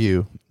Case of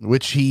You,"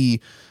 which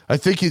I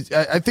think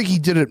he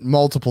did it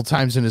multiple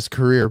times in his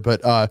career,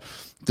 but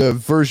the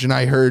version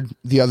I heard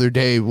the other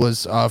day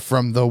was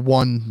from the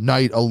One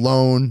Night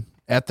Alone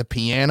at the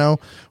Piano,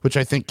 which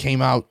I think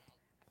came out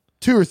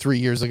 2 or 3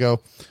 years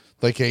ago,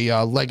 like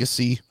a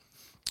legacy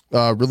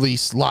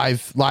release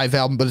live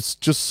album, but it's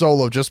just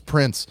solo, just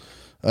Prince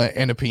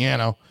and a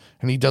piano,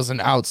 and he does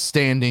an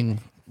outstanding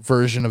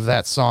version of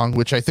that song,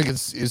 which I think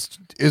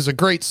is a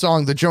great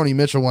song. The Joni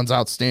Mitchell one's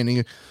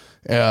outstanding.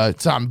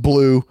 It's on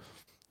Blue,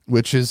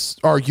 which is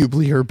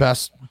arguably her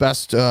best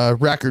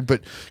record,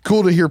 but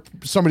cool to hear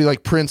somebody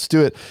like Prince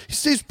do it. He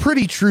stays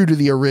pretty true to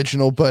the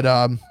original, but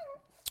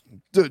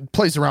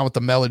plays around with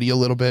the melody a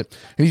little bit,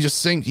 and he just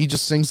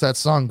sings that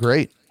song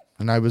great,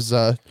 and I was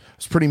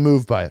pretty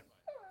moved by it.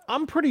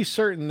 I'm pretty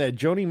certain that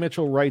Joni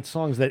Mitchell writes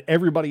songs that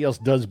everybody else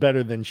does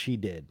better than she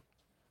did.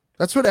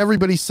 That's what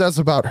everybody says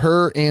about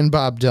her and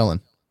Bob Dylan.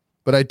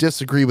 But I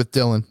disagree with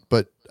Dylan,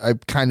 but I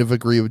kind of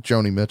agree with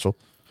Joni Mitchell.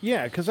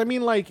 Yeah, because I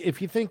mean, like,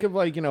 if you think of,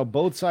 like,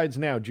 both sides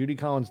now, Judy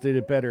Collins did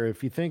it better.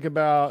 If you think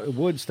about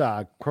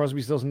Woodstock,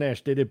 Crosby, Stills, and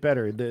Nash did it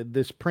better.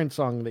 This Prince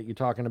song that you're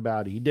talking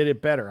about, he did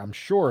it better. I'm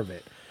sure of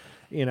it.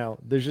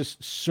 There's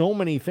just so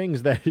many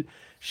things that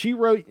she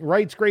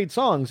writes great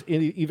songs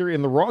either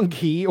in the wrong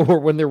key or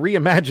when they're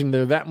reimagined,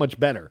 they're that much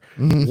better.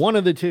 Mm-hmm. One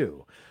of the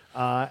two.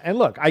 And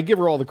look, I give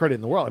her all the credit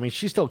in the world. I mean,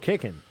 she's still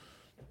kicking.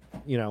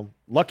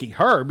 Lucky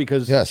her,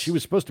 because she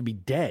was supposed to be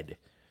dead.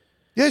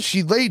 Yeah,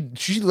 she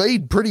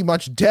laid pretty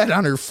much dead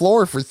on her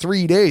floor for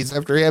 3 days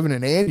after having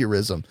an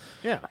aneurysm.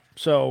 Yeah.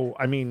 So,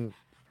 I mean,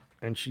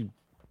 and she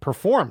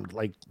performed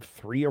like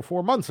 3 or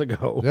 4 months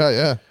ago.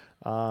 Yeah.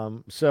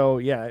 So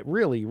yeah,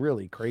 really,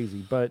 really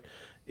crazy, but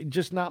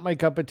just not my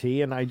cup of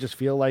tea. And I just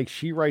feel like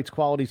she writes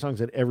quality songs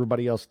that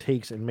everybody else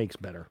takes and makes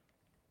better.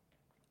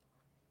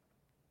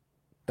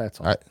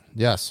 That's all.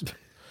 Yes.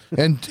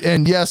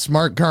 and yes,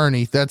 Mark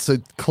Carney, that's a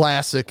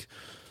classic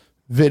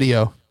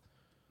video.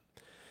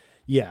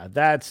 Yeah,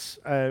 that's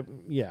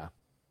yeah.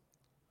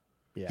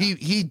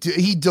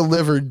 He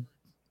delivered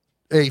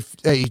a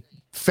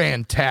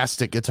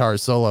fantastic guitar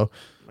solo.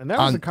 And that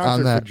was a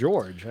concert for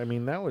George. I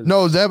mean, that was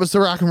that was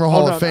the Rock and Roll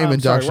Hall of Fame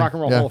induction. Rock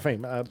and Roll Hall of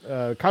Fame.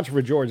 Concert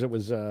for George. It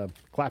was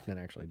Clapton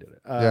actually did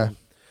it. Yeah,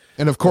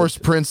 and of course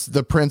Prince.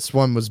 The Prince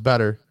one was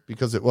better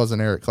because it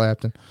wasn't Eric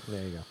Clapton.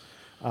 There you go.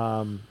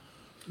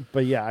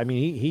 But yeah, I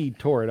mean, he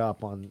tore it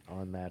up on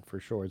that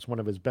for sure. It's one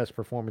of his best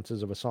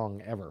performances of a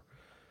song ever.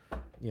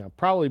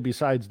 Probably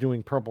besides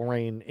doing Purple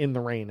Rain in the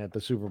rain at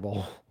the Super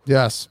Bowl.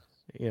 Yes.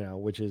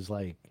 Which is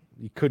like,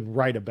 you couldn't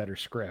write a better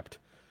script.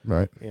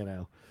 Right.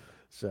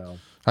 So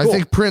I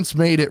think Prince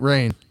made it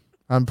rain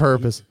on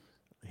purpose.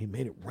 He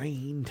made it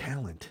rain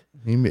talent.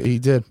 He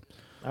did.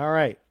 All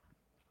right.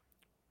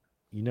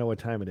 You know what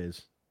time it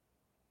is.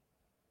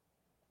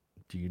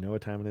 Do you know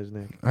what time it is,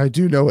 Nick? I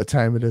do know what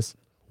time it is.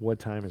 What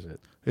time is it?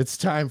 It's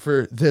time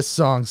for This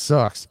Song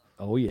Sucks.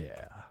 Oh,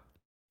 yeah.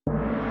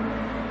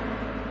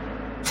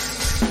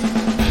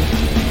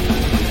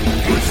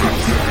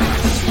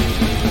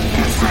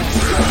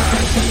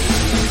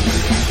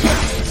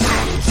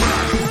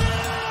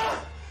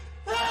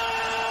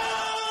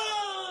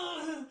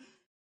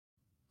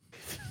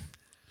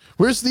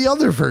 Where's the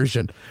other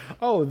version?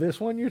 Oh, this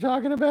one you're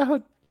talking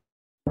about?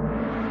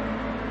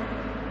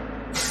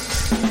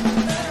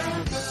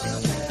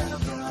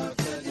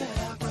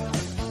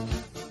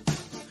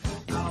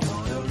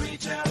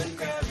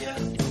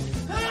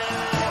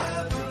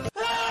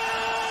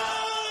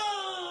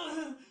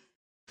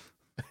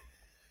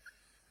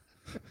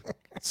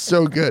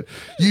 So good.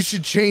 You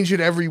should change it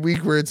every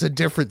week where it's a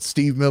different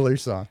Steve Miller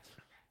song.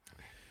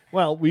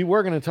 Well, we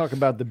were going to talk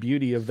about the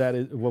beauty of that,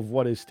 of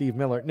what is Steve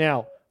Miller.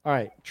 Now, all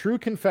right, True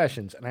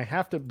Confessions, and I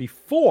have to,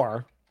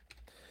 before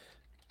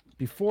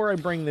I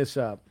bring this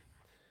up,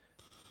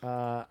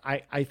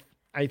 I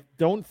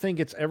don't think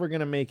it's ever going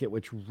to make it,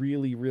 which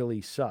really,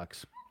 really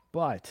sucks.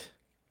 But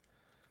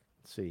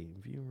let's see,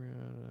 view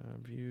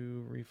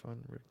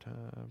refund,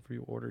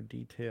 view order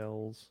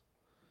details.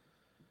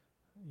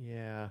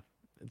 Yeah,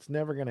 it's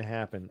never going to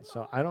happen.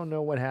 So I don't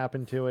know what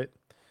happened to it.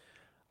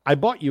 I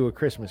bought you a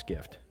Christmas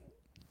gift.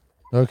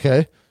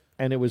 Okay.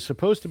 And it was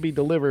supposed to be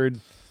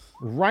delivered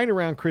right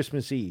around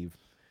Christmas Eve,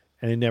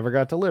 and it never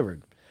got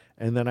delivered.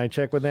 And then I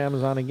checked with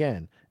Amazon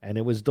again, and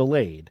it was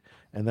delayed.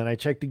 And then I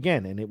checked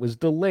again, and it was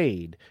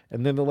delayed.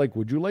 And then they're like,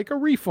 would you like a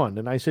refund?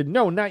 And I said,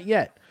 no, not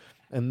yet.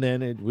 And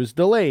then it was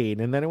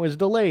delayed, and then it was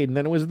delayed, and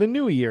then it was the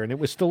new year, and it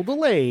was still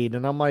delayed.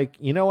 And I'm like,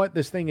 you know what?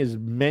 This thing is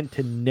meant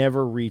to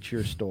never reach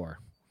your store.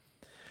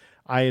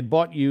 I had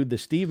bought you the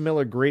Steve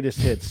Miller Greatest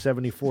Hits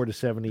 74 to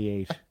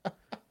 78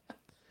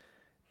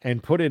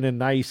 and put in a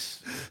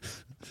nice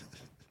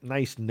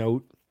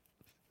note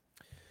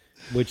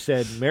which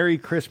said, Merry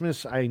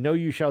Christmas. I know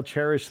you shall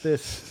cherish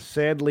this.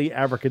 Sadly,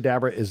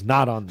 Abracadabra is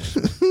not on this.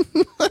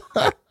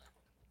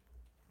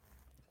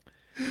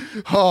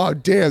 Oh,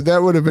 damn.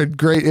 That would have been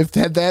great. If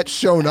had that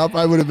shown up,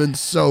 I would have been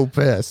so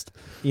pissed.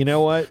 You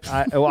know what?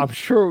 I'm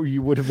sure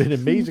you would have been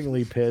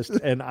amazingly pissed,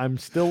 and I'm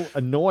still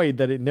annoyed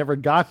that it never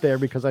got there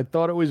because I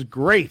thought it was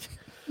great.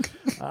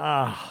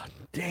 Ah,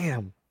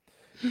 damn.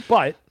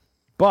 But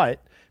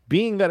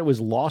being that it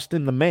was lost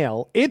in the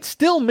mail, it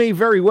still may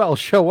very well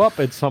show up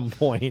at some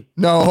point.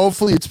 No,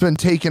 hopefully it's been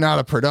taken out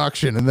of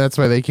production, and that's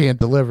why they can't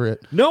deliver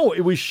it. No,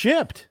 it was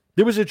shipped.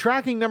 There was a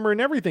tracking number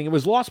and everything. It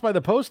was lost by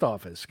the post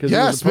office.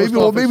 Yes, maybe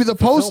the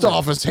post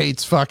office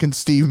hates fucking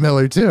Steve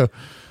Miller too.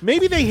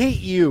 Maybe they hate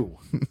you.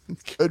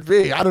 Could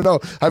be. I don't know.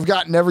 I've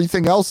gotten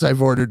everything else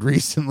I've ordered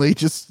recently.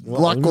 Just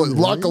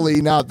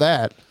luckily not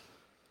that.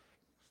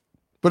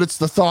 But it's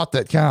the thought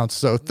that counts.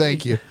 So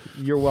thank you.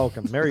 You're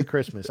welcome. Merry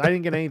Christmas. I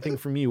didn't get anything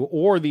from you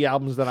or the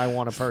albums that I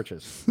want to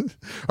purchase.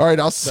 All right,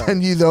 I'll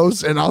send you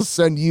those, and I'll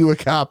send you a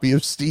copy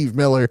of Steve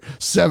Miller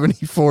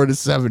 74 to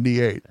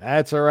 78.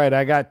 That's all right.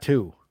 I got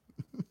 2.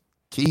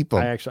 Keep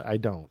them. I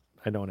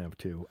don't have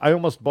 2. I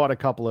almost bought a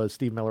couple of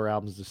Steve Miller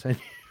albums to send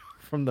you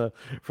from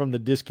the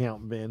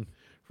discount bin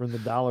from the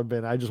dollar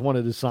bin. I just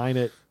wanted to sign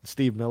it,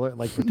 Steve Miller,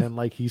 like pretend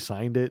like he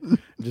signed it, and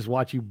just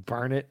watch you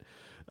burn it.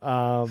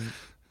 What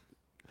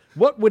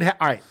would all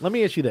right, let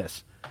me ask you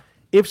this.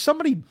 If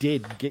somebody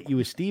did get you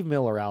a Steve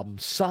Miller album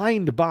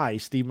signed by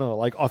Steve Miller,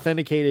 like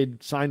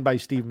authenticated, signed by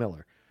Steve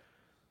Miller,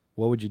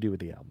 what would you do with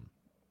the album?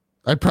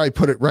 I'd probably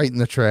put it right in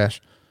the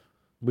trash.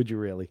 Would you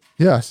really?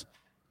 Yes.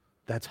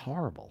 That's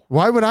horrible.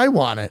 Why would I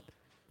want it?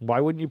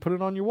 Why wouldn't you put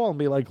it on your wall and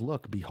be like,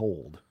 look,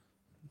 behold?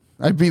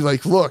 I'd be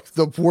like, look,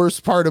 the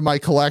worst part of my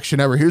collection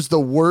ever. Here's the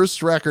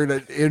worst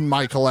record in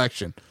my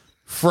collection.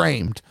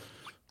 Framed.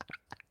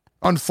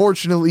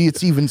 Unfortunately,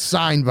 it's even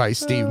signed by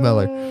Steve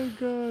Miller. Oh,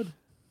 God.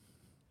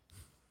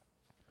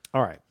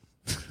 All right.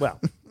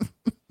 Well.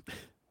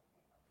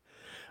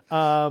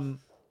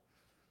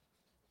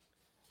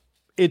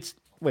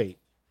 Wait,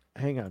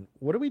 hang on.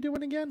 What are we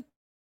doing again?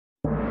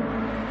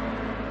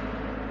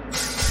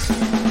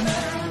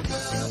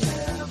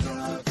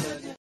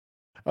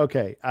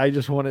 Okay, I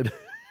just wanted to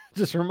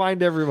just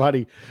remind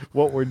everybody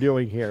what we're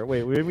doing here.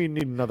 Wait, we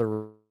need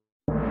another.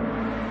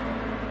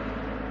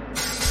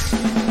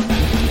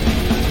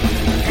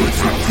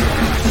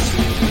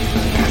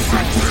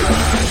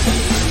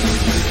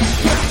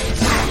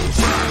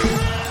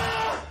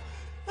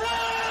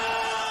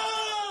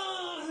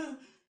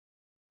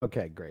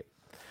 Okay, great.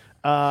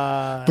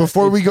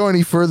 Before we go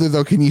any further,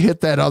 though, can you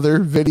hit that other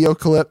video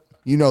clip?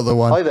 You know the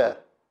one. Hi there.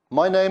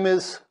 My name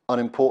is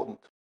Unimportant.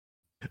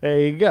 There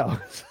you go.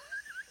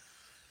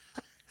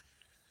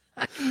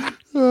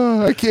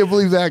 I can't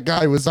believe that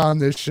guy was on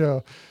this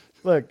show.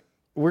 Look,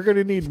 we're going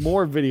to need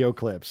more video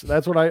clips.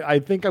 That's what I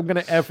think I'm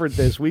going to effort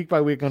this week by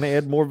week. Going to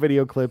add more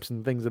video clips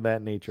and things of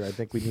that nature. I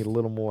think we need a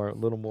little more,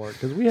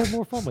 because we have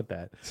more fun with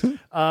that.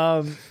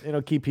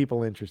 Keep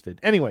people interested.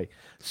 Anyway,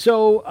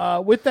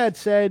 so with that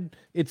said,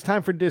 it's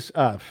time for this.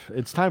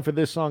 It's time for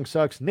This Song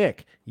Sucks.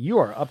 Nick, you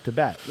are up to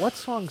bat. What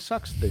song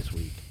sucks this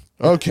week?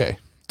 Okay,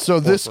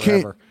 so this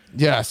forever.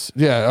 Yes,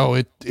 yeah. Oh,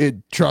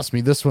 it. Trust me,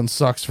 this one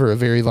sucks for a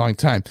very long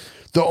time.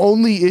 The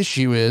only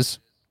issue is,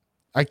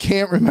 I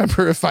can't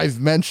remember if I've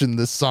mentioned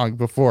this song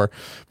before,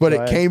 but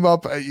it came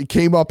up. It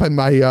came up in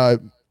my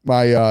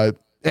my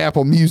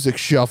Apple Music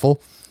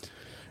shuffle,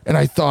 and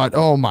I thought,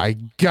 oh my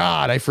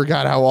God, I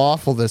forgot how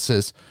awful this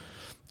is.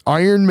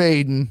 Iron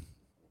Maiden,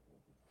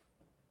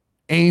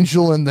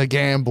 Angel and the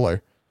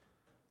Gambler.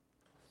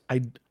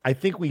 I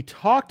think we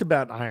talked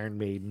about Iron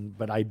Maiden,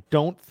 but I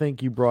don't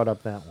think you brought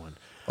up that one.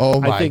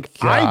 Oh my God. I think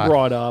I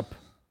brought up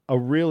a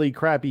really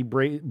crappy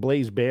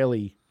Blaze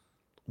Bayley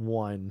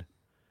one.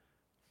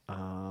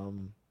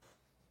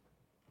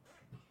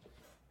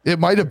 It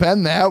might have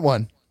been that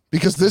one,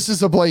 because this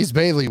is a Blaze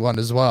Bayley one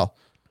as well.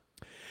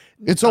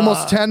 It's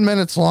almost 10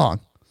 minutes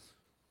long,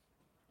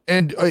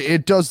 and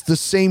it does the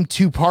same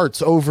two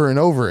parts over and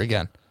over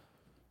again.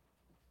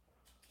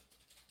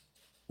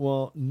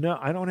 Well, no,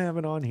 I don't have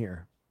it on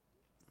here.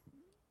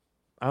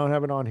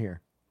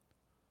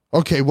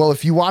 Okay, well,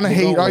 if you want to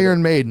hate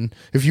Iron Maiden,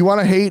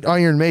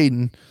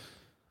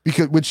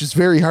 which is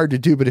very hard to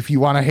do, but if you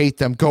want to hate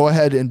them, go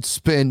ahead and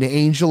spin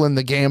Angel and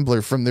the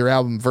Gambler from their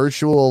album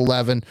Virtual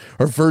 11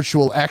 or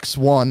Virtual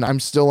X1.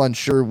 I'm still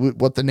unsure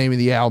what the name of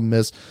the album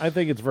is. I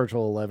think it's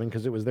Virtual 11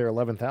 because it was their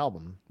 11th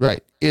album.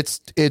 Right. It's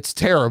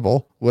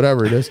terrible,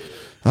 whatever it is.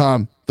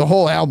 The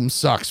whole album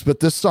sucks, but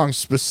this song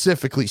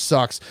specifically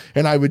sucks,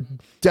 and I would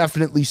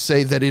definitely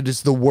say that it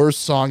is the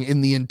worst song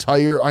in the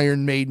entire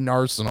Iron Maiden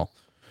arsenal.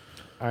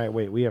 All right,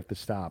 wait, we have to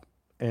stop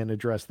and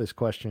address this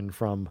question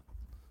from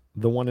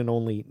the one and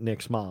only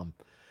Nick's mom.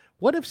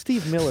 What if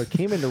Steve Miller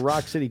came into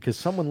Rock City because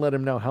someone let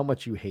him know how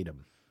much you hate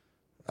him?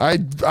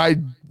 I'd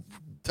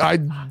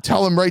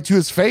tell him right to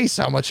his face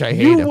how much I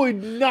hate him. You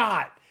would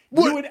not.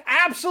 What? You would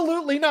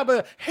absolutely not.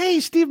 But hey,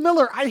 Steve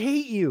Miller, I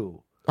hate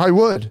you. I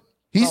would.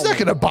 He's not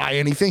going to buy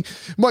anything.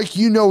 Mike,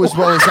 you know as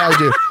well as I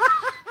do.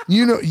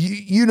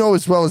 You know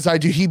as well as I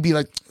do. He'd be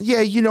like, yeah,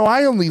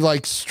 I only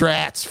like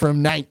Strats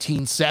from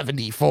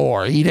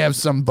 1974. He'd have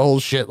some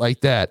bullshit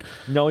like that.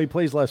 No, he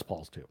plays Les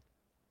Pauls too.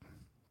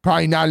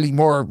 Probably not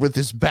anymore with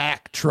his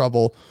back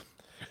trouble.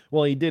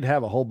 Well, he did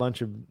have a whole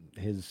bunch of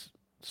his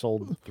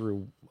sold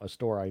through a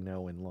store I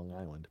know in Long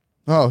Island.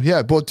 Oh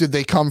yeah, but did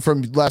they come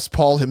from Les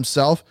Paul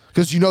himself?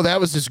 Because that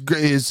was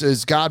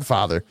his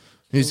godfather.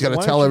 He's got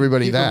to tell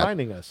everybody that.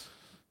 Reminding us.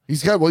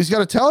 He's got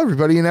to tell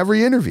everybody in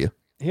every interview.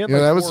 He had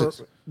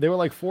they were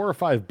like 4 or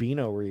 5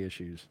 Beano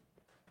reissues.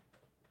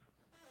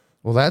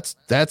 Well,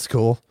 that's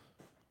cool.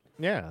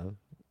 Yeah,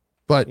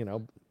 but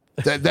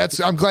that's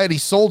I'm glad he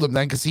sold him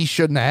then, because he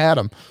shouldn't have had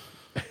him.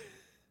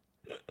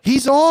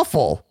 He's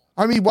awful.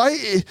 I mean,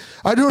 why?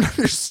 I don't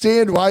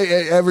understand why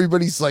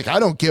everybody's like, I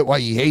don't get why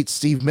you hate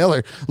Steve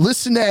Miller.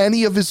 Listen to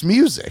any of his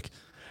music.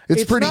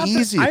 It's pretty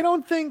easy. I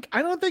don't think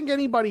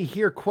anybody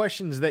here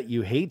questions that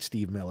you hate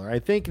Steve Miller. I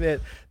think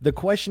that the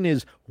question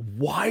is,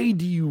 why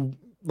do you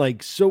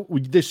like so?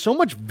 There's so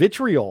much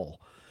vitriol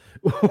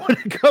when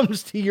it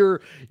comes to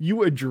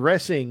you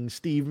addressing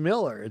Steve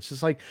Miller. It's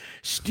just like,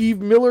 Steve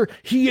Miller,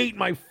 he ate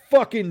my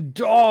fucking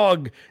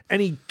dog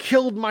and he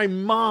killed my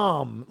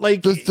mom.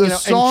 Like The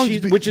song,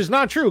 which is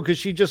not true because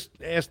she just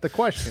asked the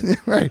question.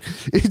 Right.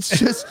 It's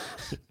just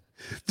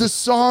the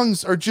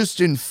songs are just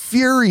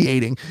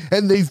infuriating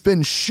and they've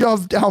been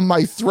shoved down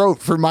my throat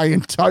for my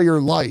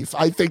entire life.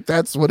 I think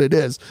that's what it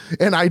is.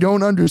 And I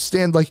don't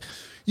understand, like,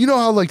 you know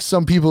how like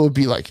some people would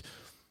be like,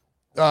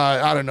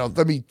 I don't know,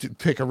 let me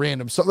pick a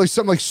random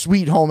something like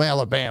Sweet Home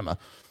Alabama.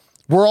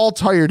 We're all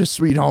tired of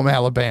Sweet Home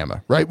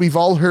Alabama, right? We've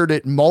all heard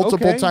it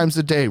multiple times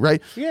a day,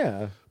 right?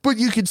 Yeah. But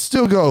you could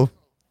still go,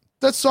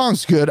 that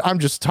song's good. I'm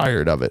just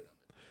tired of it,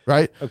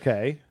 right?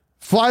 Okay.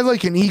 Fly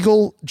Like an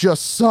Eagle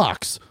just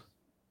sucks.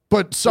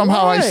 But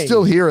somehow I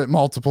still hear it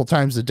multiple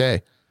times a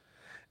day.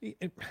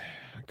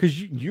 Because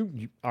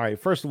you all right,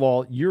 first of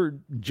all, you're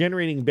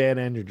generating bad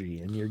energy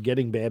and you're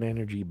getting bad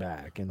energy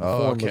back in the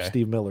form of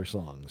Steve Miller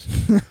songs.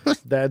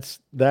 That's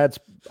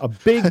a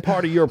big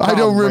part of your problem. I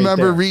don't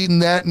remember right reading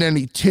that in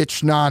any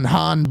Titch Non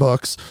Han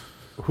books.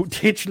 Who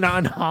Titch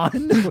Non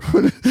Han?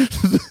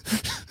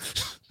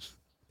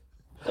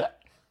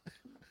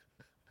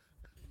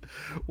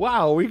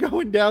 Wow, are we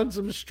going down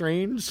some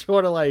strange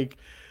sort of like,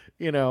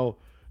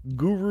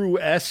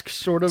 guru-esque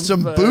sort of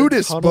some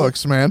Buddhist tunnel?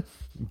 Books, man.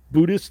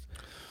 Buddhist.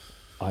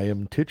 I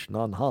am Titch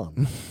Non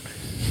Han.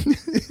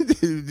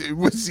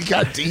 Was he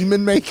got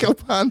demon makeup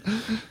on?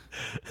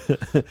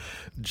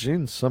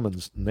 Gene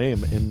Simmons'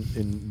 name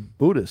in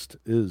Buddhist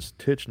is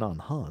Titch Non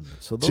Han.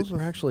 So those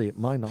are actually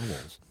my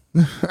novels.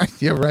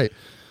 Yeah, right.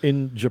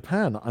 In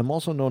Japan, I'm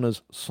also known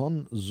as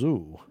Sun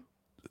Tzu.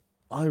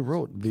 I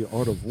wrote The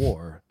Art of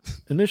War.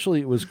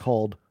 Initially, it was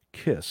called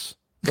Kiss,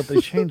 but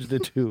they changed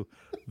it to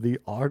The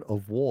Art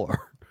of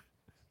War.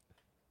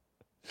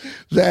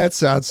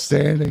 That's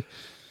outstanding.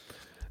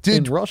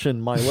 In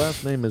Russian, my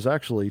last name is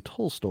actually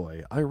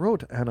Tolstoy. I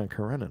wrote Anna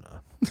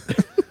Karenina.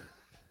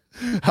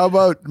 How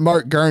about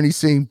Mark Garney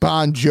saying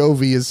Bon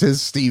Jovi is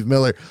his Steve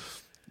Miller?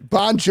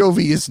 Bon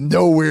Jovi is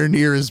nowhere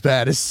near as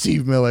bad as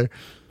Steve Miller,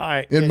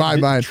 in my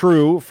mind.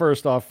 True,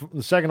 first off.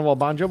 Second of all,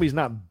 Bon Jovi's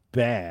not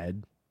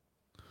bad.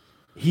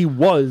 He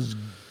was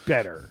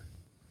better.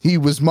 He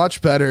was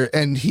much better,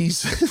 and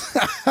he's...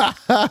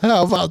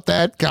 How about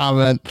that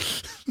comment?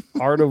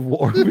 Art of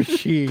War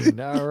Machine.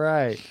 All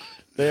right.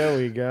 There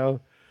we go.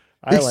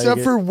 Except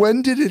for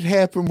when did it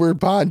happen where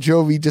Bon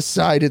Jovi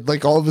decided,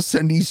 like, all of a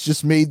sudden he's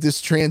just made this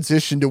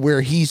transition to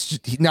where he's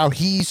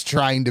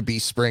trying to be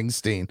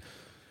Springsteen?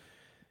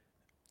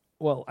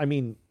 Well, I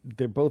mean,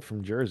 they're both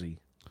from Jersey.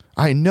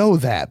 I know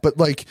that, but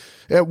like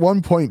at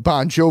one point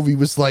Bon Jovi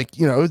was like,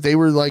 they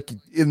were like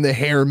in the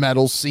hair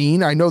metal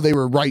scene. I know they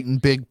were writing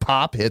big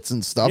pop hits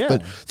and stuff,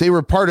 but they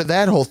were part of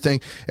that whole thing.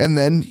 And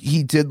then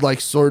he did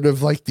like sort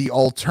of like the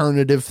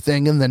alternative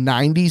thing in the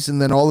 90s. And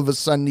then all of a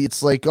sudden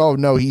it's like, oh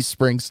no, he's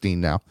Springsteen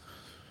now.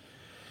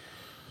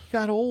 He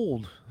got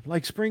old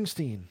like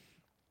Springsteen.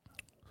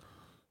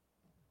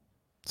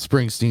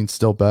 Springsteen's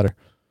still better.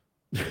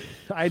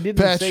 I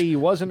didn't say he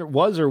was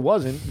or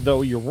wasn't,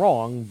 though you're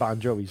wrong. Bon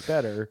Jovi's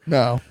better.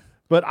 No.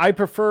 But I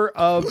prefer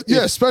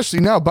especially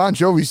now Bon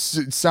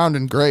Jovi's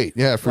sounding great.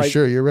 Yeah, for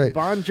sure. You're right.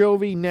 Bon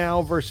Jovi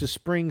now versus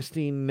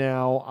Springsteen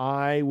now,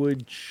 I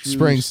would choose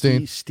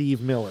Springsteen. Steve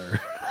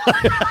Miller.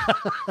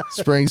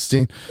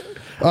 Springsteen.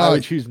 I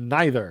would choose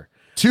neither.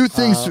 Two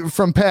things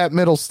from Pat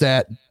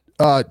Middlestat.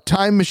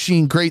 Time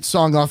Machine, great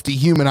song off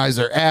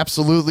Dehumanizer.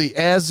 Absolutely.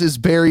 As is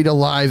Buried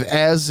Alive,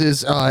 as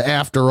is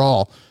After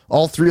All.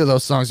 All three of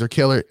those songs are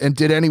killer. And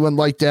did anyone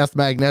like Death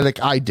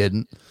Magnetic? I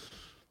didn't.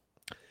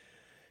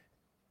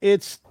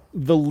 It's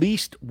the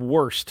least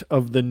worst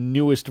of the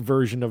newest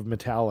version of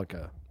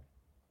Metallica,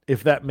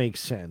 if that makes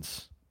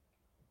sense.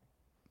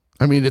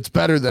 I mean, it's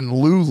better than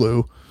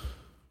Lulu.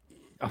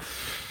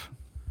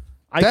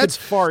 I could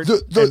fart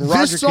and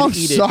Roger could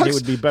eat it and it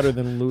would be better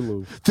than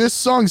Lulu. This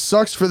song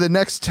sucks for the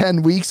next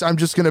 10 weeks. I'm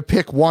just going to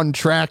pick one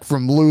track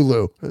from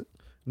Lulu.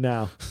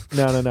 No.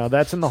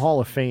 That's in the Hall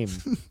of Fame.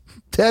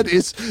 That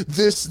is,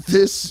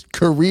 this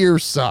career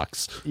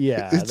sucks.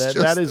 Yeah,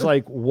 that is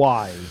like,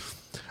 why?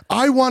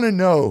 I want to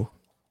know,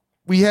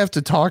 we have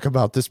to talk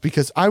about this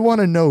because I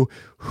want to know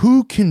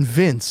who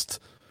convinced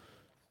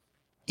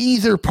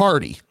either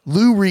party,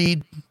 Lou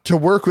Reed to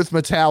work with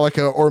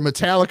Metallica or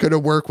Metallica to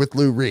work with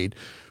Lou Reed.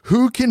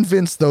 Who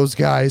convinced those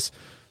guys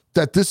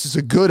that this is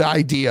a good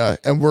idea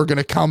and we're going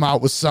to come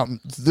out with something,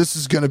 this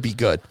is going to be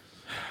good?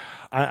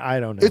 I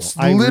don't know. It's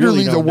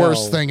literally the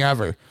worst thing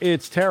ever.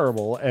 It's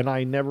terrible, and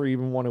I never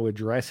even want to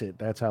address it.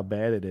 That's how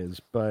bad it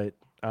is. But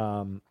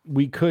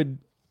we could,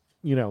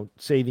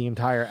 say the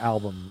entire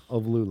album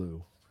of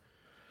Lulu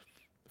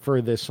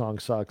for This Song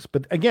Sucks.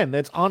 But again,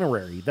 that's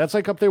honorary. That's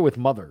like up there with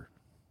Mother.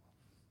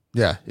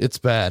 Yeah, it's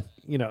bad.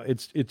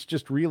 It's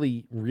just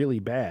really, really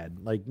bad.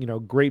 Like,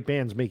 great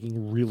bands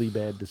making really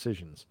bad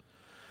decisions.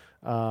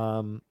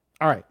 All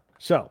right,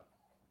 so.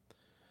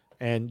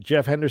 And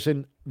Jeff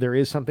Henderson, there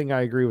is something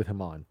I agree with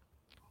him on.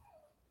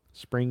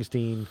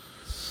 Springsteen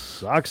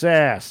sucks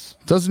ass.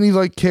 Doesn't he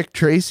like kick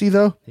Tracy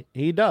though?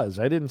 He does.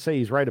 I didn't say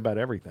he's right about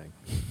everything.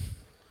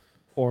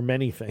 or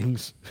many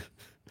things,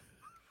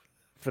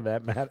 for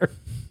that matter.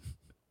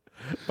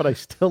 But I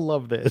still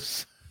love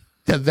this.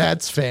 Yeah,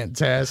 that's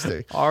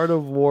fantastic. Art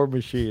of War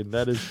Machine.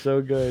 That is so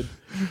good.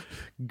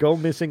 Go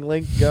Missing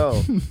Link,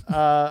 go.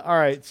 All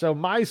right, so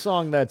my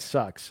song that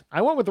sucks.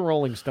 I went with the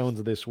Rolling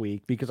Stones this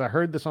week because I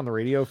heard this on the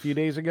radio a few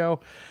days ago,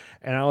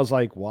 and I was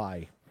like,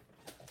 why?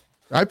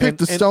 I picked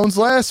the Stones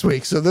last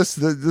week, so this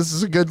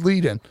is a good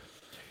lead-in.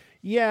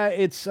 Yeah,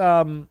 it's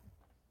I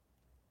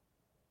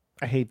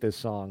hate this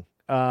song.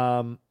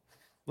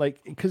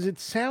 Like, because it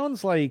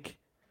sounds like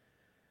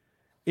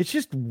it's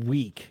just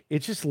weak.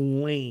 It's just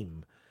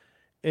lame.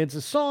 It's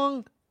a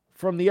song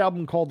from the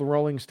album called The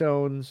Rolling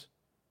Stones,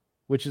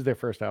 which is their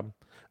first album,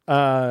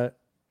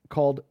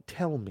 called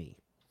Tell Me.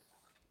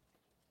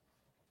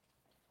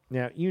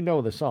 Now, you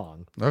know the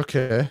song.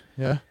 Okay,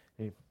 yeah.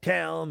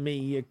 Tell me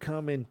you're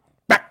coming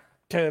back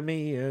to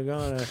me. You're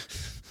gonna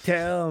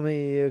tell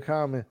me you're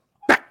coming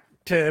back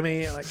to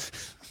me. Like,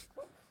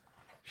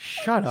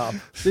 shut up.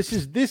 This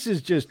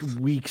is just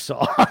weak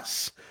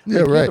sauce. Yeah,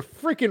 Like, right. you're the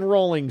freaking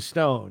Rolling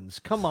Stones.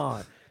 Come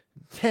on.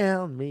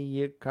 Tell me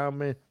you're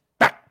coming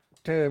back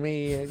to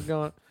me. You're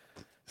gonna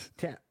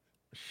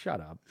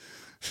shut up.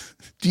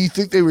 Do you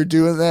think they were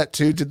doing that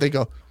too? Did they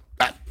go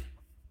back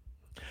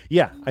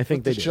Yeah, I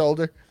think they the did.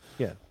 shoulder?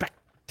 Yeah, back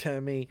to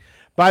me.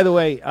 By the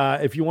way,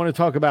 if you want to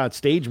talk about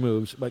stage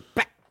moves, like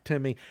back to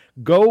me,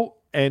 go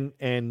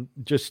and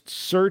just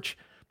search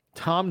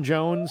Tom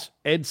Jones,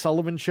 Ed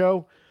Sullivan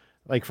Show,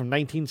 like from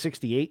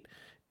 1968.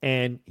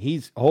 And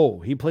he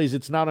plays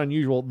It's Not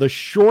Unusual. The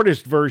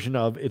shortest version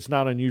of It's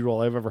Not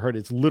Unusual I've ever heard.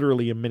 It's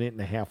literally a minute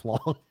and a half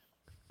long.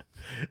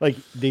 Like,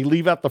 they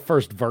leave out the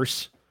first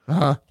verse.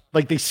 Uh-huh.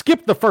 Like, they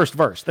skip the first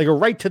verse. They go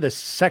right to the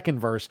second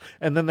verse,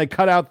 and then they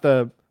cut out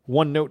the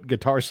one-note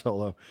guitar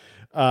solo,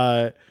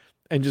 and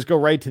just go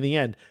right to the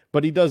end.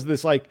 But he does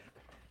this like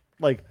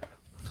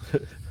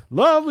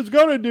love is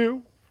gonna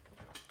do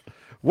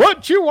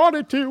what you want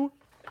it to.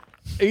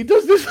 And he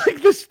does this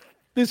like this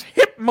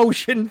hip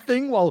motion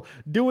thing while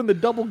doing the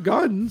double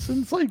guns,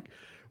 and it's like,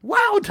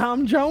 wow,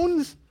 Tom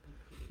Jones,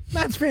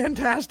 that's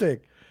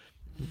fantastic.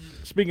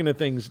 Speaking of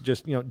things,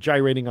 just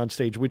gyrating on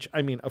stage, which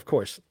I mean, of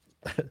course,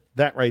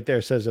 that right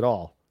there says it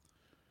all.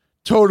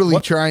 Totally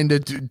trying to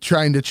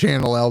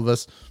channel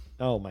Elvis.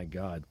 Oh my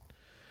God!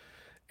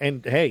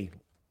 And hey,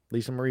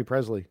 Lisa Marie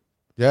Presley,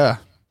 Yeah.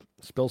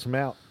 spill some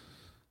out.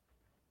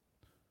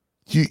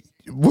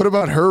 What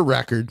about her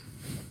record?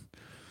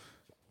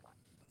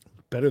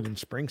 Better than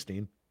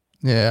Springsteen.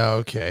 Yeah,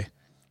 okay.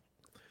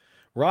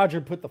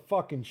 Roger, put the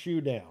fucking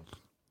shoe down.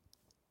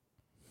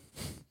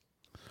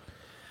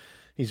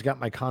 He's got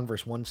my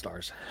Converse 1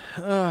 stars.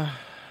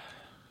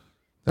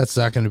 That's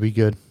not going to be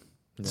good.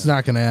 It's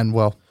not going to end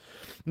well.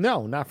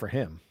 No, not for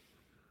him.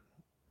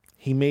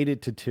 He made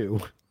it to 2.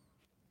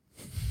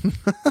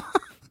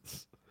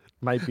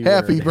 Might be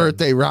Happy weird.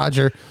 birthday,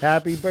 Roger.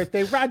 Happy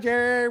birthday,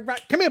 Roger.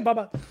 Come here,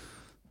 Bubba.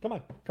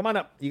 Come on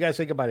up. You guys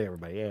say goodbye to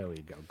everybody. There we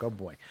go. Go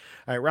boy.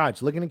 All right,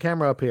 Raj, look in the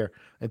camera up here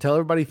and tell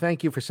everybody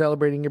thank you for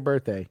celebrating your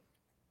birthday.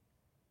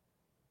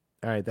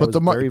 All right, that Put was the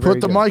very, put very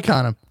the good. mic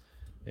on him.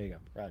 There you go.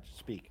 Raj,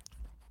 speak.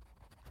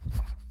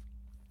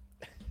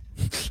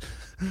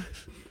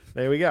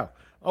 There we go.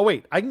 Oh,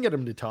 wait. I can get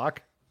him to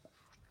talk.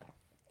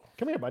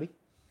 Come here, buddy.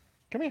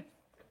 Come here.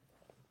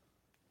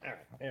 All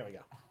right. There we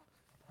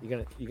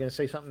go. You gonna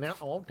say something now?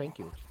 Oh, thank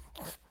you.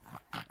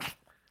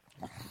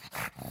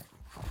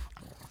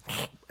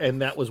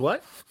 And that was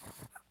what?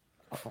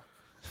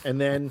 And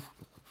then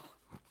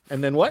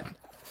what?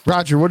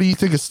 Roger, what do you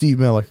think of Steve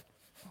Miller?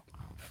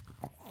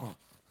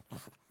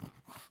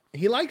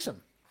 He likes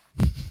him.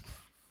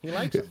 He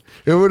likes him.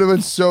 It would have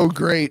been so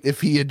great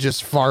if he had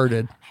just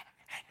farted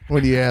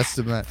when you asked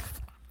him that.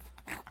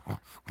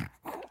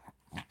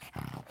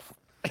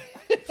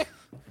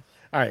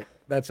 All right,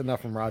 that's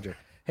enough from Roger.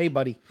 Hey,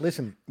 buddy,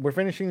 listen, we're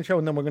finishing the show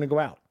and then we're going to go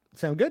out.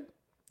 Sound good?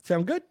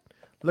 Sound good?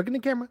 Look in the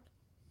camera.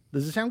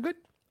 Does it sound good?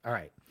 All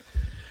right.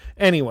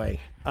 Anyway,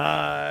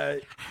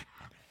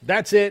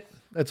 that's it.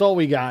 That's all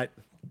we got.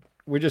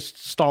 We're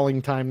just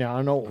stalling time now. I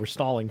don't know what we're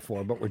stalling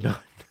for, but we're done.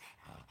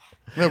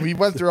 Yeah, we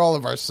went through all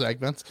of our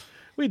segments.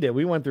 We did.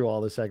 We went through all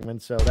the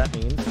segments, so that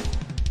means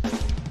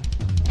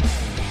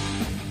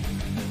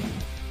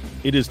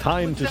it is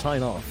time to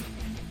sign off.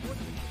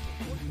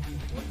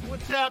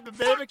 What's happening,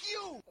 baby?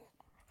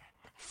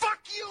 Fuck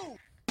you!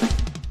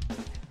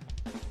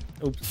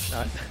 Oops.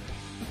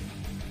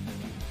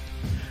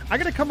 I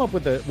gotta come up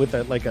with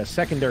a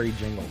secondary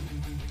jingle.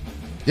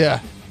 Yeah.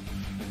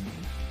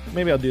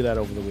 Maybe I'll do that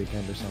over the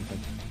weekend or something.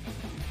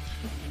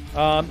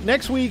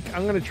 Next week,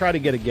 I'm gonna try to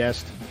get a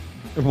guest.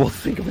 We'll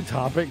think of a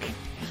topic.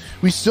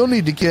 We still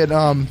need to get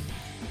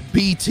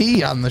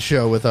BT on the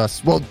show with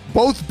us. Well,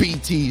 both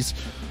BTs.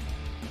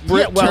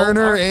 Britt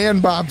Turner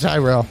and Bob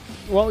Tyrell.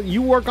 Well,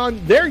 you work on...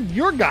 They're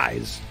your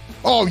guys.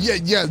 Oh,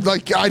 yeah.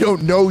 Like, I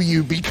don't know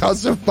you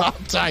because of Bob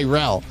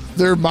Tyrell.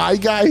 They're my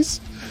guys?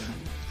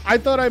 I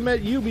thought I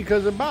met you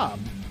because of Bob.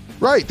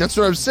 Right, that's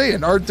what I'm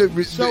saying. Aren't they,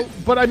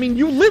 But I mean,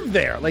 you live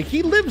there. Like,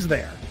 he lives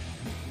there.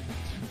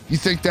 you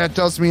think that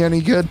does me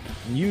any good?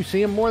 You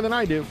see him more than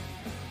I do.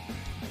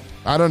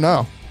 I don't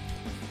know.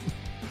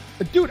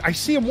 Dude, I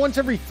see him once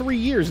every 3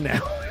 years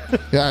now. Yeah,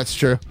 that's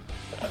true.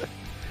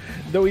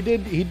 Though he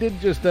did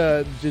just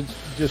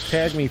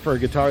tag me for a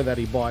guitar that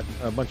he bought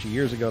a bunch of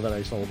years ago that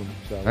I sold him.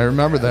 So I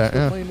remember I'm that.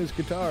 still Yeah. playing his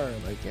guitar.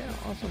 I'm like, yeah,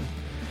 awesome.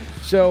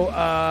 So,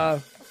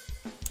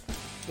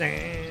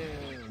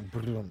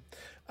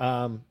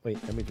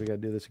 wait, that means we got to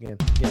do this again.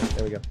 Yeah,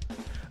 there we go.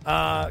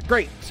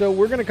 Great. So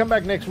we're going to come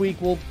back next week.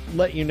 We'll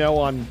let you know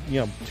on,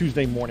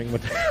 Tuesday morning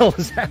what the hell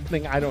is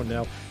happening. I don't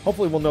know.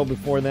 Hopefully we'll know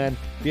before then,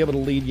 be able to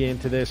lead you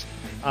into this.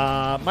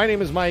 My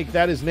name is Mike.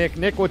 That is Nick.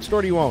 Nick, what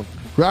store do you own?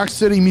 Rock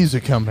City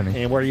Music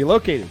Company. And where are you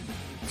located?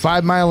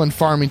 5 Mile in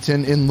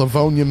Farmington in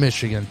Livonia,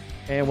 Michigan.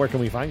 And where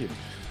can we find you?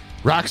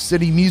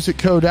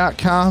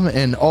 RockCityMusicCo.com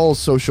and all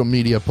social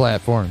media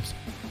platforms.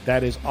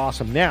 That is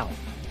awesome. Now,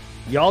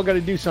 y'all got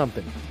to do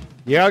something.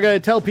 Y'all got to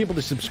tell people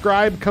to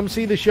subscribe. Come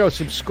see the show.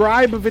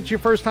 Subscribe if it's your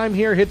first time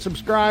here. Hit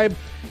subscribe.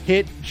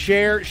 Hit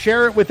share.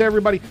 Share it with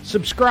everybody.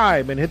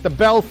 Subscribe and hit the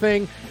bell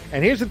thing.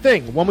 And here's the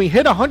thing. When we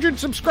hit 100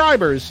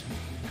 subscribers,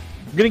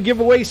 we're going to give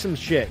away some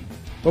shit.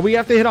 But we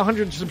have to hit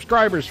 100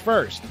 subscribers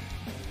first.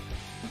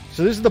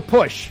 So this is the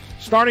push.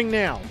 Starting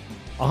now.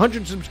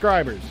 100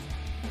 subscribers.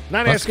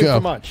 Not Let's asking go.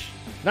 for much.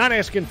 Not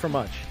asking for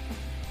much.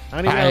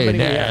 I don't even know I how ain't many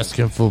we have.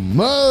 asking for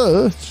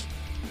much.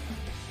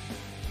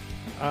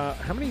 How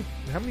many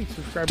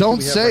subscribers Don't do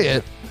we have say right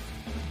it.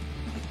 now?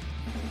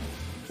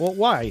 Well,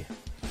 why?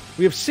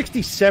 We have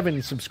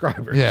 67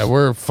 subscribers. Yeah,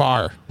 we're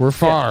far. We're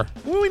far.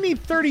 Well, we need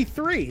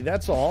 33.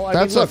 That's all. I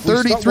That's mean, a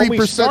look, when 33%. we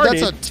That's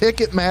started, a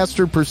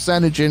Ticketmaster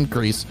percentage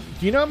increase.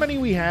 Do you know how many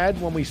we had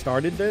when we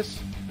started this?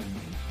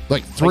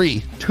 Like 3.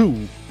 Like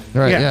 2.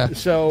 Right, yeah.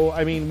 So,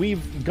 I mean,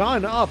 we've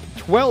gone up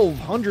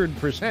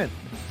 1,200%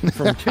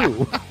 from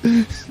 2.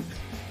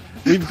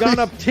 We've gone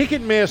up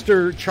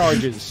Ticketmaster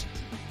charges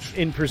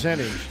in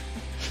percentage.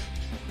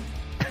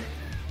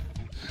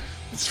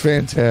 It's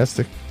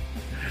fantastic.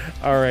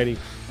 Alrighty.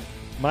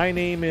 My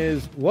name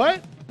is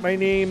what? My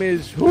name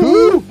is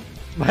who?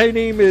 My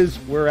name is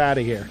we're out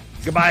of here.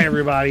 Goodbye,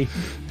 everybody.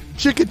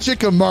 Chicka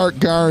Chicka Mark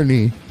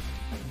Garney.